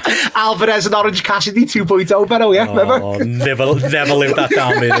moments that... Alvarez and Orange Cassidy 2.0, Benno, yeah, remember? Never live that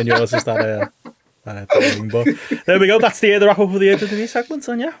down, mate, and yours is that... But there we go. That's the wrap up of the AEW segment.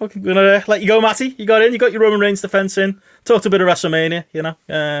 And yeah, we're gonna let you go, Matty. You got your Roman Reigns defense in. Talked a bit of WrestleMania,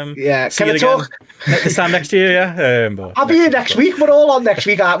 yeah, can I talk this time next year? Yeah, I'll be here next week. We're all on next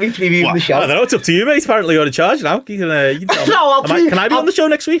week, aren't we? Previewing the show. I don't know. It's up to you, mate. Apparently, you're in charge now. You can tell me. Can I be on the show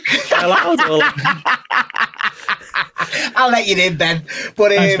next week? Allowed? I'll let you in, Ben.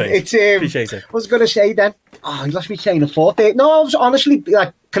 But Thanks, appreciate it. I was going to say then. Oh, you lost me saying a thought there. No, I was honestly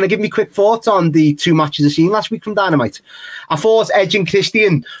like, can I give me quick thoughts on the 2 matches I've seen last week from Dynamite? I thought Edge and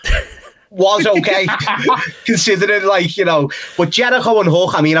Christian was okay, considering but Jericho and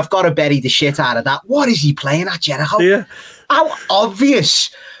Hook, I mean, I've got to bury the shit out of that. What is he playing at, Jericho? Yeah. How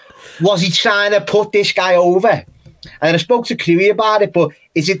obvious was he trying to put this guy over? And I spoke to Crewy about it, but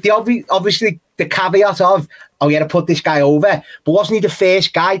is it obviously the caveat of, oh, yeah, to put this guy over, but wasn't he the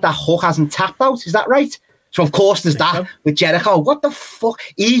first guy that Hook hasn't tapped out? Is that right? So, of course, there's that with Jericho. What the fuck?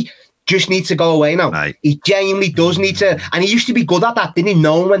 He just needs to go away now. Right. He genuinely does need to. And he used to be good at that, didn't he?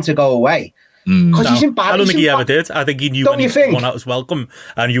 Know when to go away. Because he's embarrassed. I don't think he ever did. I think he knew when he won out was welcome.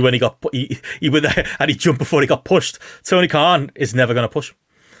 And knew when he got he went there and he jumped before he got pushed. Tony Khan is never going to push.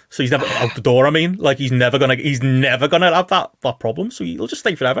 So he's never out the door. I mean, like he's never gonna have that problem. So he'll just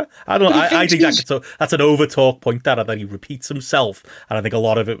stay forever. I don't know. I think that's an over talk point that he repeats himself, and I think a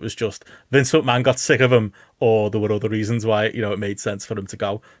lot of it was just Vince McMahon got sick of him, or there were other reasons why it made sense for him to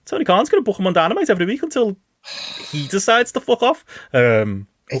go. Tony Khan's gonna book him on Dynamite every week until he decides to fuck off.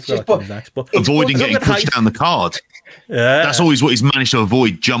 It's just, avoiding getting pushed down the card. Yeah, that's always what he's managed to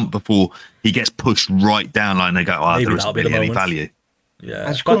avoid. Jump before he gets pushed right down, like they go, there isn't really any value. Yeah,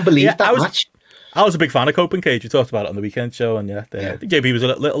 I just couldn't believe that match. I was a big fan of Cope and Cage. We talked about it on the weekend show, and I think JP was a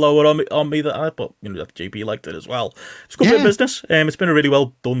little lower on me than I, but JP liked it as well. It's good for business. It's been a really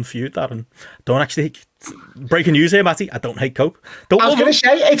well done feud. That, and don't actually breaking news here, Matty. I don't hate Cope. I was going to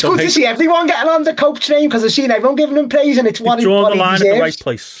say it's good to see everyone getting on the Cope train because I've seen everyone giving him praise, and it's what he's drawn the line at the right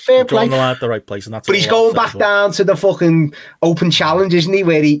place. Fair play. Drawn the line at the right place, and that's. But he's going back down to the fucking open challenge, isn't he?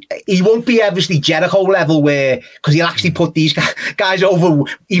 Where he won't be obviously Jericho level, where because he'll actually put these guys over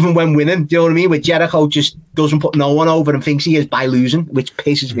even when winning. Do you know what I mean? Where Jericho just doesn't put no one over and thinks he is by losing, which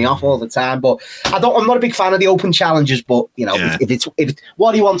pisses me off all the time. But I'm not a big fan of the open challenges. But if it's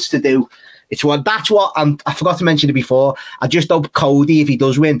what he wants to do. That's what I forgot to mention it before. I just hope Cody, if he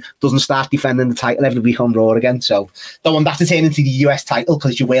does win, doesn't start defending the title every week on Raw again. So don't want that to turn into the US title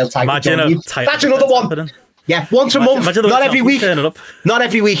because it's your world title. That's another one. Happening. Yeah, once a month, not every week. Not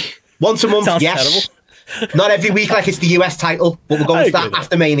every week. Once a month. Sounds yes. Terrible. Not every week like it's the US title, but we're going to that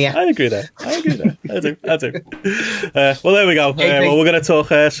after Mania. I agree there. I do. Well, there we go. Well, we're going to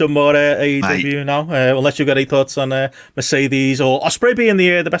talk some more AEW now. Unless you've got any thoughts on Mercedes or Ospreay being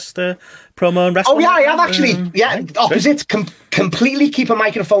the best promo and wrestling. Oh, yeah, I have actually. Opposite. Completely keep a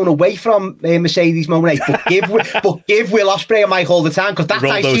microphone away from Mercedes Monet, but give Will Ospreay a mic all the time because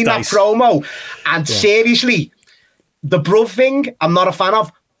I've seen that promo. And seriously, the bruv thing, I'm not a fan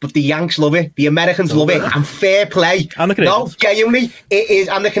of. But the Yanks love it. The Americans love it. And fair play. And the Canadians. No, genuinely, it is.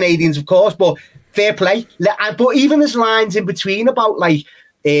 And the Canadians, of course. But fair play. But even there's lines in between about, like,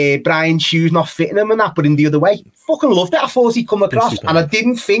 Brian's shoes not fitting him and that, but in the other way. Fucking loved it. I thought he'd come across. And I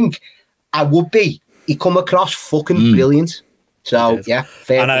didn't think I would be. He come across fucking brilliant. So, fair and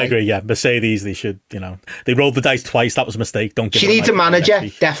play. I agree, Mercedes, they should, they rolled the dice twice. That was a mistake. Don't give She needs a manager,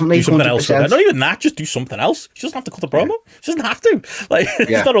 definitely. Do something 100%. Else. Not even that, just do something else. She doesn't have to cut the promo. She doesn't have to. Like,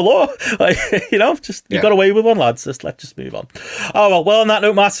 it's not a law. Like, you got away with one, lads. Let's just move on. Oh, well, on that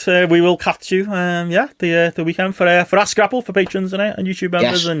note, Matt, we will catch you, the weekend for our Scrapple for patrons and YouTube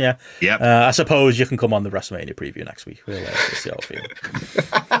members. Yes. And I suppose you can come on the WrestleMania preview next week. We'll see how it feels.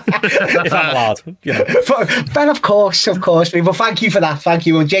 If I'm allowed, Ben, of course. Well, thank you for that. Thank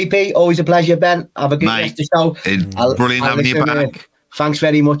you. And JP, always a pleasure, Ben. Have a good rest of the show. It's brilliant having you back. Thanks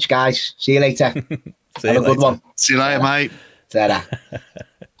very much, guys. See you later. Have a good one. See you later, mate. Ta-da.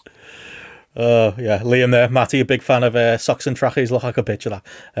 Oh yeah, Liam there, Matty, a big fan of socks and trackies. Look, I could picture that.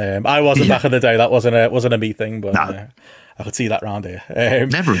 I wasn't back in the day. That wasn't a me thing, but I could see that round here.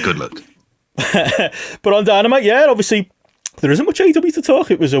 Never a good look. But on Dynamite, yeah, obviously there isn't much AEW to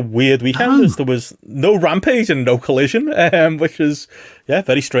talk. It was a weird weekend. There was no Rampage and no Collision, which was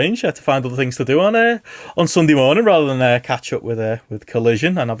very strange. To find other things to do on Sunday morning rather than catch up with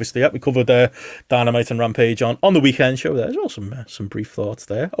Collision. And obviously, we covered Dynamite and Rampage on the weekend show. There's also some brief thoughts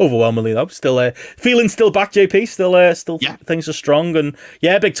there. Overwhelmingly, though, still feeling back. JP still things are strong, and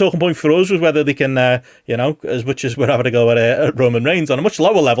big talking point for us was whether they can, as much as we're having to go at Roman Reigns on a much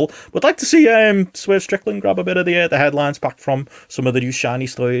lower level, would like to see Swerve Strickland grab a bit of the headlines back from some of the new shiny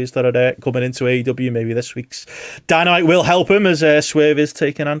stories that are coming into AEW. Maybe this week's Dynamite will help him as Swerve is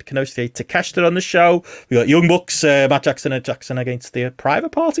taking on Kenosuke Takeshita on the show. We got Young Bucks, Matt Jackson and Jackson against the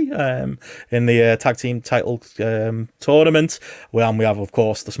Private Party in the tag team title tournament. And we have, of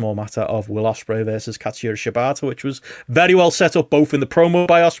course, the small matter of Will Ospreay versus Katsuyori Shibata, which was very well set up both in the promo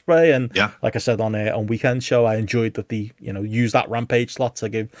by Ospreay and like I said on weekend show, I enjoyed that the use that Rampage slot to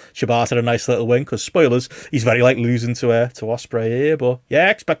give Shibata a nice little win, because spoilers, he's very like losing to Ospreay here. But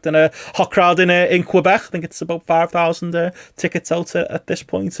expecting a hot crowd in Quebec. I think it's about 5,000 tickets out at this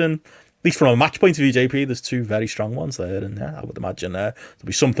point, and at least from a match point of view, JP, there's two very strong ones there, and I would imagine there'll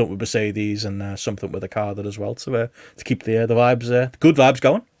be something with Mercedes and something with Okada as well to keep the vibes, the good vibes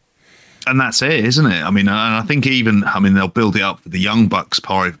going. And that's it, isn't it? I mean, and I think they'll build it up for the Young Bucks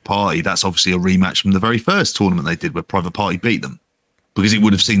Private Party. That's obviously a rematch from the very first tournament they did where Private Party beat them, because it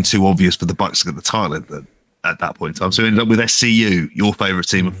would have seemed too obvious for the Bucks to get the title at that point in time. So we ended up with SCU, your favourite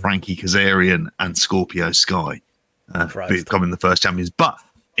team of Frankie Kazarian and Scorpio Sky, becoming the first champions. But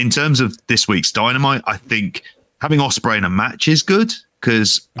in terms of this week's Dynamite, I think having Ospreay in a match is good,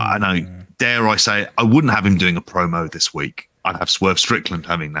 because I know, dare I say, I wouldn't have him doing a promo this week. I'd have Swerve Strickland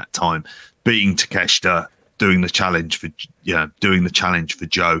having that time, beating Takeshita, doing the challenge for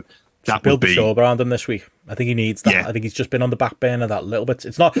Joe. That build the show around him this week. I think he needs that. I think he's just been on the back burner that little bit.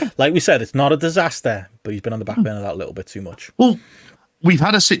 It's not, like we said, it's not a disaster, but he's been on the back burner that little bit too much. Well, we've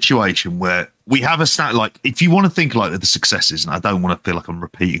had a situation where we have a stat, like, if you want to think like the successes, and I don't want to feel like I'm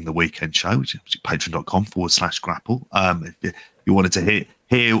repeating the weekend show, which is patreon.com/grapple. If you wanted to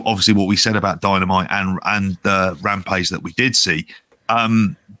hear obviously what we said about Dynamite and the Rampage that we did see,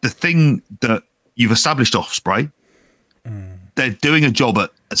 the thing that you've established Ospreay, they're doing a job at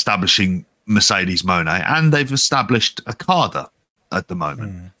establishing Mercedes Moné, and they've established Okada at the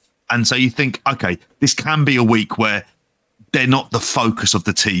moment. And so you think, okay, this can be a week where they're not the focus of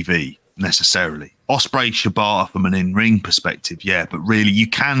the TV necessarily. Ospreay, Shibata from an in-ring perspective, but really you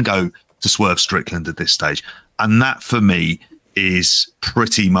can go to Swerve Strickland at this stage. And that for me is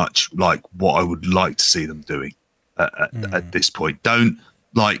pretty much like what I would like to see them doing at this point. Do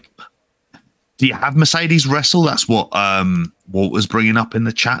you have Mercedes wrestle? That's what Walt was bringing up in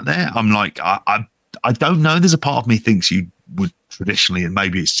the chat there. I'm like, I don't know. There's a part of me thinks you would traditionally, and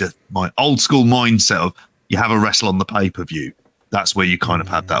maybe it's just my old school mindset of you have a wrestle on the pay-per-view. That's where you kind of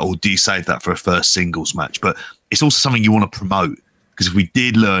have that. Or do you save that for a first singles match? But it's also something you want to promote, because if we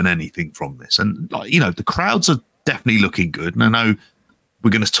did learn anything from this, and the crowds are definitely looking good. And I know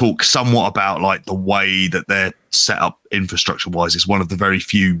we're going to talk somewhat about like the way that they're set up infrastructure-wise. It's one of the very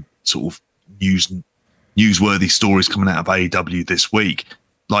few sort of newsworthy stories coming out of AEW this week.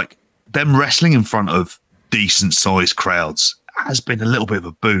 Like, them wrestling in front of decent sized crowds has been a little bit of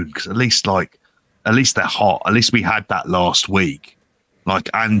a boon, because at least they're hot. At least we had that last week,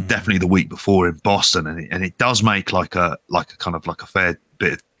 and definitely the week before in Boston, and it does make like a kind of like a fair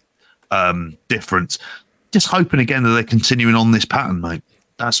bit of difference. Just hoping again that they're continuing on this pattern, mate.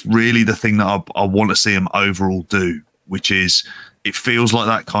 That's really the thing that I want to see them overall do, which is it feels like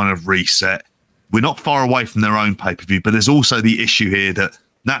that kind of reset. We're not far away from their own pay-per-view, but there's also the issue here that,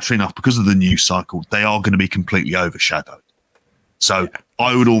 naturally enough, because of the news cycle, they are going to be completely overshadowed. So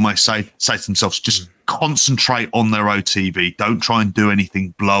I would almost say to themselves, just concentrate on their OTV. Don't try and do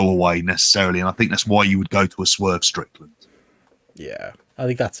anything blow away necessarily. And I think that's why you would go to a Swerve Strickland. Yeah, I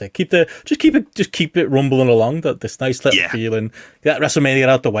think that's it. Keep it rumbling along. This nice little feeling. Get WrestleMania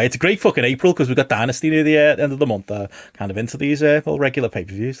out the way. It's a great fucking April, because we've got Dynasty near the end of the month. Kind of into these regular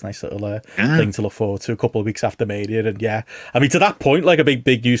pay-per-views. Nice little thing to look forward to a couple of weeks after Mania. And I mean, to that point, like a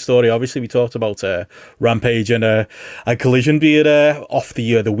big news story. Obviously, we talked about Rampage and Collision being off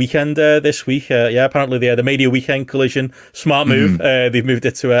the weekend this week. Apparently the Mania weekend Collision, smart move. They've moved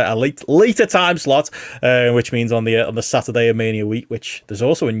it to a later time slot, which means on the Saturday of Mania week, which there's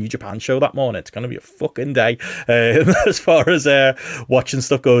also a New Japan show that morning. It's going to be a fucking day as far as watching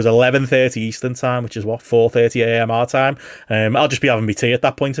stuff goes. 11:30 Eastern time, which is what, 4:30 a.m. our time. I'll just be having my tea at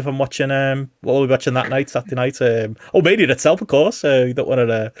that point if I'm watching. What will we be watching that night, Saturday night? Mania itself, of course. You don't want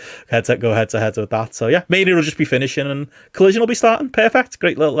to go head to head with that. So yeah, Mania will just be finishing and Collision will be starting. Perfect,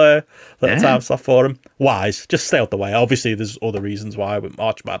 great little time slot for him. Wise, just stay out the way. Obviously, there's other reasons why with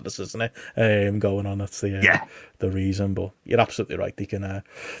March Madness, isn't it? Going on. That's the reason. But you're absolutely right. They can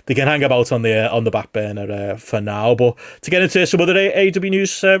hang about on the back burner for now. But to get into some other AEW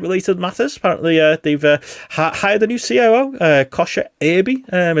news related matters, apparently they've hired a new COO. Kosha Irby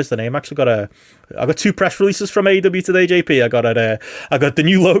is the name. Actually I got two press releases from AEW today, JP. I got the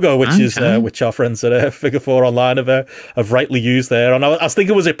new logo, which our friends at Figure 4 Online have rightly used there. And I was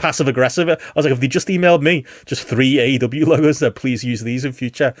thinking, was it passive aggressive? I was like, if they just emailed me just 3 AEW logos, please use these in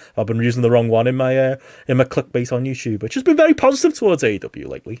future. I've been using the wrong one in my clickbait on YouTube, which has been very positive towards AEW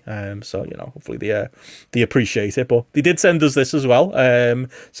lately. So hopefully they appreciate it. But they did send us this as well,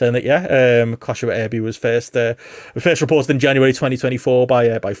 saying that Kosha Irby was first reported in January 2024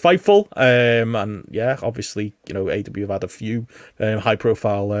 by Fightful. And obviously, AEW have had a few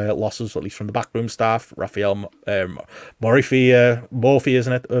high-profile losses, at least from the backroom staff. Raphael Morphy,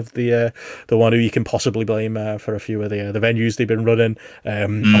 isn't it, of the one who you can possibly blame for a few of the venues they've been running.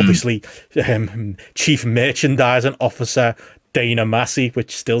 Obviously, Chief Merchandising Officer Dana Massey,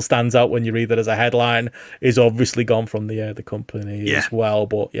 which still stands out when you read that as a headline, is obviously gone from the company as well.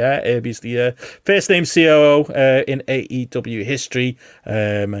 But Irby's the first name COO in AEW history,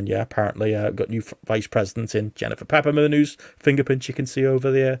 and apparently got new vice president in Jennifer Pepperman, whose fingerprint you can see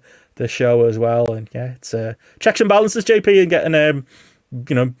over the show as well. And it's checks and balances, JP, and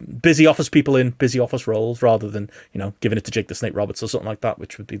getting busy office people in busy office roles rather than giving it to Jake the Snake Roberts or something like that,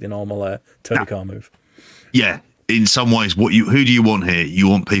 which would be the normal Tony Khan move. Yeah. In some ways, who do you want here? You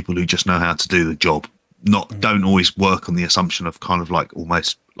want people who just know how to do the job, don't always work on the assumption of kind of like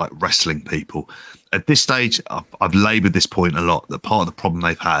almost like wrestling people. At this stage, I've laboured this point a lot, that part of the problem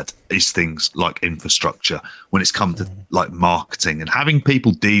they've had is things like infrastructure when it's come to like marketing and having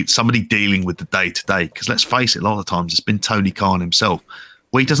people somebody dealing with the day to day. Because let's face it, a lot of the times it's been Tony Khan himself,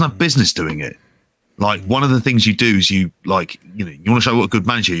 where he doesn't have business doing it. Like one of the things you do is you want to show what a good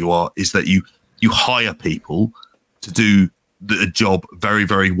manager you are, is that you hire people to do the job very,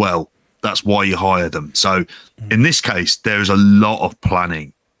 very well. That's why you hire them. So in this case, there's a lot of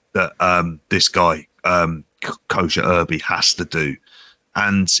planning that this guy, Kosha Irby, has to do.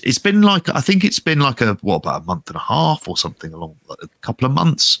 And it's been like, I think it's been like about a month and a half or something, along like a couple of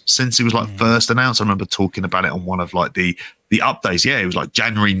months since it was like first announced. I remember talking about it on one of like the updates. Yeah, it was like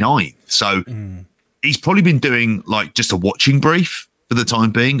January 9th. So he's probably been doing like just a watching brief for the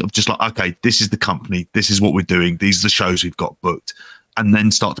time being, of just like, okay, this is the company, this is what we're doing, these are the shows we've got booked, and then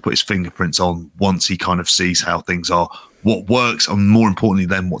start to put his fingerprints on once he kind of sees how things are, what works, and more importantly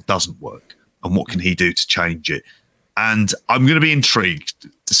then what doesn't work, and what can he do to change it. And I'm going to be intrigued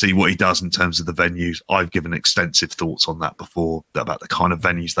to see what he does in terms of the venues. I've given extensive thoughts on that before, about the kind of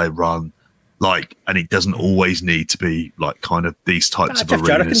venues they run, like, and it doesn't always need to be like kind of these types of Jeff arenas.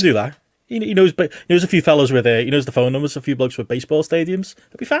 Jarrett can do that. He knows a few fellas with he knows the phone numbers, a few blokes with baseball stadiums.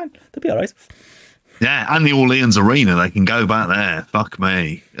 They'll be fine. They'll be all right. Yeah, and the Orleans Arena, they can go back there. Fuck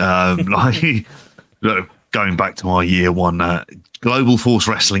me. Going back to my year one Global Force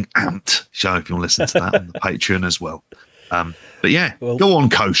Wrestling Amped show, if you want to listen to that on the Patreon as well. But yeah, go on,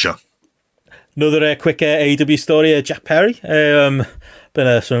 Kosha. Another quick AEW story. Jack Perry.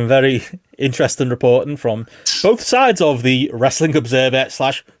 Been some very interesting reporting from both sides of the Wrestling Observer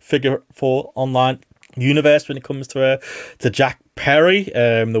 / Figure 4 Online universe when it comes to Jack Perry.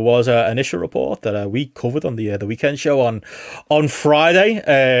 There was an initial report that we covered on the weekend show on Friday,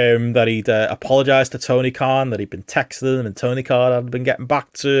 that he'd apologized to Tony Khan, that he'd been texting him and Tony Khan had been getting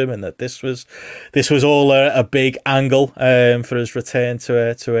back to him, and that this was all a big angle for his return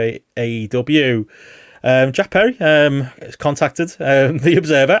to AEW. Jack Perry contacted the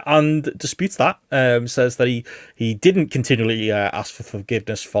Observer and disputes that. Says that he didn't continually ask for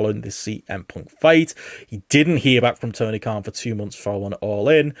forgiveness following the CM Punk fight. He didn't hear back from Tony Khan for 2 months following All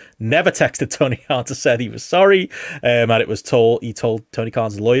In. Never texted Tony Khan to say he was sorry. And he told Tony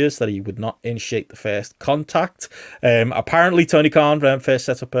Khan's lawyers that he would not initiate the first contact. Apparently, Tony Khan first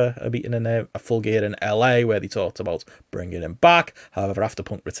set up a meeting in a Full Gear in LA where they talked about bringing him back. However, after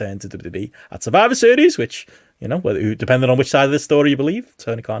Punk returned to WWE at Survivor Series, injuries, which, you know, depending on which side of the story you believe,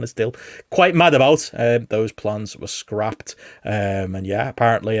 Tony Khan is still quite mad about. Those plans were scrapped. And yeah,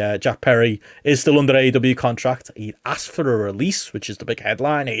 apparently Jack Perry is still under AEW contract. He asked for a release, which is the big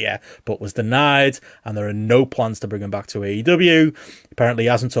headline here, but was denied. And there are no plans to bring him back to AEW. Apparently he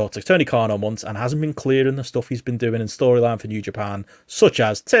hasn't talked to Tony Khan on months and hasn't been clear in the stuff he's been doing in storyline for New Japan, such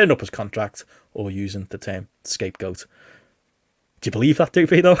as tearing up his contract or using the term scapegoat. Do you believe that,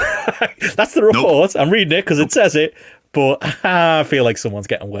 JP, though? That's the report. Nope. I'm reading it because it says it, but I feel like someone's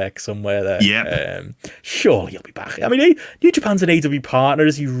getting work somewhere there. Yeah. Surely he'll be back. I mean, New Japan's an AW partner.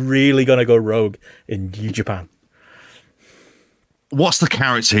 Is he really going to go rogue in New Japan? What's the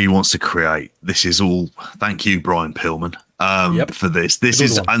character he wants to create? This is all. Thank you, Brian Pillman, for this. This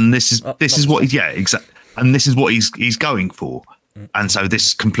is what. Yeah, exactly. And this is what he's going for. And so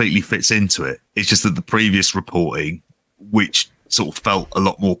this completely fits into it. It's just that the previous reporting, which sort of felt a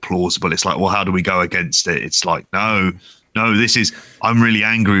lot more plausible. It's like, well, how do we go against it? It's like, no, this is, I'm really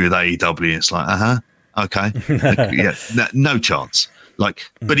angry with AEW. It's like, okay. Like, yeah, no chance. Like,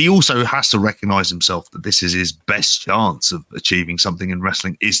 but he also has to recognize himself that this is his best chance of achieving something in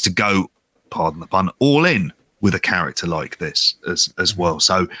wrestling, is to go, pardon the pun, all in with a character like this as well.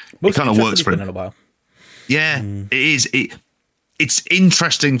 So it kind of works for him. In a while. Yeah, it is. It's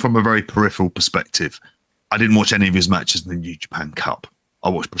interesting from a very peripheral perspective. I didn't watch any of his matches in the New Japan Cup. I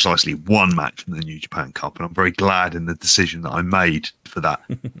watched precisely one match in the New Japan Cup, and I'm very glad in the decision that I made for that,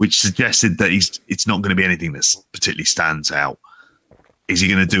 which suggested that it's not going to be anything that particularly stands out. Is he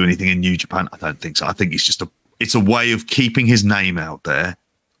going to do anything in New Japan? I don't think so. I think it's a way of keeping his name out there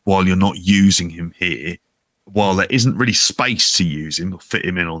while you're not using him here, while there isn't really space to use him or fit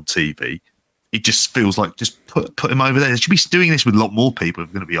him in on TV. It just feels like just put him over there. They should be doing this with a lot more people, if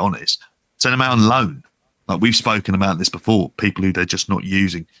I'm going to be honest. Send him out on loan. Like, we've spoken about this before, people who they're just not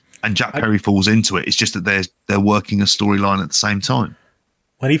using, and Jack Perry falls into it. It's just that they're working a storyline at the same time.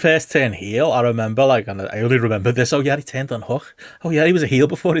 When he first turned heel, I remember, and I only remember this. Oh yeah, he turned on Hook. Oh yeah, he was a heel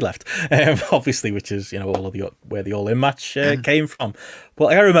before he left. Obviously, which is, you know, where the All In match came from. But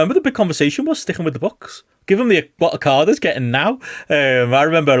I remember the big conversation was sticking with the Bucks. Give him what a card is getting now. I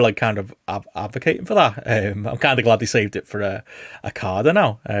remember kind of advocating for that. I'm kind of glad they saved it for a Carter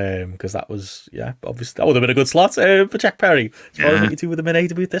now, because that was, obviously that would have been a good slot for Jack Perry. So what you do with him in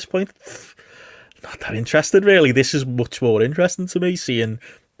AEW at this point? Not that interested, really. This is much more interesting to me, seeing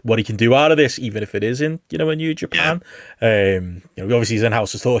what he can do out of this, even if it is in, you know, in New Japan. Obviously he's in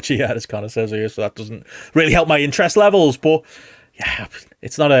House of Torture, as kind of says here, so that doesn't really help my interest levels, but yeah,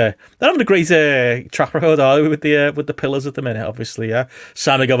 it's not they're having a great track record, are we, with the Pillars at the minute, obviously.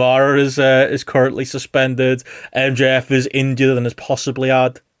 Sammy Guevara is currently suspended. MJF is injured and has possibly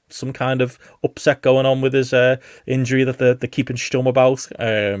had some kind of upset going on with his injury that they're keeping stum about.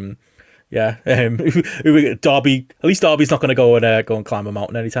 Darby, at least Darby's not going to go and climb a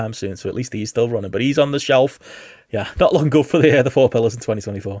mountain anytime soon, so at least he's still running, but he's on the shelf. Yeah, not looking good for the Four Pillars in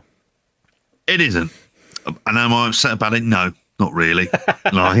 2024. It isn't. And am I upset about it? No. Not really.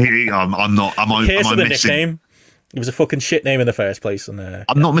 No, I'm not. Am I missing? Nickname? It was a fucking shit name in the first place. And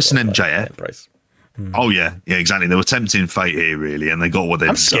I'm not missing MJF. Oh yeah, exactly. They were tempting fate here, really, and they got what they.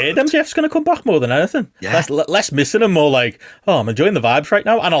 I'm scared MJF's going to come back more than anything. Yeah. Less missing him, more like, oh, I'm enjoying the vibes right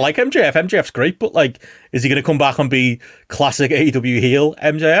now, and I like MJF. MJF's great, but like, is he going to come back and be classic AEW heel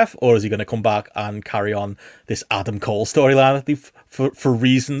MJF, or is he going to come back and carry on this Adam Cole storyline that they've, for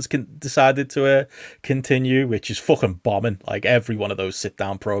reasons, decided to continue, which is fucking bombing. Like, every one of those sit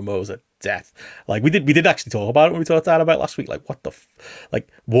down promos are death. Like, we did actually talk about it when we talked about last week. Like, what the like,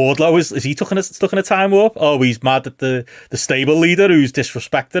 Wardlow is he stuck in a time warp? Oh, he's mad at the stable leader who's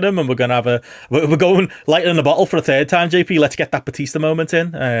disrespected him, and we're going light in the bottle for a third time. JP, let's get that Batista moment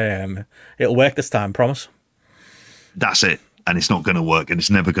in. It'll work this time, promise. That's it. And it's not going to work, and it's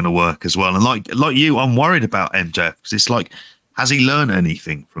never going to work as well. And like you, I'm worried about MJF, because it's like, has he learned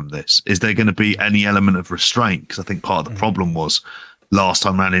anything from this? Is there going to be any element of restraint? Because I think part of the problem was, last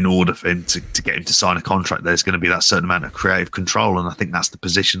time around, in order for him to get him to sign a contract, there's going to be that certain amount of creative control, and I think that's the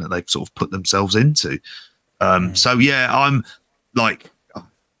position that they've sort of put themselves into. So yeah, I'm like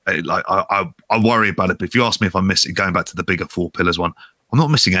I worry about it. But if you ask me if I'm missing, going back to the bigger Four Pillars one, I'm not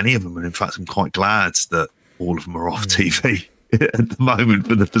missing any of them, and in fact, I'm quite glad that all of them are off TV at the moment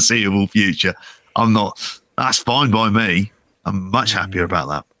for the foreseeable future. I'm not. That's fine by me. I'm much happier about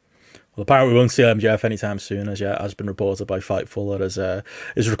that. Well, apparently we won't see MJF anytime soon, as has been reported by Fightful, that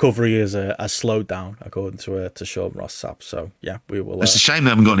his recovery has slowed down, according to Sean Ross Sapp. So yeah, we will. It's a shame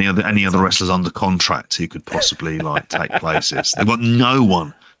they haven't got any other wrestlers under contract who could possibly take places. They've got no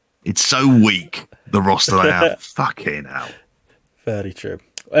one. It's so weak, the roster they have. Fucking hell. Very true.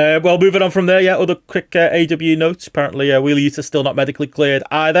 Well, moving on from there, other quick AEW notes. Apparently, Wheeler Yuta still not medically cleared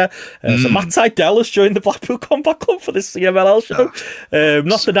either. So Matt Sydal has joined the Blackpool Combat Club for this CMLL show.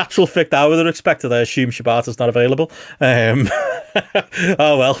 Not the natural fit I would have expected. I assume Shibata's not available.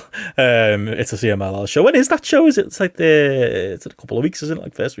 Oh well, it's a CMLL show. When is that show? Is it? It's like it's in a couple of weeks, isn't it?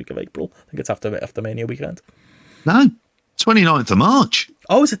 Like first week of April. I think it's after Mania weekend. No, 29th of March.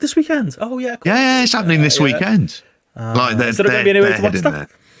 Oh, is it this weekend? Oh yeah. Cool. Yeah, it's happening this weekend. Like is there going to be any way to watch that?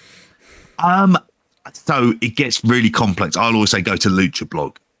 So it gets really complex. I'll always say go to Lucha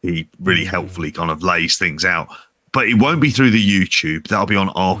Blog. He really helpfully kind of lays things out. But it won't be through the YouTube. That'll be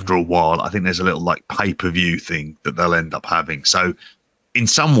on after a while. I think there's a little like pay-per-view thing that they'll end up having. So in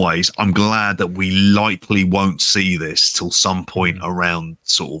some ways, I'm glad that we likely won't see this till some point around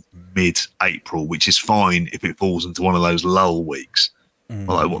sort of mid-April, which is fine if it falls into one of those lull weeks.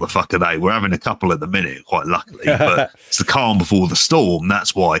 Like, what the fuck are they? We're having a couple at the minute, quite luckily, but it's the calm before the storm.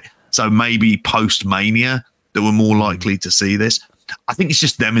 That's why. So maybe post-Mania that we're more likely to see this. I think it's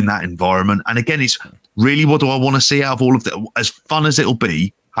just them in that environment. And again, it's really, what do I want to see out of all of that? As fun as it'll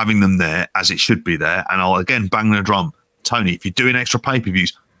be having them there, as it should be there. And I'll again bang the drum. Tony, if you're doing extra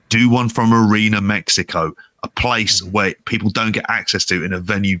pay-per-views, do one from Arena Mexico, a place where people don't get access to in a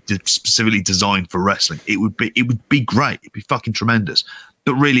venue specifically designed for wrestling. It would be great. It'd be fucking tremendous.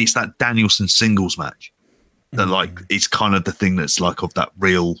 But really, it's that Danielson singles match that like it's kind of the thing that's like of that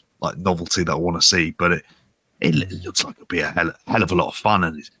real like novelty that I want to see. But it looks like it'll be a hell of a lot of fun,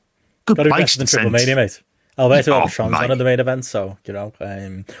 and it's good place to Triple Mania, mate. Alberto Armstrong's one of the main events, so you know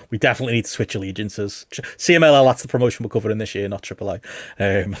we definitely need to switch allegiances. CMLL, that's the promotion we're covering this year, not AAA.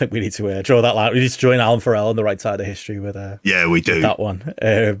 I think we need to draw that line. We need to join Alan Farrell on the right side of history with we do that one.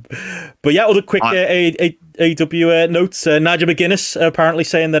 But yeah, other quick AEW notes. Nigel McGuinness apparently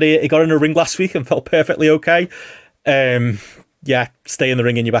saying that he got in a ring last week and felt perfectly okay. Yeah, stay in the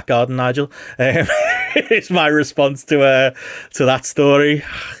ring in your back garden, Nigel. It's my response to that story.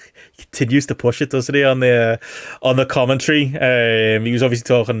 Continues to push it, doesn't he, on the commentary? He was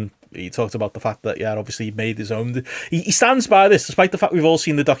obviously he talked about the fact that obviously he made his own. He stands by this, despite the fact we've all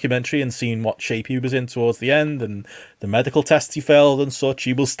seen the documentary and seen what shape he was in towards the end and the medical tests he failed and such.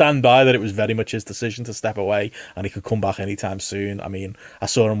 He will stand by that it was very much his decision to step away and he could come back anytime soon. I mean, I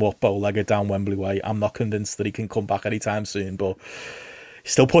saw him walk bow-legged down Wembley Way. I'm not convinced that he can come back anytime soon, but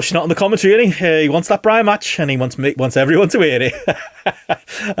he's still pushing it on the commentary, isn't he? He wants that Brian match, and he wants everyone to hear it.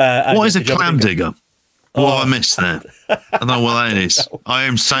 What is a clam digger? What I missed there? I don't know what that is.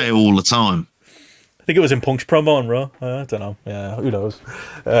 I say it all the time. I think it was in Punk's promo on Raw. I don't know. Yeah, who knows?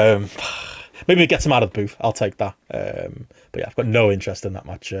 Maybe it gets him out of the booth. I'll take that. But yeah, I've got no interest in that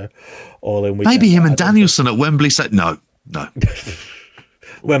match. All in weekend. Maybe him and Danielson at Wembley said no.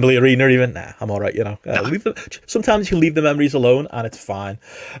 Wembley Arena even, I'm all right, sometimes you leave the memories alone and it's fine.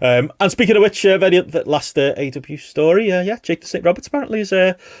 And speaking of which, the last AEW story, Jake the St. Roberts apparently is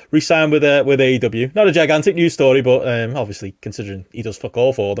re-signed with AEW. Not a gigantic news story, but obviously considering he does fuck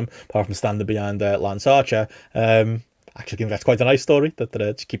all for them, apart from standing behind Lance Archer, actually think that's quite a nice story that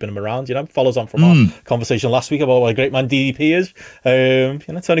they're just keeping him around. Follows on from our conversation last week about what a great man DDP is.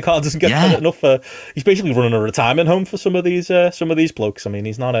 Tony Khan doesn't get credit enough. He's basically running a retirement home for some of these blokes. I mean,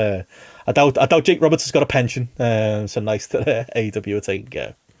 he's not a. I doubt Jake Roberts has got a pension. So nice that AEW are taking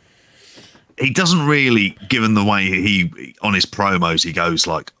care. He doesn't really, given the way he on his promos, he goes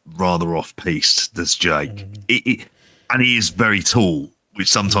like rather off piste. Does Jake? And he is very tall, which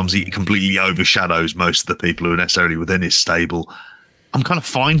sometimes he completely overshadows most of the people who are necessarily within his stable. I'm kind of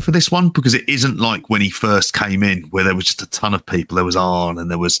fine for this one because it isn't like when he first came in where there was just a ton of people. There was Arn and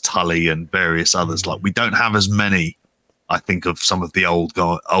there was Tully and various others. Like, we don't have as many, I think, of some of the old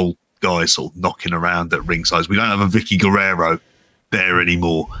guys sort of knocking around at ringside. We don't have a Vicky Guerrero there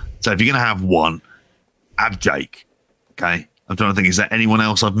anymore. So if you're going to have one, have Jake. Okay. I'm trying to think, is there anyone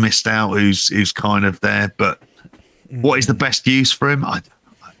else I've missed out who's kind of there? But what is the best use for him? I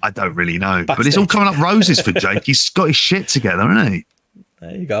don't really know. Backstage. But it's all coming up roses for Jake. He's got his shit together, hasn't he?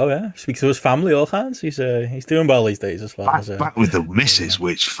 There you go, yeah. Speaks to his family, all hands. He's doing well these days as well. Back with the missus,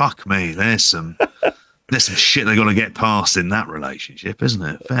 which, fuck me, there's some shit they've got to get past in that relationship, isn't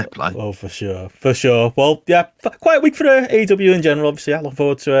it? Fair play. Oh, for sure. Well, yeah, quite a week for AEW in general, obviously. I look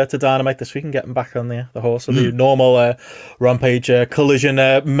forward to Dynamite this week and getting back on the horse of the normal Rampage collision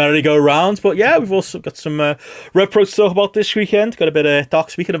merry-go-round. But yeah, we've also got some Rev Pro to talk about this weekend. Got a bit of talk,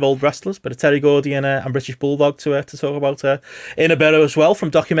 speaking of old wrestlers, bit of Terry Gordy and British Bulldog to talk about in a better as well from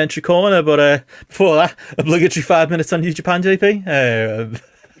Documentary Corner. But before that, obligatory 5 minutes on New Japan, JP.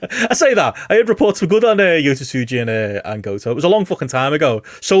 I say that. I heard reports were good on Yota, Tsuji and Goto. It was a long fucking time ago.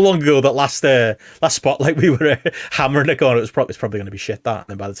 So long ago that last Spotlight we were hammering it on. It's probably going to be shit, that. And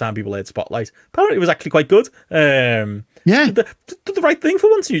then by the time people heard Spotlight, apparently it was actually quite good. Yeah. Did the right thing for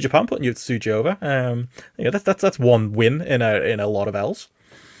once, New Japan, putting Yota, Tsuji over. That's one win in a lot of L's.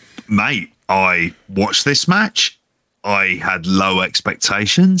 Mate, I watched this match. I had low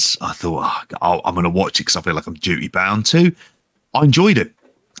expectations. I thought, I'm going to watch it because I feel like I'm duty bound to. I enjoyed it.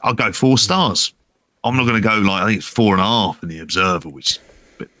 I'll go 4 stars. I'm not going to go I think it's 4.5 in the Observer, which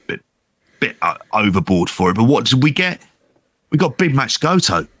is a bit overboard for it. But what did we get? We got Big Match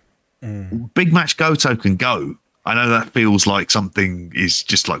Goto. Big Match Goto can go. I know that feels like something is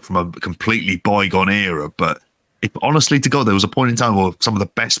just like from a completely bygone era, but if honestly to God, there was a point in time where some of the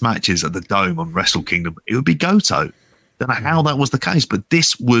best matches at the Dome on Wrestle Kingdom, it would be Goto. Don't know how that was the case, but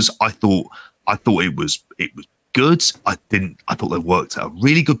this was, I thought it was good. I thought they worked at a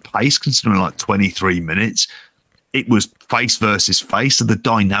really good pace considering like 23 minutes. It was face versus face, so the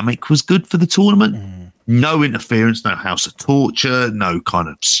dynamic was good for the tournament. No interference, no House of Torture, no kind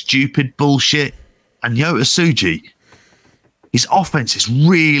of stupid bullshit. And Yota Tsuji, his offense is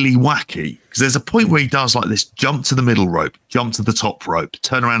really wacky because there's a point where he does like this jump to the middle rope, jump to the top rope,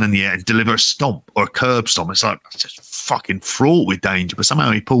 turn around in the air and deliver a stomp or a curb stomp. It's like, it's just fucking fraught with danger, but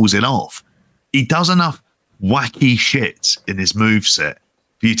somehow he pulls it off. He does enough wacky shit in his moveset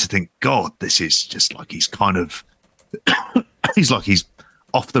for you to think, God, this is just like he's kind of, he's like he's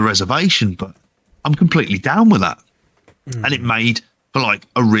off the reservation, but I'm completely down with that. And it made for like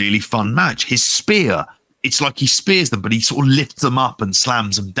a really fun match. His spear, it's like he spears them, but he sort of lifts them up and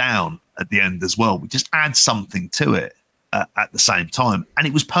slams them down at the end as well. We just add something to it at the same time. And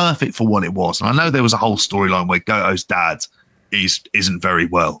it was perfect for what it was. And I know there was a whole storyline where Goto's dad isn't very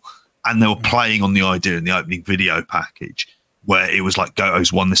well. And they were playing on the idea in the opening video package where it was like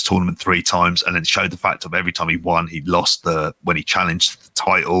Goto's won this tournament 3 times and then showed the fact of every time he won, he lost when he challenged the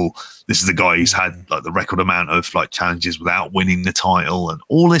title. This is the guy who's had like the record amount of like challenges without winning the title and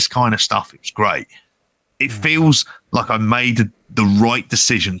all this kind of stuff. It was great. It feels like I made the right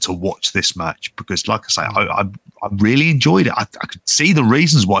decision to watch this match because, like I say, I really enjoyed it. I could see the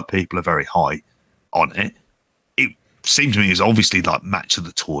reasons why people are very high on it. It seemed to me as obviously like match of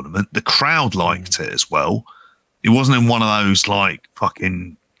the tournament. The crowd liked it as well. It wasn't in one of those like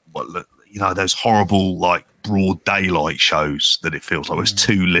fucking those horrible like broad daylight shows that it feels like it's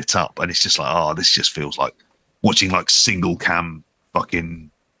too lit up and it's just like, this just feels like watching like single cam fucking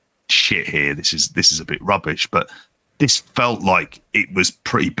shit here. This is a bit rubbish, but this felt like it was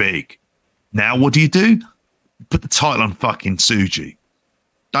pretty big. Now what do? Put the title on fucking Tsuji.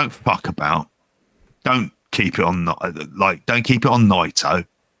 Don't fuck about. Don't keep it on don't keep it on Naito.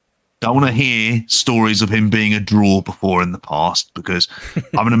 Don't want to hear stories of him being a draw before in the past because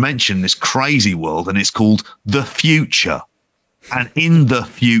I'm going to mention this crazy world and it's called the future. And in the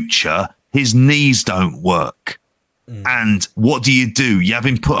future, his knees don't work. And what do? You have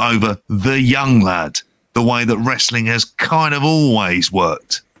him put over the young lad, the way that wrestling has kind of always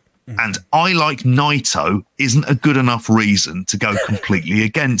worked. And I like Naito isn't a good enough reason to go completely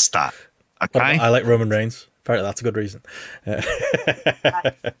against that. Okay. I like Roman Reigns. Apparently that's a good reason.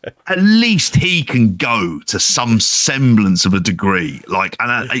 At least he can go to some semblance of a degree. Like,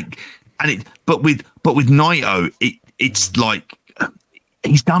 but with Naito, it's like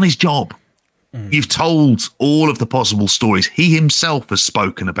he's done his job. You've told all of the possible stories. He himself has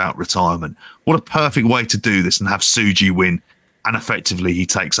spoken about retirement. What a perfect way to do this and have Tsuji win. And effectively, he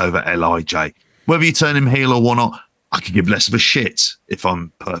takes over LIJ. Whether you turn him heel or whatnot, I could give less of a shit if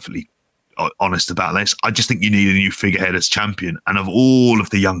I'm perfectly honest about this. I just think you need a new figurehead as champion. And of all of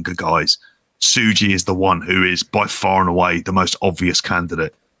the younger guys, Tsuji is the one who is by far and away the most obvious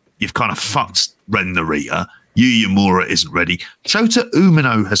candidate. You've kind of fucked Ren Narita. Yu Yamura isn't ready. Shota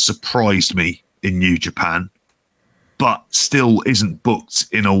Umino has surprised me in New Japan, but still isn't booked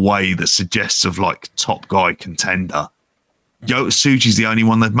in a way that suggests of like top guy contender. Yota Tsuji's the only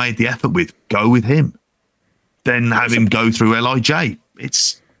one they've made the effort with. Go with him. Then have him go through LIJ.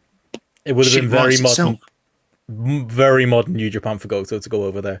 It would have been very modern New Japan for Goto to go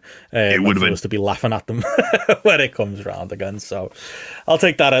over there. It would have been us to be laughing at them when it comes around again. So I'll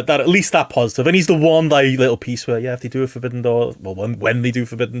take that at least that positive. And he's the one little piece where, if they do a Forbidden Door, well, when they do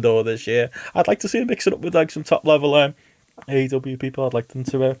Forbidden Door this year, I'd like to see him mix it up with like some top level AEW people. I'd like them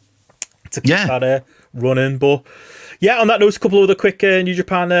to keep that running. But yeah, on that note, a couple of other quick New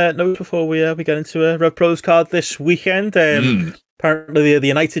Japan notes before we get into Rev Pro's card this weekend. apparently the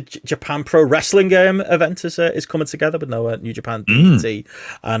United Japan Pro Wrestling event is coming together with no New Japan DDT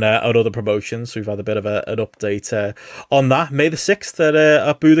and other promotions. So we've had a bit of an update on that. May the 6th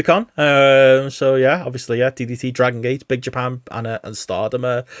at Budokan. So yeah, obviously, yeah, DDT, Dragon Gate, Big Japan, and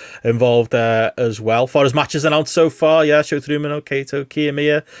Stardom involved as well. Far as matches announced so far, yeah, Shota Umino, Kaito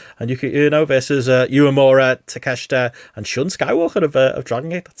Kiyomiya, and Yuki Ueno versus Uemura, Takeshita, and Shun Skywalker of Dragon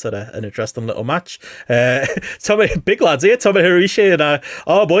Gate. That's an interesting little match. Tommy, big lads here, Tomo Hiroshi and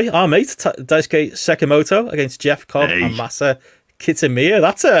our mate Daisuke Sekimoto against Jeff Cobb and Masa Kitamiya.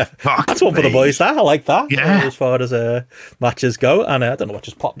 That's one for the boys. That I like that. Yeah. As far as matches go, and I don't know what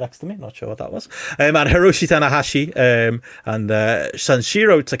just popped next to me. Not sure what that was. And Hiroshi Tanahashi and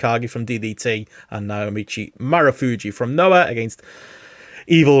Sanshiro Takagi from DDT and Naomichi Marufuji from Noah against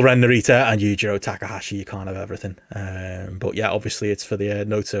Evil Ren Narita and Yujiro Takahashi. You can't have everything. But yeah, obviously it's for the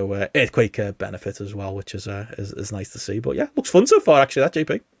Noto Earthquake benefit as well, which is nice to see. But yeah, looks fun so far, actually, that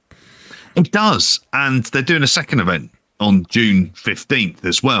JP. It does. And they're doing a second event on June 15th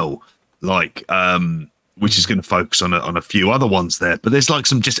as well, like which is going to focus on a few other ones there. But there's like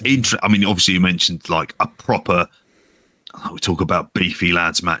some just I mean, obviously you mentioned like a proper, we talk about beefy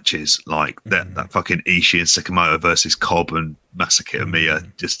lads matches, like that fucking Ishii and Sekimoto versus Cobb and Masa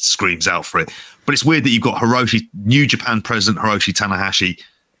Kitamiya just screams out for it. But it's weird that you've got New Japan president Hiroshi Tanahashi,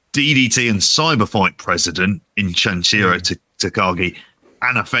 DDT and Cyberfight president in Shanshiro Takagi,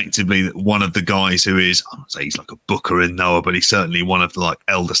 and effectively one of the guys who is, I don't say he's like a booker in Noah, but he's certainly one of the like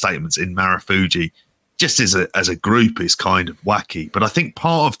elder statements in Marufuji. Just as a group is kind of wacky. But I think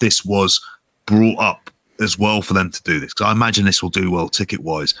part of this was brought up as well for them to do this, because I imagine this will do well ticket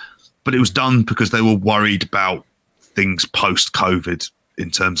wise. But it was done because they were worried about things post COVID in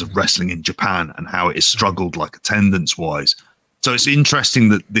terms of wrestling in Japan and how it has struggled like attendance wise. So it's interesting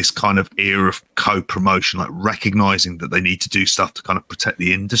that this kind of era of co-promotion, like recognizing that they need to do stuff to kind of protect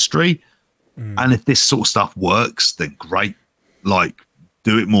the industry. And if this sort of stuff works, then great. Like,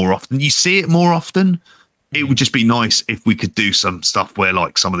 do it more often. You see it more often. It would just be nice if we could do some stuff where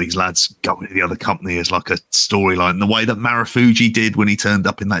like some of these lads go into the other company as like a storyline, the way that Marufuji did when he turned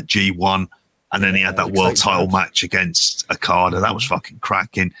up in that G1 and then he had that world title match against Okada. That was fucking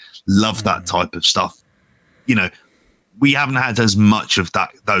cracking. Love that type of stuff. You know, we haven't had as much of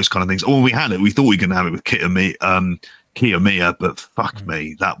those kind of things. Or we had it. We thought we were going to have it with Kiyomiya, but fuck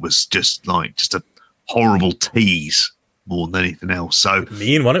me, that was just a horrible tease more than anything else. So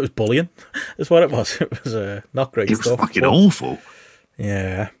mean one, it was bullying. That's what it was. It was not great stuff. It was fucking awful.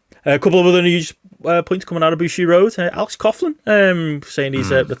 Yeah. A couple of other news points coming out of Bushi Road. Alex Coughlin saying he's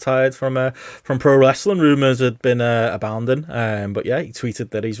retired from pro wrestling. Rumours had been abounding. But yeah, he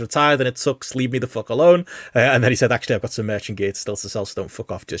tweeted that he's retired and it sucks. Leave me the fuck alone. And then he said, actually, I've got some merchant gear still to sell, so don't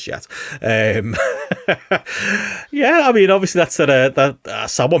fuck off just yet. Yeah, I mean, obviously that's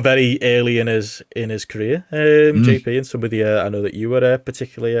someone very early in his career. JP, and somebody I know that you were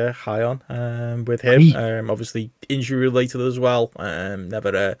particularly high on with him. Obviously injury related as well.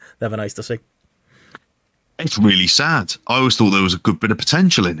 Never nice to see. It's really sad. I always thought there was a good bit of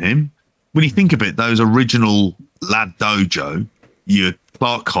potential in him. When you think of it, those original Lad Dojo, you had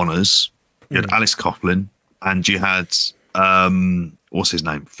Clark Connors, you had Alice Coughlin, and you had what's his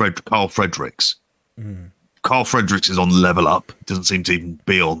name, Carl Fredericks. Carl Fredericks is on Level Up. Doesn't seem to even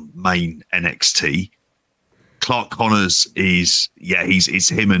be on main NXT. Clark Connors is he's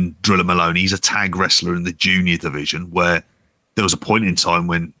him and Driller Malone. He's a tag wrestler in the junior division where there was a point in time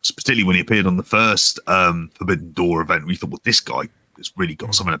when, particularly when he appeared on the first Forbidden Door event, we thought, well, this guy has really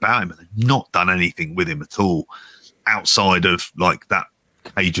got something about him, and they've not done anything with him at all outside of like that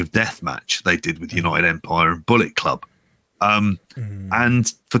Cage of Death match they did with United Empire and Bullet Club. And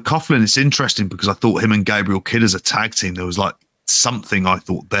for Coughlin, it's interesting because I thought him and Gabriel Kidd as a tag team, there was like something I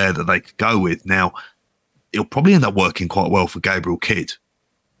thought there that they could go with. Now, it'll probably end up working quite well for Gabriel Kidd,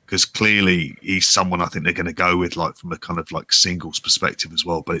 because clearly he's someone I think they're going to go with, like from a kind of like singles perspective as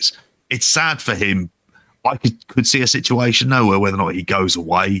well. But it's sad for him. I could see a situation though where whether or not he goes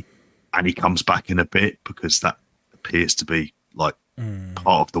away and he comes back in a bit, because that appears to be like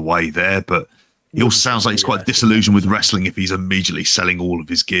part of the way there. But he also sounds like he's quite disillusioned with wrestling if he's immediately selling all of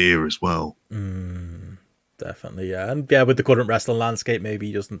his gear as well. Definitely, yeah. And yeah, with the current wrestling landscape, maybe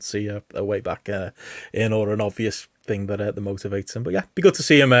he doesn't see a way back in, or an obvious thing that motivates him. But yeah, be good to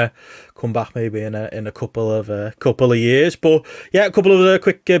see him come back maybe in a couple of years. But yeah, a couple of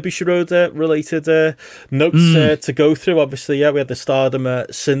quick Bushiroad related notes to go through. Obviously, yeah, we had the Stardom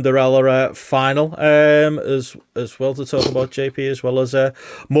Cinderella final as well to talk about, JP, as well as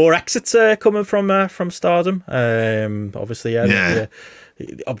more exits coming from Stardom. Obviously, yeah.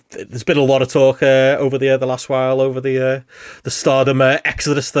 There's been a lot of talk over the last while over the Stardom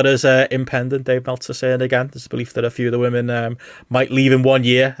exodus that is impending. Dave Meltzer saying again there's a belief that a few of the women might leave in 1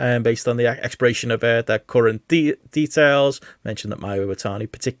 year based on the expiration of their current details. Mentioned that Mayu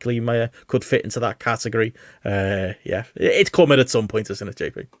Iwatani particularly could fit into that category. Yeah, it's coming at some point, isn't it,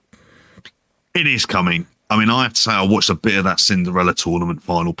 JP? It is coming. I mean, I have to say I watched a bit of that Cinderella tournament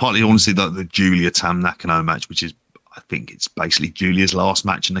final, partly honestly the Julia Tam Nakano match, which is, I think it's basically Julia's last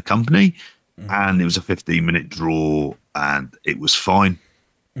match in the company. And it was a 15-minute draw and it was fine.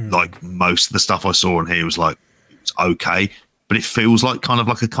 Like most of the stuff I saw on here was like, it's okay, but it feels like kind of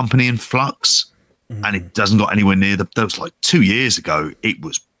like a company in flux and it doesn't got anywhere near that was like 2 years ago. It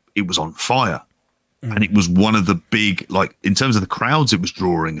was on fire and it was one of the big, like in terms of the crowds it was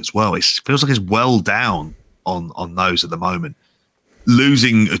drawing as well. It feels like it's well down on those at the moment.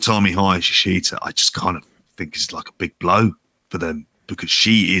 Losing Utami Hayashishita, I just kind of think is like a big blow for them because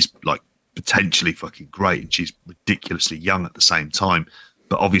she is like potentially fucking great and she's ridiculously young at the same time.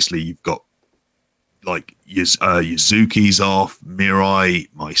 But obviously you've got like Yuzuki's off, Mirai,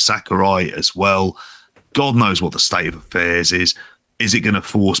 Mai Sakurai as well. God knows what the state of affairs is. Is it going to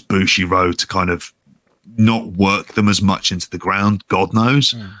force Bushiroad to kind of not work them as much into the ground? God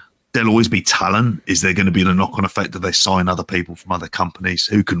knows. There'll always be talent. Is there going to be a knock-on effect that they sign other people from other companies?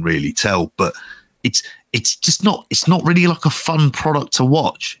 Who can really tell? But it's just not, it's not really like a fun product to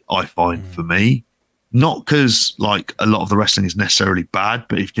watch, I find, for me. Not because like a lot of the wrestling is necessarily bad,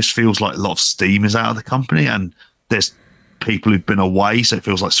 but it just feels like a lot of steam is out of the company and there's people who've been away. So it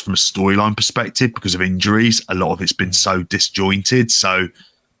feels like from a storyline perspective, because of injuries, a lot of it's been so disjointed. So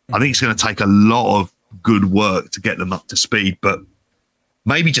I think it's going to take a lot of good work to get them up to speed, but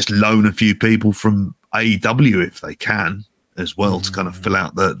maybe just loan a few people from AEW if they can as well to kind of fill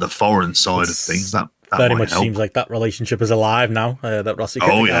out the foreign side of things. That very much help. Seems like that relationship is alive now that Rossi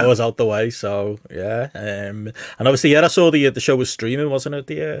was out the way. So yeah, and obviously I saw the show was streaming, wasn't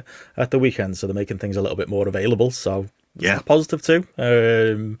it, at the weekend, so they're making things a little bit more available. So yeah, positive too.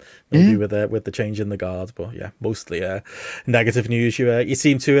 Maybe with the change in the guard, but yeah, mostly negative news. You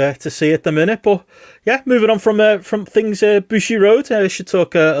seem to see at the minute, but yeah, moving on from things Bushiroad. I should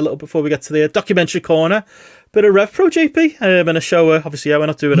talk a little before we get to the documentary corner. Bit of Rev Pro, JP, and a show. Obviously, we're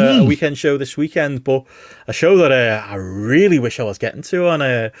not doing a weekend show this weekend, but a show that I really wish I was getting to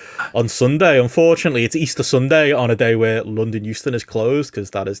on Sunday. Unfortunately, it's Easter Sunday on a day where London Euston is closed,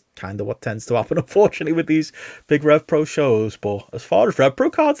 because that is kind of what tends to happen, unfortunately, with these big Rev Pro shows. But as far as Rev Pro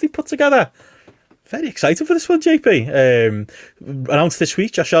cards they put together, very excited for this one, JP. Announced this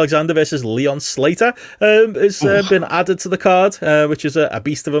week, Josh Alexander versus Leon Slater has been added to the card, which is a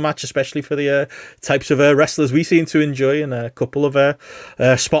beast of a match, especially for the types of wrestlers we seem to enjoy, and a couple of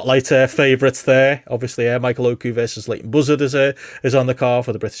spotlight favourites there. Obviously, Michael Oku versus Leighton Buzzard is on the card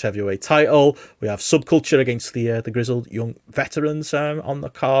for the British Heavyweight title. We have Subculture against the grizzled young veterans on the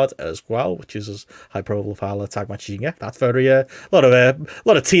card as well, which is as high profile tag match you can get. That's very a lot of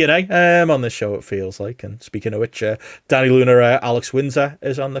TNA on this show, it feels like. And speaking of which, Danny Luna, Alex Windsor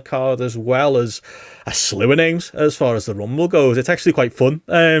is on the card, as well as a slew of names as far as the Rumble goes. It's actually quite fun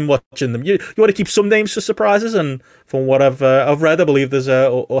watching them. You want to keep some names for surprises, and from what I've read, I believe there's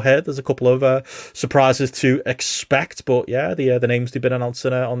a couple of surprises to expect. But yeah, the names they've been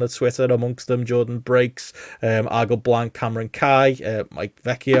announcing on the Twitter, amongst them Jordan Breaks, Argo Blanc, Cameron Kai, Mike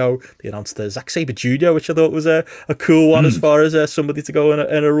Vecchio. They announced Zack Sabre Jr., which I thought was a cool one as far as somebody to go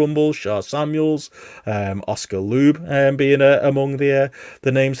in a Rumble. Shaw Samuels, Oscar Lube being among the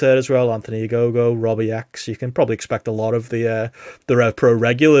names there as well. Anthony Ogogo, Robbie X. You can probably expect a lot of the Rev Pro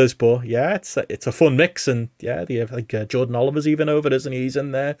regulars, but yeah, it's a fun mix. And yeah, Jordan Oliver's even over, isn't he? He's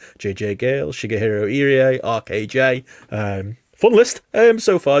in there. JJ Gale, Shigehiro Irie, RKJ. Fun list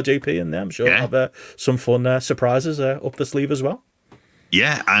so far, JP, and I'm sure we'll have some fun surprises up the sleeve as well.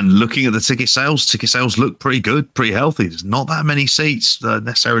 Yeah, and looking at the ticket sales look pretty good, pretty healthy. There's not that many seats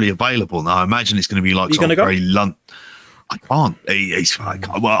necessarily available. Now, I imagine it's going to be like some very I can't.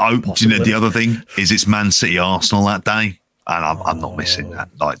 The other thing is it's Man City Arsenal that day, and I'm not missing that.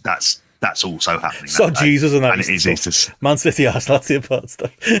 Like that's also happening. So Jesus and that, and it is Man City Arsenal. That's the important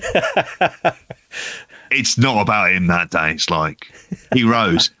stuff. It's not about him that day. It's like he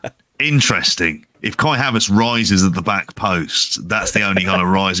rose. Interesting. if Kai Havertz rises at the back post, that's the only kind of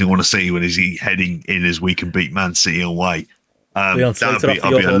rise I want to see when is he heading in as we can beat Man City away. That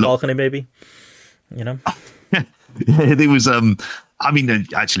would be a balcony, maybe. You know. Yeah, there was. I mean,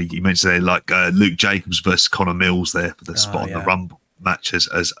 actually, you mentioned there like Luke Jacobs versus Connor Mills there for the spot in the Rumble match as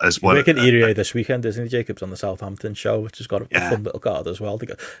well. We're getting ERA this weekend, isn't he? Jacobs on the Southampton show, which has got a fun little card as well. They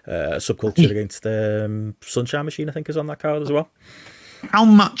got Subculture against Sunshine Machine, I think, is on that card as well. How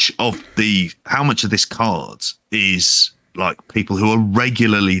much of this card is like people who are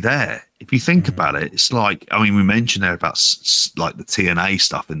regularly there? If you think about it, it's like, I mean, we mentioned there about like the TNA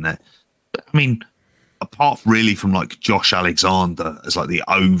stuff in there. I mean, apart really from like Josh Alexander as like the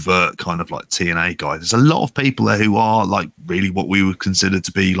overt kind of like TNA guy, there's a lot of people there who are like really what we would consider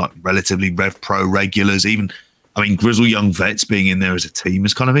to be like relatively Rev Pro regulars. Even, I mean, Grizzle Young Vets being in there as a team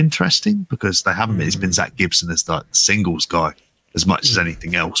is kind of interesting because they haven't been, it's been Zach Gibson as the singles guy as much as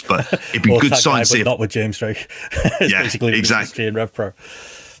anything else, but it'd be good sign to see. Not with James Drake. Yeah, basically exactly. In Rev Pro.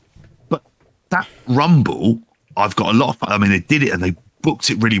 But that Rumble, I've got a lot of fun. I mean, they did it and they booked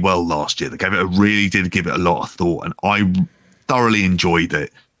it really well last year. They did give it a lot of thought, and I thoroughly enjoyed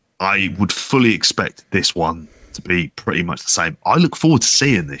it. I would fully expect this one to be pretty much the same. I look forward to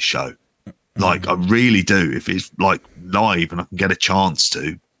seeing this show. Like, I really do. If it's like live and I can get a chance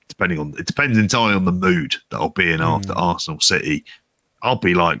to, it depends entirely on the mood that I'll be in after Arsenal City. I'll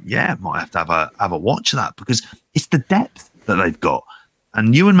be like, yeah, might have to have a watch of that because it's the depth that they've got.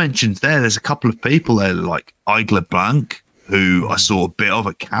 And Ewan mentioned there's a couple of people there like Igla Blanc, who I saw a bit of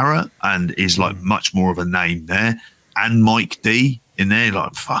at Carrot and is like much more of a name there, and Mike D in there,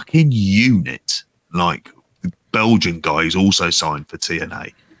 like fucking unit, like the Belgian guy who's also signed for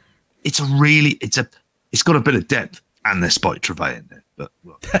TNA. It's got a bit of depth, and there's Spike Trevay in there. But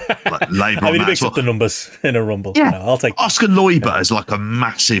like labor I mean, on he makes up the numbers in a Rumble. Yeah, I'll take Oscar Leuber as like a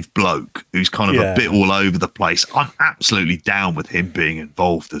massive bloke who's kind of a bit all over the place. I'm absolutely down with him being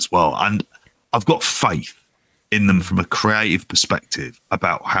involved as well, and I've got faith in them from a creative perspective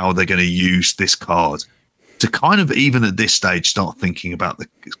about how they're going to use this card to kind of, even at this stage, start thinking about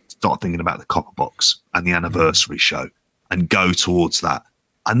the Copper Box and the anniversary show and go towards that.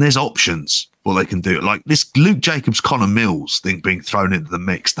 And there's options what they can do. Like this Luke Jacobs, Connor Mills thing being thrown into the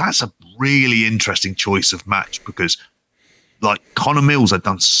mix. That's a really interesting choice of match because like Connor Mills I've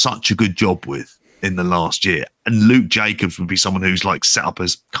done such a good job with in the last year. And Luke Jacobs would be someone who's like set up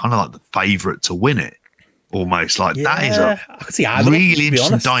as kind of like the favorite to win it. Almost like that is a really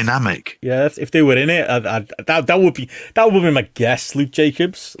interesting dynamic. Yeah, if they were in it, that would be my guess. Luke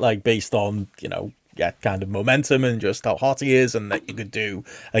Jacobs, like based on kind of momentum and just how hot he is, and that you could do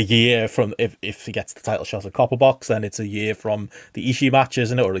a year from if he gets the title shot at Copper Box, then it's a year from the Ishii match,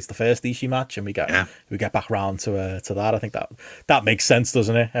 isn't it, or at least the first Ishii match, and we get back round to that. I think that makes sense,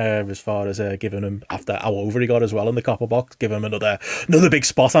 doesn't it? As far as giving him after how over he got as well in the Copper Box, give him another big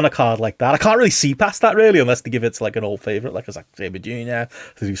spot on a card like that. I can't really see past that really, unless they give it to like an old favorite like a Zack Sabre Jr.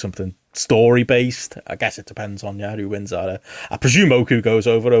 to do something story based. I guess it depends on who wins that. I presume Oku goes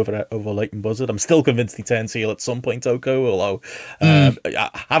over Leighton Buzzard. I'm still convinced he turns heel at some point, Oku, although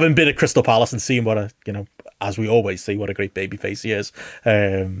having been at Crystal Palace and seeing what as we always see, what a great babyface he is,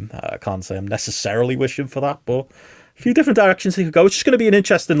 I can't say I'm necessarily wishing for that, but a few different directions he could go. It's just going to be an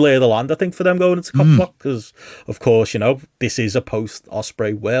interesting lay of the land, I think, for them going into Copper Box, because of course this is a post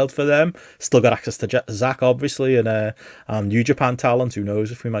Ospreay world for them. Still got access to Zach obviously, and New Japan talent. Who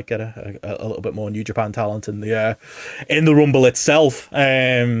knows if we might get a little bit more New Japan talent in the Rumble itself.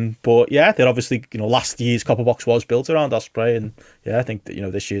 But yeah, that obviously last year's Copper Box was built around Ospreay, and yeah, I think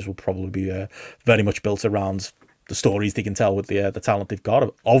that this year's will probably be very much built around the stories they can tell with the talent they've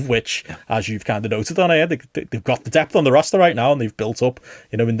got, of which, as you've kind of noted on here, they've got the depth on the roster right now, and they've built up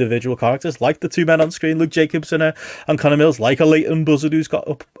individual characters like the two men on screen, Luke Jacobs and Connor Mills, like a Leighton Buzzard who's got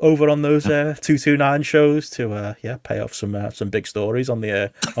up over on those 229 shows to pay off some big stories on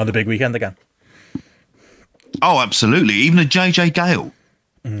the big weekend again. Oh, absolutely. Even a JJ Gale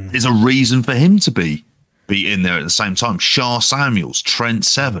is a reason for him to be in there at the same time. Shah Samuels, Trent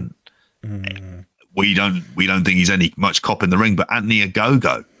Seven. We don't think he's any much cop in the ring, but Anthony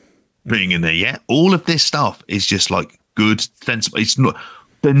Ogogo being in there, all of this stuff is just like good, sensible. It's not.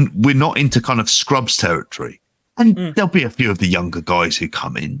 Then we're not into kind of Scrubs territory, and there'll be a few of the younger guys who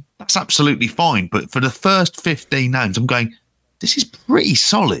come in. That's absolutely fine. But for the first 15 names, I'm going, this is pretty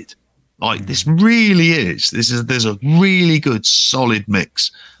solid. Like this really is. There's a really good solid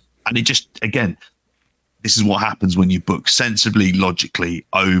mix, and it just again. This is what happens when you book sensibly, logically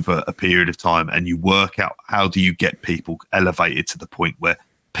over a period of time, and you work out how do you get people elevated to the point where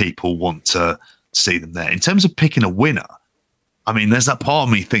people want to see them there. In terms of picking a winner, I mean, there's that part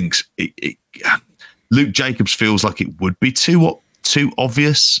of me thinks Luke Jacobs feels like it would be too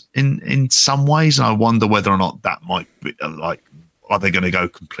obvious in some ways, and I wonder whether or not that might be like, are they going to go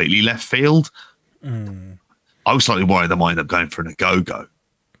completely left field? I was slightly worried they might end up going for an go.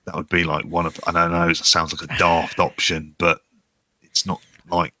 That would be like one of, I don't know, it sounds like a daft option, but it's not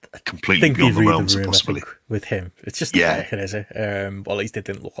like completely beyond the realms of possibility. With him, it's just is it? Well, at least it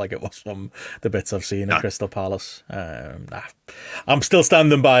didn't look like it was from the bits I've seen at Crystal Palace. I'm still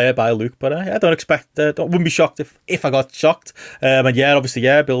standing by Luke, but I don't expect. Wouldn't be shocked if I got shocked. And obviously,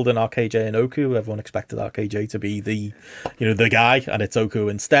 building RKJ and Oku. Everyone expected RKJ to be the guy, and it's Oku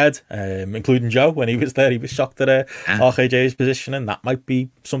instead. Including Joe when he was there, he was shocked at RKJ's position, and that might be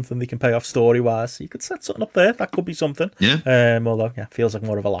something they can pay off story wise. So you could set something up there. That could be something. Yeah. Although feels like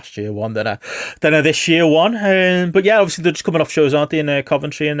more of a last year one than a this year one. But obviously they're just coming off shows, aren't they, in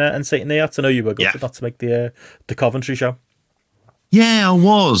Coventry and St. Neots? I know you were good not to make the Coventry show. Yeah, I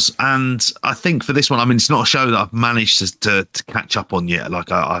was, and I think for this one, I mean, it's not a show that I've managed to catch up on yet.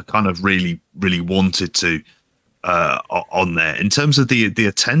 Like I kind of really wanted to on there. In terms of the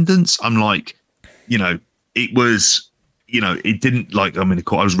attendance, I'm like, it was, it didn't like. I mean,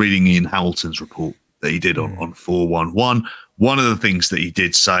 I was reading Ian Hamilton's report that he did on 411. One of the things that he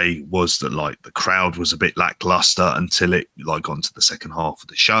did say was that like the crowd was a bit lackluster until it like got into the second half of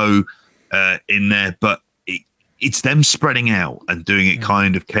the show in there, but it's them spreading out and doing it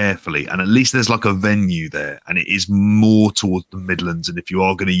kind of carefully, and at least there's like a venue there, and it is more towards the Midlands. And if you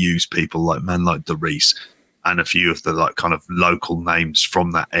are going to use people like Derice and a few of the like kind of local names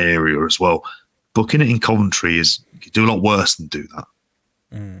from that area as well, booking it in Coventry you can do a lot worse than do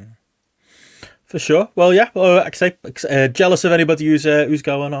that. For sure. Well, like I say, jealous of anybody who's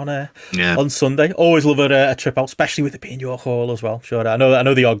going on Sunday. Always love a trip out, especially with it being York Hall as well. Sure, I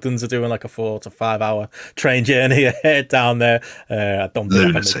know the Ogdens are doing like a 4 to 5 hour train journey down there. I don't think I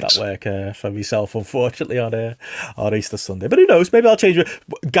can make that work for myself, unfortunately, on Easter Sunday. But who knows? Maybe I'll change it.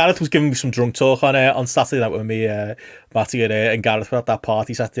 Gareth was giving me some drunk talk on Saturday night with me, Matty and Gareth were at that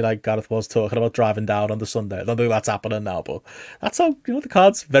party Saturday night. Gareth was talking about driving down on the Sunday. I don't think that's happening now, but that's how the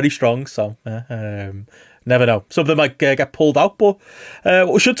card's very strong. So. Never know. Something might get pulled out, but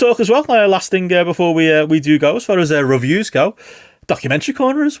we should talk as well. Last thing before we do go, as far as reviews go, documentary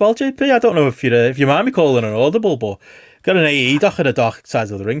corner as well, JP. I don't know if you mind me calling an audible, but got an A&E doc and a dark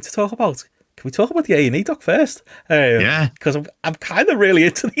side of the ring to talk about. Can we talk about the A&E doc first? Because I'm kind of really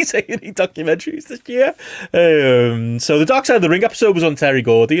into these A&E documentaries this year. So the Dark Side of the Ring episode was on Terry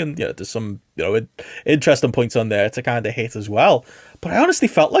Gordy, and there's some interesting points on there to kind of hit as well. But I honestly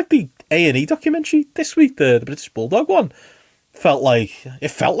felt like the A&E documentary this week, the British Bulldog one, felt like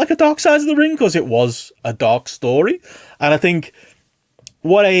a Dark Side of the Ring because it was a dark story. And I think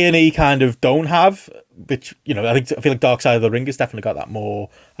what A&E kind of don't have, which I feel like Dark Side of the Ring has definitely got that more,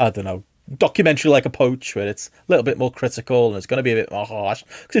 I don't know, documentary-like approach where it's a little bit more critical and it's going to be a bit more harsh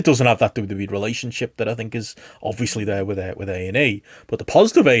because it doesn't have that WWE relationship that I think is obviously there with A&E. But the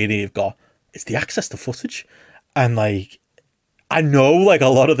positive A&E have got is the access to footage, and like I know like a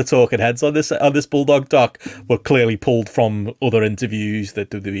lot of the talking heads on this Bulldog doc were clearly pulled from other interviews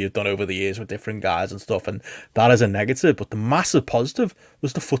that WWE have done over the years with different guys and stuff, and that is a negative. But the massive positive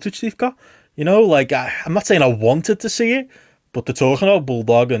was the footage they've got. Like I'm not saying I wanted to see it, but they're talking about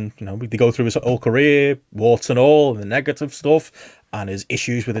Bulldog, and they go through his whole career, warts and all, and the negative stuff, and his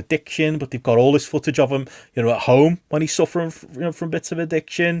issues with addiction. But they've got all this footage of him, at home when he's suffering, from bits of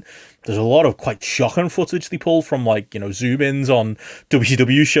addiction. There's a lot of quite shocking footage they pull from, like, zoom-ins on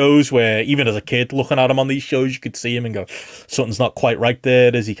WCW shows, where even as a kid looking at him on these shows, you could see him and go, something's not quite right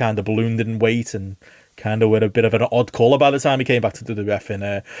there. As he kind of ballooned in weight and kind of with a bit of an odd colour by the time he came back to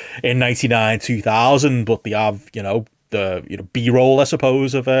WWF in 99, 2000. But they have, the B-roll, I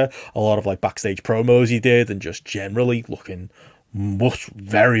suppose, of a lot of like backstage promos he did, and just generally looking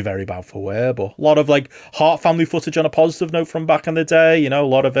very, very bad for wear. But a lot of like Hart family footage on a positive note from back in the day. A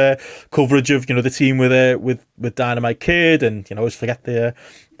lot of coverage of the team with Dynamite Kid, and always forget their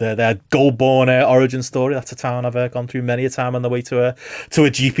Goldborn origin story. That's a town I've gone through many a time on the way to a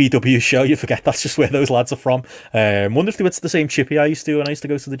GPW show. You forget that's just where those lads are from. Wonder if they went to the same chippy I used to when I used to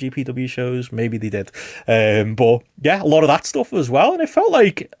go to the GPW shows. Maybe they did. But yeah, a lot of that stuff as well. And it felt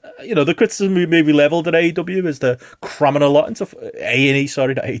like the criticism we maybe leveled at AEW is they're cramming a lot into A&E.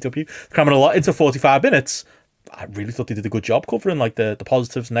 Sorry, not AEW. Cramming a lot into 45 minutes. I really thought they did a good job covering like the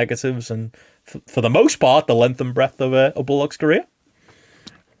positives, negatives, and for the most part, the length and breadth of Bulldog's career.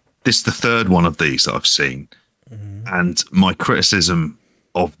 This is the third one of these that I've seen. And my criticism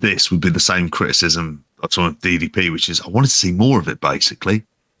of this would be the same criticism of some of DDP, which is I wanted to see more of it, basically.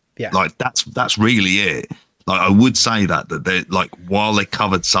 Yeah. Like that's really it. Like I would say that they like while they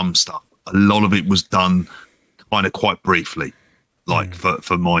covered some stuff, a lot of it was done kind of quite briefly, like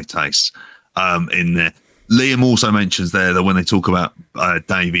for my taste. In there, Liam also mentions there that when they talk about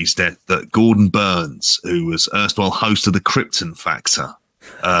Davey's death, that Gordon Burns, who was erstwhile host of the Krypton Factor,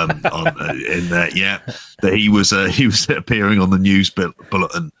 in there, that he was appearing on the news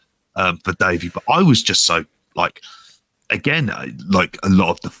bulletin for Davey. But I was just so like, again, like a lot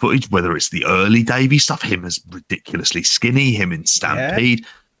of the footage, whether it's the early Davey stuff, him as ridiculously skinny, him in Stampede,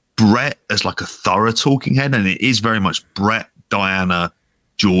 Brett as like a thorough talking head, and it is very much Brett, Diana,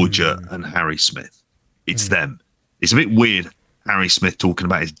 Georgia, and Harry Smith. It's them. It's a bit weird, Harry Smith talking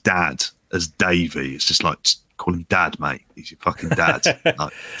about his dad as Davey. It's just like, just call him dad, mate. He's your fucking dad.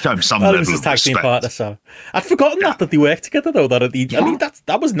 Like, show him some level of respect. Partner, so I'd forgotten that they worked together though. I mean,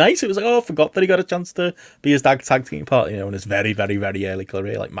 that was nice. It was like, oh, I forgot that he got a chance to be his tag team partner, in his very, very, very early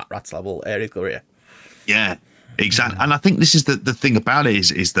career, like Matt Rat's level early career. Yeah, exactly. And I think this is the thing about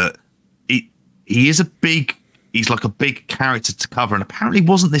it is that he is he's like a big character to cover, and apparently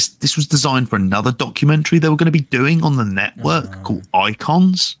this was designed for another documentary they were going to be doing on the network called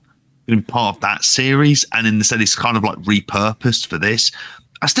Icons. Going to be part of that series, and instead it's kind of like repurposed for this.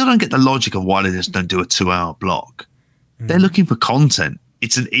 I still don't get the logic of why they just don't do a 2-hour block. They're looking for content.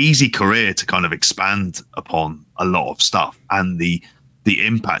 It's an easy career to kind of expand upon a lot of stuff, and the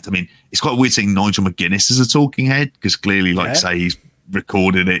impact. I mean, it's quite weird seeing Nigel McGuinness as a talking head, because clearly, like say, he's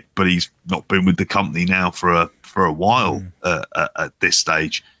recorded it, but he's not been with the company now for a while at this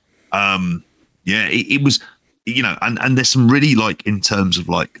stage. It was, and there's some really, like, in terms of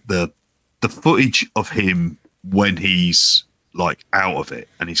like the footage of him when he's like out of it,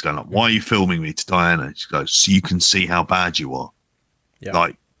 and he's going like, "Why are you filming me?" to Diana. She goes, "So you can see how bad you are."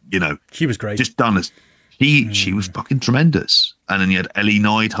 Like, she was great. Just done as she was fucking tremendous. And then you had Ellie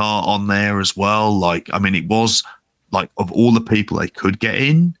Neidhart on there as well. Like, I mean, it was like, of all the people they could get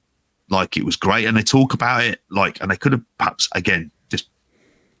in, like, it was great. And they talk about it, like, and they could have perhaps, again, just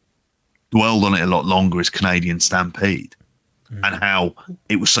dwelled on it a lot longer, as Canadian Stampede, and how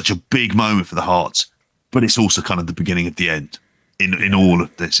it was such a big moment for the Hearts, but it's also kind of the beginning of the end in all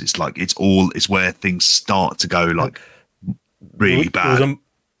of this. It's like, it's where things start to go like really bad.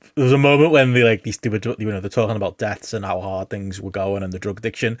 There was a moment when they're talking about deaths and how hard things were going and the drug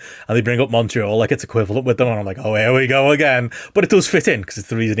addiction, and they bring up Montreal like it's equivalent with them, and I'm like, oh, here we go again. But it does fit in, because it's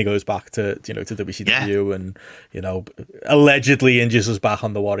the reason he goes back to WCW and allegedly injures us back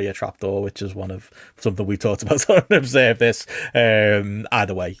on the Warrior trapdoor, which is one of something we've talked about on Observe This.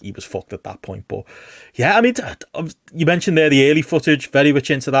 Either way, he was fucked at that point. But yeah, I mean, you mentioned there the early footage, very much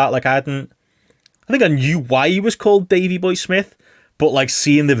into that. Like, I think I knew why he was called Davey Boy Smith, but like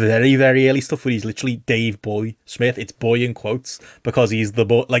seeing the very, very early stuff where he's literally Dave Boy Smith, it's boy in quotes, because he's the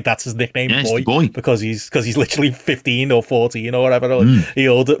boy, like that's his nickname, boy, because he's literally 15 or 14 or whatever he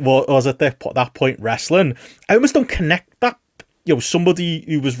was at that point wrestling. I almost don't connect that, somebody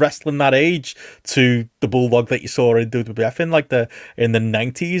who was wrestling that age to the Bulldog that you saw in WWF in the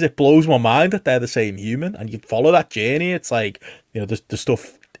 90s. It blows my mind that they're the same human, and you follow that journey. It's like, the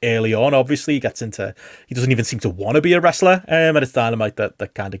stuff early on, obviously, he doesn't even seem to want to be a wrestler, and it's Dynamite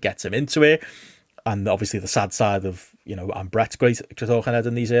that kind of gets him into it. And obviously the sad side of, and Brett's great talking head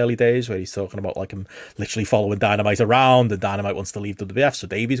in these early days, where he's talking about like him literally following Dynamite around, and Dynamite wants to leave WWF, so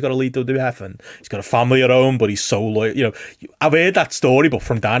Davey's got to leave WWF, and he's got a family at home, but he's so loyal. I've heard that story, but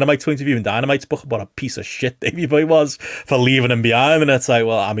from Dynamite's point of view, in Dynamite's book, what a piece of shit Davey Boy was for leaving him behind. And it's like,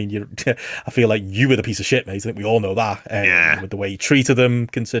 well, I mean, I feel like you were the piece of shit, mate. I think we all know that. With the way he treated him,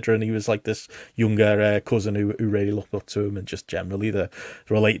 considering he was like this younger cousin who really looked up to him, and just generally the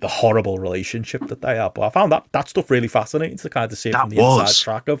horrible relationship that they had. But I found that stuff really fascinating to kind of see it from the inside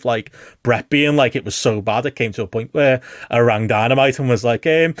track of like Brett being like, it was so bad it came to a point where I rang Dynamite and was like,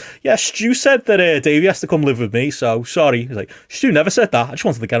 Stu said that Davey has to come live with me, so sorry. He's like, Stu never said that, I just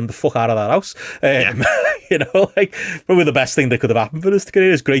wanted to get him the fuck out of that house. Like, probably the best thing that could have happened for his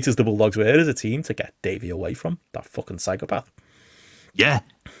career, as great as the Bulldogs were as a team, to get Davey away from that fucking psychopath.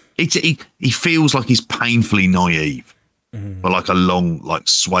 He feels like he's painfully naive, but like a long like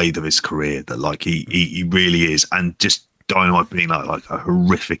swathe of his career, that like he really is. And just Dynamite being like a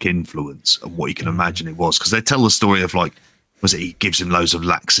horrific influence of what you can imagine it was, because they tell the story of like, was it he gives him loads of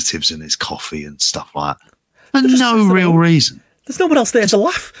laxatives in his coffee and stuff like that, for no real reason. There's no one else there to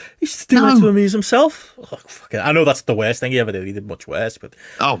laugh. He's just doing it to amuse himself. Oh, fuck it. I know that's the worst thing he ever did. He did much worse, but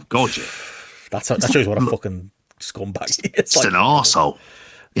oh god, yeah. That shows what a fucking scumbag he is. Just an arsehole.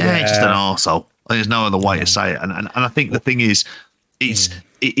 Yeah, just an arsehole. There's no other way to say it. And I think the thing is, it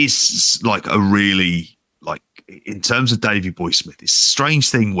is like a really, like, in terms of Davey Boy Smith, it's a strange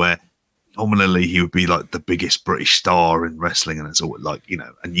thing where nominally he would be like the biggest British star in wrestling, and it's all like,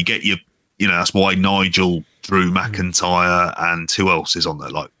 and you get your that's why Nigel, Drew McIntyre, and who else is on there?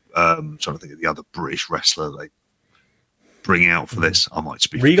 Like, trying to think of the other British wrestler they bring out for this. I might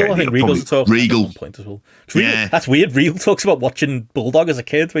just be Regal. I think Regal's talking Regal at one point as well. Regal, that's weird. Regal talks about watching Bulldog as a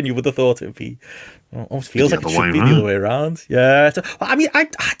kid when you would have thought it would be. Almost feels like it should be the other way around. Yeah, I mean, I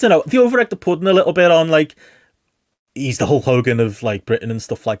don't know. They overreact the pudding a little bit on like he's the Hulk Hogan of like Britain and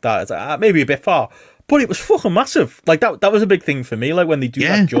stuff like that. It's like, maybe a bit far, but it was fucking massive. Like that was a big thing for me. Like when they do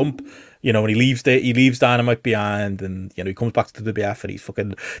that jump, when he leaves Dynamite behind, and he comes back to the WWF and he's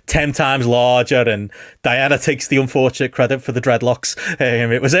fucking 10 times larger, and Diana takes the unfortunate credit for the dreadlocks.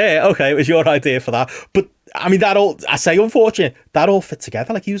 It was it was your idea for that, but. I mean, I say unfortunate, that all fit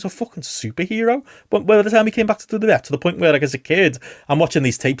together. Like, he was a fucking superhero. But by the time he came back to the WWF, to the point where, like, as a kid, I'm watching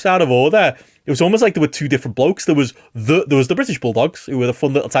these tapes out of order, it was almost like there were two different blokes. There was the British Bulldogs, who were the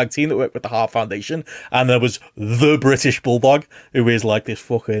fun little tag team that worked with the Hart Foundation, and there was the British Bulldog, who is like this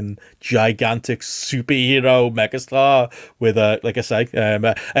fucking gigantic superhero megastar with a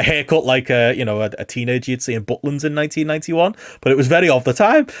haircut like a teenager you'd see in Butlins in 1991. But it was very of the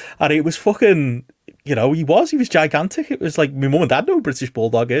time, and it was fucking. He was gigantic. It was like my mum and dad know who British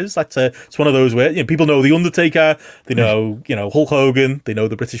Bulldog is. It's one of those where people know the Undertaker, they know Hulk Hogan, they know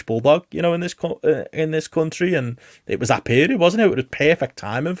the British Bulldog, in this country, and it was that period, wasn't it? It was perfect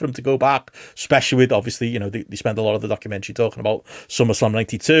timing for him to go back, especially with obviously they spend a lot of the documentary talking about SummerSlam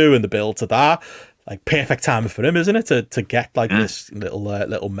 '92 and the build to that. Like perfect timing for him, isn't it? To get like this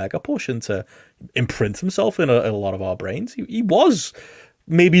little mega push and to imprint himself in a lot of our brains. He was.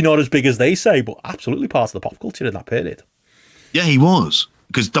 Maybe not as big as they say, but absolutely part of the pop culture in that period. Yeah, he was.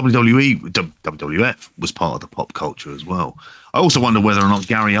 Because WWF was part of the pop culture as well. I also wonder whether or not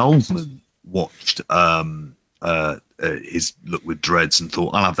Gary Oldman watched his look with dreads and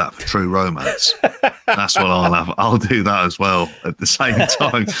thought, I'll have that for True Romance. That's what I'll have. I'll do that as well at the same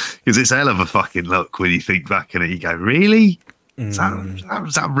time. Because it's a hell of a fucking look when you think back on it. You go, really? Was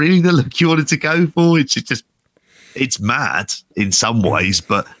that really the look you wanted to go for? It's mad in some ways,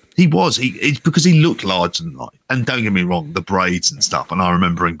 but it's because he looked larger than life. And don't get me wrong, the braids and stuff. And I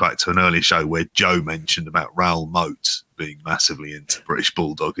remembering back to an earlier show where Joe mentioned about Raoul Moat being massively into British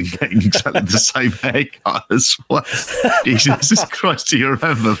Bulldog and getting exactly the same haircut as well. Jesus Christ, do you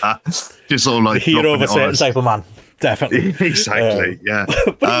remember that? Just all like the hero of a certain type of man, definitely. Exactly, yeah.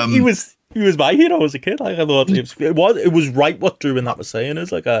 But he was my hero as a kid. Like I thought it was right what Drew and that was saying.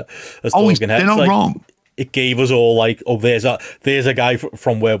 It's like they're not wrong. It gave us all like, there's a guy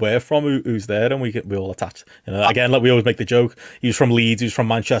from where we're from who's there, and we all attach. Again, like we always make the joke. He was from Leeds, he was from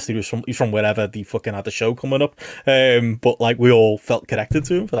Manchester, he's from wherever they fucking had the show coming up. But like we all felt connected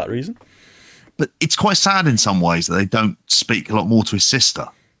to him for that reason. But it's quite sad in some ways that they don't speak a lot more to his sister.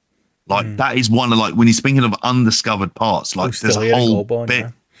 Like that is one of like when he's thinking of undiscovered parts. Like there's a whole bit.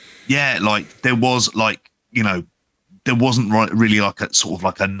 Yeah, like there was like there wasn't really like a sort of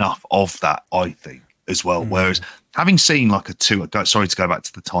like enough of that. I think. As well, whereas having seen like sorry to go back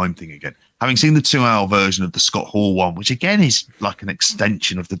to the time thing again, having seen the 2-hour version of the Scott Hall one, which again is like an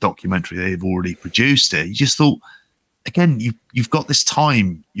extension of the documentary they've already produced it, you just thought, again, you've got this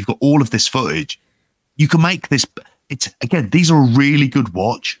time, you've got all of this footage, you can make this. It's again, these are a really good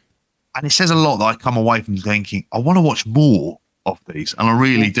watch, and it says a lot that I come away from thinking I want to watch more of these, and I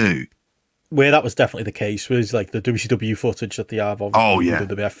really do. Where that was definitely the case was like the WCW footage that they have of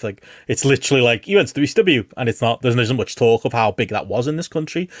WWF. Like it's literally like you went to WCW and there isn't much talk of how big that was in this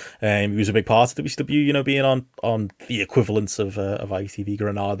country. He was a big part of WCW, being on the equivalents of ITV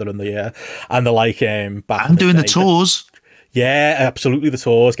Granada and the like back and doing the tours. Yeah, absolutely. The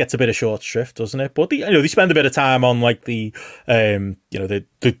tours gets a bit of short shrift, doesn't it? But they spend a bit of time on like the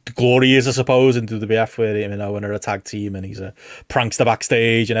glory years, I suppose, into the WWF where him and Owen are a tag team, and he's a prankster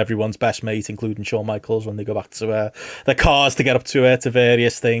backstage and everyone's best mate, including Shawn Michaels, when they go back to their cars to get up to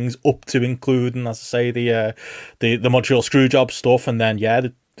various things, up to including, as I say, the Montreal Screwjob stuff, and then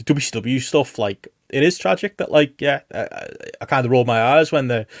the WCW stuff. Like it is tragic that I kind of rolled my eyes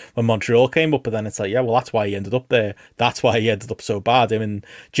when Montreal came up, but then it's like, well, that's why he ended up there. That's why he ended up so bad. Him and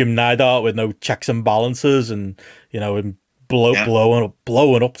Jim Neidhart with no checks and balances, and him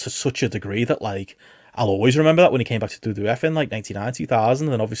blowing up to such a degree that like I'll always remember that when he came back to WWF in like 99,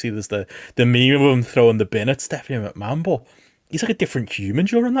 2000. And obviously there's the meme of him throwing the bin at Stephanie McMahon, but he's like a different human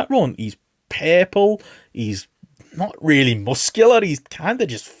during that run. He's purple. He's not really muscular, he's kind of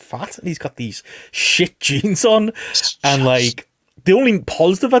just fat, and he's got these shit jeans on. And like the only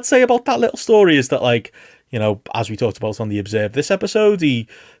positive I'd say about that little story is that, like, as we talked about on the Observe this episode, he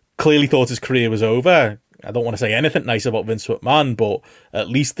clearly thought his career was over. I don't want to say anything nice about Vince McMahon, but at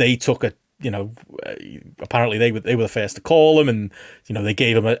least they took a apparently they were the first to call him, and they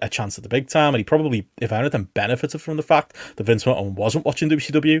gave him a chance at the big time, and he probably, if anything, benefited from the fact that Vince McMahon wasn't watching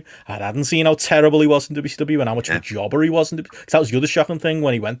WCW. I hadn't seen how terrible he was in WCW and how much of a jobber he was in WCW. Because that was the other shocking thing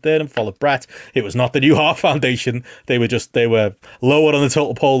when he went there and followed Brett. It was not the New Heart Foundation. They were lower on the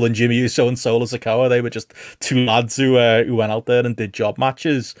total poll than Jimmy Uso and Solo Sikoa. They were just two lads who went out there and did job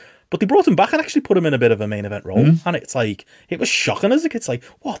matches. But they brought him back and actually put him in a bit of a main event role. And it's like, it was shocking as a kid. It's like,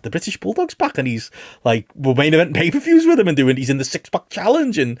 what? The British Bulldog's back and he's like, we're main event pay-per-views with him and he's in the six-pack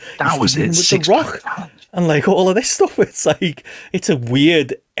challenge and that was it, with the Rock and like all of this stuff. It's like, it's a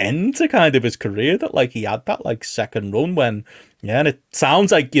weird end to kind of his career that like he had that like second run when, and it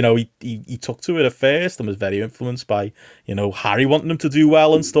sounds like, he took to it at first and was very influenced by, Harry wanting him to do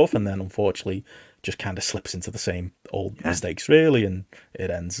well and stuff. And then unfortunately, just kind of slips into the same old mistakes, really, and it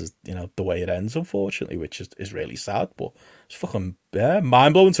ends as the way it ends, unfortunately, which is really sad. But it's fucking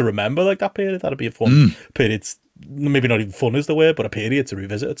mind blowing to remember like that period. That'd be a fun period. Maybe not even fun is the word, but a period to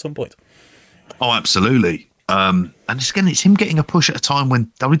revisit at some point. Oh, absolutely. And it's him getting a push at a time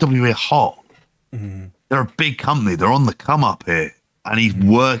when WWE are hot. They're a big company. They're on the come up here, and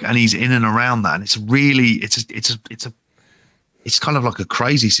he's in and around that, and it's really it's kind of like a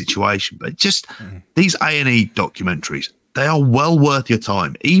crazy situation, but just these A&E documentaries, they are well worth your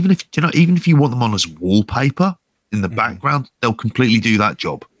time. Even if you want them on as wallpaper in the background, they'll completely do that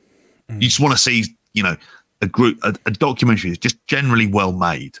job. You just want to see, a documentary that's just generally well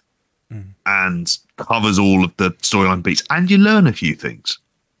made and covers all of the storyline beats, and you learn a few things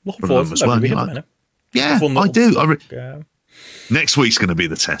from them as well. Yeah, I do. Next week's going to be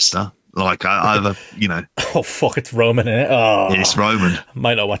the tester. Like oh fuck, it's Roman in it. Oh, it's Roman.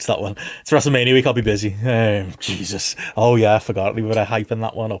 Might not watch that one. It's WrestleMania week. I'll be busy. Jesus. Oh yeah, I forgot. We were hyping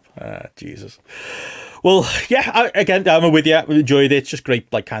that one up. Jesus. Well, yeah. I'm with you. I enjoyed it. It's just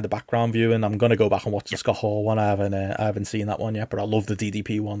great, like kind of background view. And I'm gonna go back and watch the Scott Hall one. I haven't seen that one yet, but I love the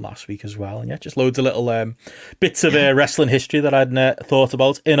DDP one last week as well. And yeah, just loads of little bits of wrestling history that I'd thought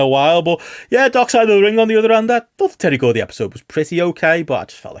about in a while. But yeah, Dark Side of the Ring on the other hand, I thought the Terry Gordy episode was pretty okay, but I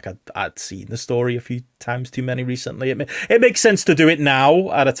just felt like I'd seen the story a few times too many recently. It makes sense to do it now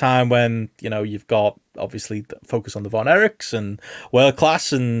at a time when you've got obviously focus on the Von Erichs and World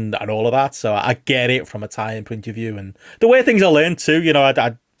Class and all of that, so I get it from a tie-in point of view and the way things are learned too.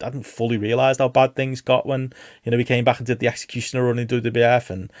 I hadn't fully realised how bad things got when we came back and did the Executioner run in WWF,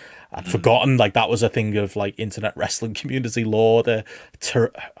 and I'd forgotten like that was a thing of like internet wrestling community lore, the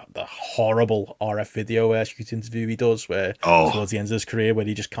horrible RF video shoot interview he does where towards the end of his career where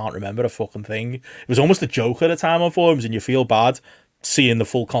he just can't remember a fucking thing. It was almost a joke at the time on forums, and you feel bad seeing the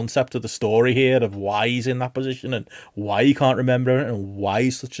full concept of the story here of why he's in that position and why he can't remember it and why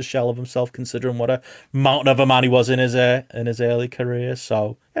he's such a shell of himself considering what a mountain of a man he was in his early career.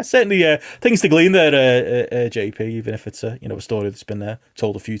 So yeah, certainly things to glean there, JP, even if it's a story that's been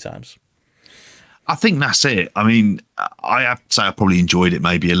told a few times. I think that's it. I mean, I have to say I probably enjoyed it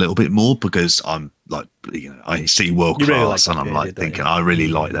maybe a little bit more because I'm like, I see World Class really like and I'm like thinking I really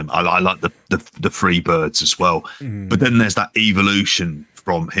like them. I like the Freebirds as well. But then there's that evolution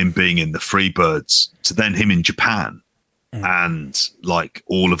from him being in the Freebirds to then him in Japan and like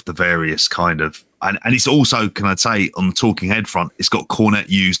all of the various kind of, and it's also, can I say, on the talking head front, it's got Cornette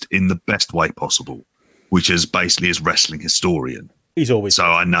used in the best way possible, which is basically as wrestling historian. He's always so.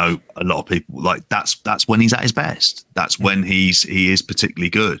 I know a lot of people like that's when he's at his best. That's when he is particularly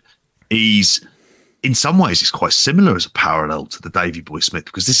good. He's in some ways it's quite similar as a parallel to the Davey Boy Smith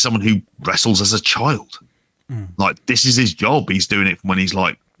because this is someone who wrestles as a child. Like this is his job. He's doing it from when he's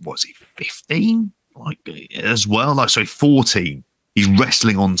like, what's he, 15? Like as well. Like so 14. He's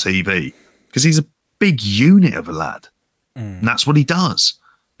wrestling on TV because he's a big unit of a lad, and that's what he does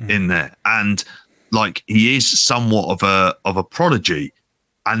in there. And like he is somewhat of a prodigy,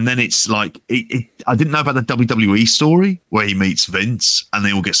 and then it's like I didn't know about the WWE story where he meets Vince and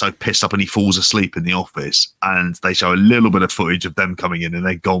they all get so pissed up and he falls asleep in the office, and they show a little bit of footage of them coming in and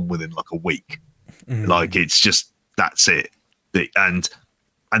they're gone within like a week. Like it's just that's it, and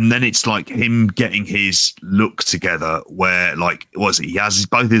then it's like him getting his look together where like he has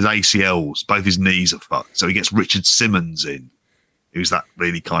both his ACLs, both his knees are fucked, so he gets Richard Simmons in, who's that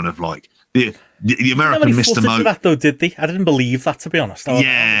really kind of like the American Mr. Mo. That though, did they? I didn't believe that, to be honest.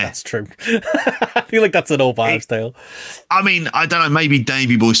 Yeah, that's true. I feel like that's an old wives' tale. I mean, I don't know. Maybe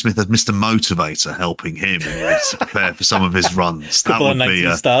Davey Boy Smith as Mr. Motivator helping him to prepare for some of his runs. That would be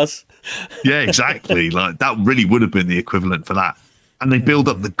stars. Yeah, exactly. Like that really would have been the equivalent for that. And they build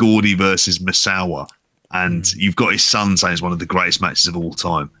up the Gordy versus Misawa, and you've got his son saying it's one of the greatest matches of all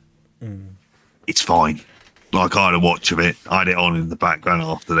time. It's fine. Like, I had a watch of it. I had it on in the background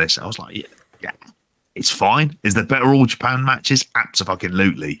after this. I was like, yeah, it's fine. Is there better All Japan matches?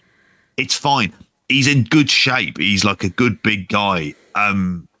 Absolutely. It's fine. He's in good shape. He's like a good big guy.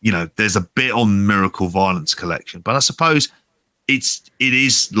 You know, there's a bit on Miracle Violence Collection, but I suppose it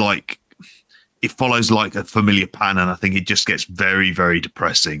is like, it follows like a familiar pattern, and I think it just gets very, very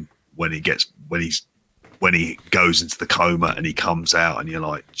depressing when he goes into the coma and he comes out, and you're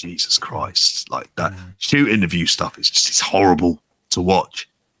like, Jesus Christ, like that shoot interview stuff is just, it's horrible to watch,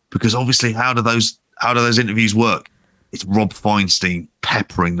 because obviously how do those interviews work? It's Rob Feinstein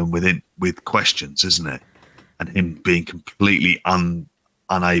peppering them with questions, isn't it? And him being completely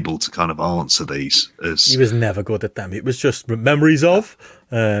unable to kind of answer these. He was never good at them. It was just memories of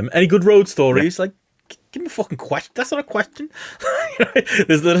any good road stories. Like, give me a fucking question. That's not a question.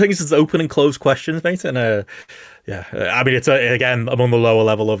 There's the things that's open and closed questions, mate. And I mean, it's again, I'm on the lower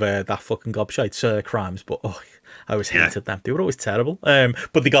level of that fucking gobshite crimes, but I always hated them. They were always terrible.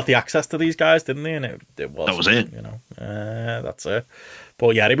 But they got the access to these guys, didn't they? And it was, that was it. You know, that's it.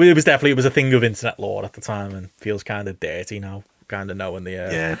 But yeah, it was definitely a thing of internet lore at the time, and feels kind of dirty now, kind of knowing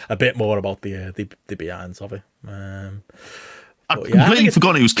a bit more about the behinds of it. I'd completely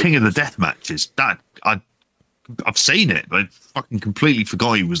forgotten he was king of the death matches. I've seen it, but I fucking completely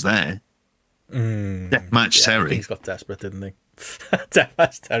forgot he was there. Deathmatch Terry. I think he's got desperate, didn't he?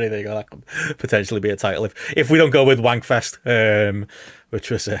 Deathmatch Terry, there you go. That could potentially be a title if we don't go with Wankfest,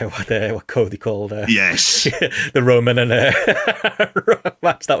 which was what Cody called yes, the Roman and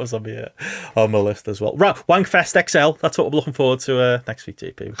match. That was on my list as well. Right, Wankfest XL. That's what we're looking forward to next week,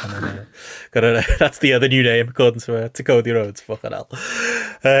 JP. That's the new name according to Cody Rhodes. Fucking hell.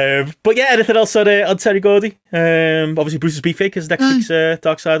 But yeah, anything else on Terry Gordy? Obviously Bruce's Beefcake is next week's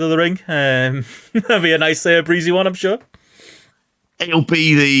Dark Side of the Ring. That'll be a nice breezy one, I'm sure. It'll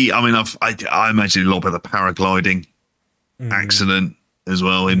be I imagine a lot of the paragliding accident as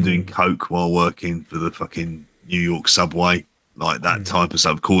well. Him doing coke while working for the fucking New York subway, like that type of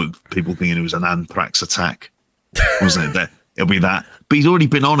stuff. People thinking it was an anthrax attack, wasn't it? It'll be that. But he's already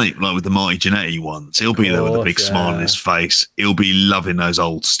been on it, like with the Marty Jannetty ones. He'll be there with a big smile on his face. He'll be loving those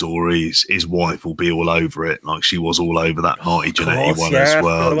old stories. His wife will be all over it, like she was all over that Marty Jannetty one as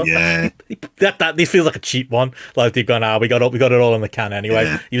well. Yeah, that this feels like a cheap one. Like they've gone, we got it all in the can anyway.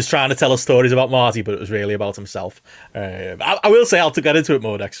 Yeah. He was trying to tell us stories about Marty, but it was really about himself. I will say I'll get into it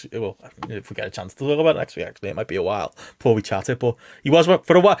more next. Well, if we get a chance to talk about it next week, actually, it might be a while before we chat it. But he was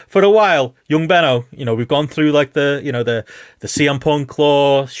for a while, young Benno. You know, we've gone through like the CM Punk,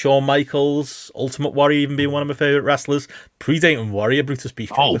 Claw, Shawn Michaels, Ultimate Warrior even being one of my favourite wrestlers. Predating Warrior, Brutus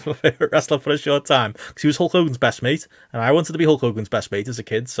Beefcake was my favourite wrestler for a short time because he was Hulk Hogan's best mate, and I wanted to be Hulk Hogan's best mate as a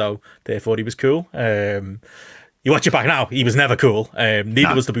kid, so therefore he was cool. You watch it back now, he was never cool.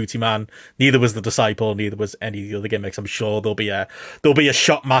 Neither was the Booty Man, neither was the Disciple, neither was any of the other gimmicks. I'm sure there'll be a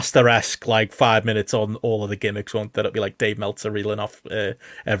Shotmaster-esque like 5 minutes on all of the gimmicks, won't there? It'll be like Dave Meltzer reeling off the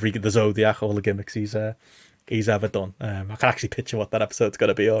Zodiac, all the gimmicks he's ever done. I can actually picture what that episode's going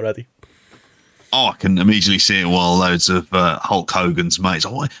to be already. I can immediately see it while loads of Hulk Hogan's mates.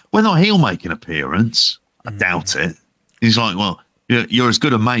 When he'll make an appearance, I doubt it. He's like, well, you're as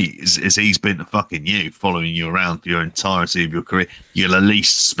good a mate as he's been to fucking you, following you around for your entirety of your career. You'll at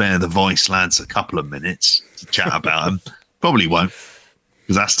least spare the Vice lads a couple of minutes to chat about him. Probably won't,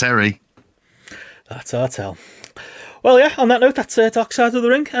 because that's Terry. That's our tell. Well, yeah, on that note, that's Dark Side of the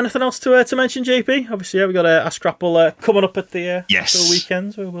Ring. Anything else to mention, JP? Obviously, we got a scrapple coming up at the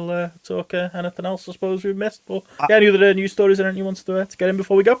weekends. We will talk anything else, I suppose, we've missed. But any other news stories or anything you want to get in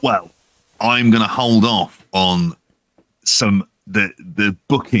before we go? Well, I'm going to hold off on the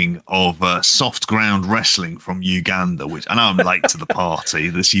booking of soft ground wrestling from Uganda, which I know I'm late to the party.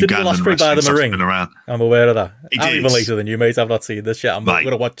 This Ugandan wrestling stuff's been around. I'm aware of that. I'm even later than you, mate. I've not seen this yet. I'm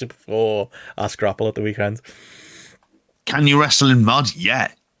going to watch it before our scrapple at the weekend. Can you wrestle in mud?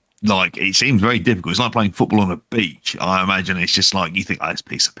 Yeah. Like, it seems very difficult. It's like playing football on a beach. I imagine it's just like, you think, it's a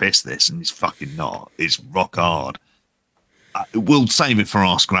piece of piss, this, and it's fucking not. It's rock hard. We'll save it for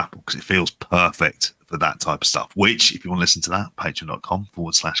our scrapple because it feels perfect for that type of stuff, which, if you want to listen to that,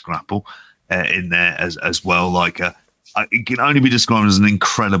 patreon.com/grapple in there as well. Like, it can only be described as an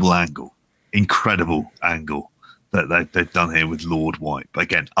incredible angle that they've done here with Lord White. But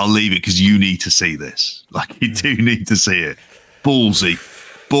again, I'll leave it because you need to see this. Like, you do need to see it. Ballsy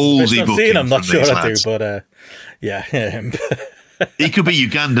booking. I'm not sure I do, but yeah. He could be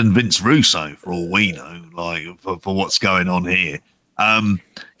Ugandan Vince Russo for all we know, like for what's going on here.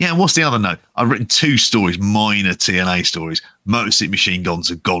 What's the other note? I've written 2 stories, minor TNA stories. Motor City Machine Guns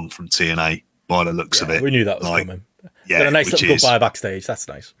have gone from TNA by the looks of it. We knew that was coming. Yeah, got a nice little goodbye backstage. That's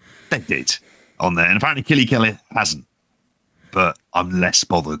nice. They did. on there. And apparently Killy Kelly hasn't. But I'm less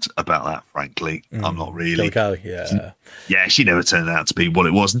bothered about that, frankly. I'm not really. Yeah, she never turned out to be what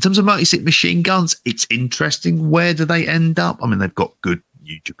it was. In terms of multi-seat machine guns, it's interesting. Where do they end up? I mean, they've got good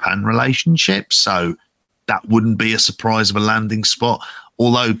New Japan relationships, so that wouldn't be a surprise of a landing spot.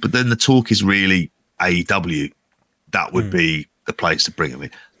 Although, but then the talk is really AEW. That would be the place to bring them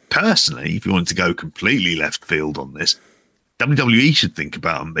in. Personally, if you wanted to go completely left field on this, WWE should think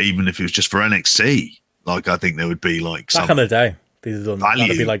about them, even if it was just for NXT. Like, I think there would be like back in the day.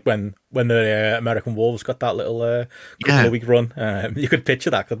 That'd be like when the American Wolves got that little couple of week run. You could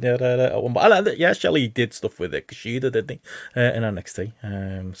picture that, couldn't you? But yeah, Shelley did stuff with it. Kushida, didn't he, in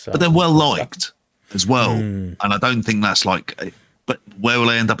NXT? But they're well liked as well, and I don't think that's like. But where will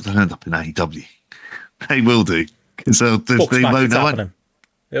they end up? They'll end up in AEW. They will do, because it'll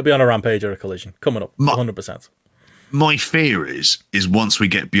be on a Rampage or a Collision coming up. 100%. My fear is once we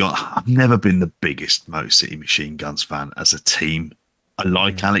get beyond. I've never been the biggest Motor City Machine Guns fan as a team. I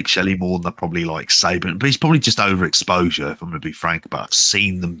like Alex Shelley more than I probably like Saban, but he's probably just overexposure, if I'm going to be frank. But I've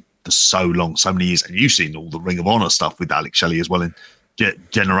seen them for so long, so many years, and you've seen all the Ring of Honor stuff with Alex Shelley as well in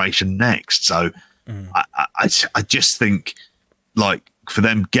Generation Next. So I just think, like, for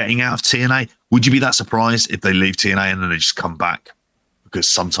them getting out of TNA, would you be that surprised if they leave TNA and then they just come back? Because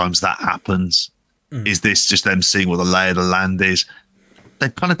sometimes that happens. Is this just them seeing what the lay of the land is?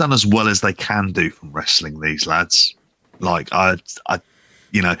 They've kind of done as well as they can do from wrestling, these lads. Like,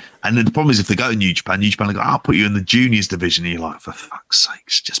 you know, and then the problem is if they go to New Japan will go, I'll put you in the juniors division. And you're like, for fuck's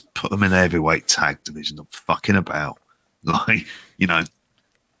sakes, just put them in the heavyweight tag division. I'm fucking about. Like, you know.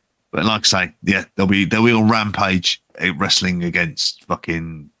 But like I say, yeah, they'll be on Rampage wrestling against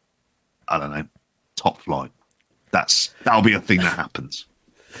fucking, I don't know, Top Flight. That'll be a thing that happens.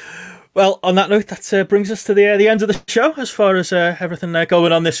 Well, on that note, that brings us to the end of the show as far as everything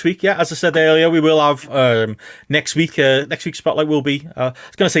going on this week. Yeah, as I said earlier, we will have next week. Next week's spotlight will be I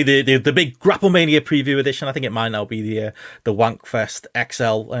was going to say the big Grapplemania preview edition. I think it might now be the Wankfest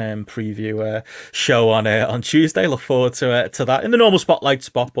XL preview show on Tuesday. Look forward to that in the normal spotlight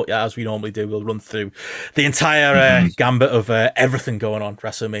spot. But yeah, as we normally do, we'll run through the entire gambit of everything going on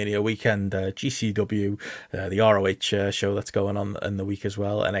WrestleMania weekend, GCW, the ROH show that's going on in the week as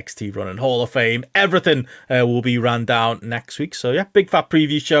well, NXT running Hall of Fame. Everything will be ran down next week. So yeah, big fat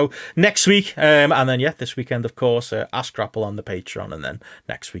preview show next week, and then yeah, this weekend of course, Ask Grapple on the Patreon, and then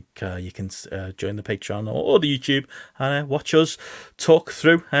next week you can join the Patreon or the YouTube and watch us talk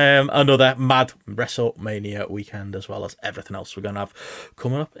through another mad WrestleMania weekend, as well as everything else we're gonna have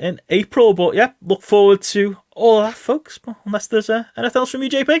coming up in April. But yeah, look forward to all of that, folks. Unless there's anything else from you,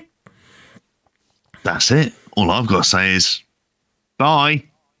 JP. That's it. All I've got to say is bye.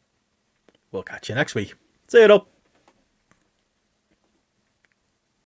 We'll catch you next week. See you, up.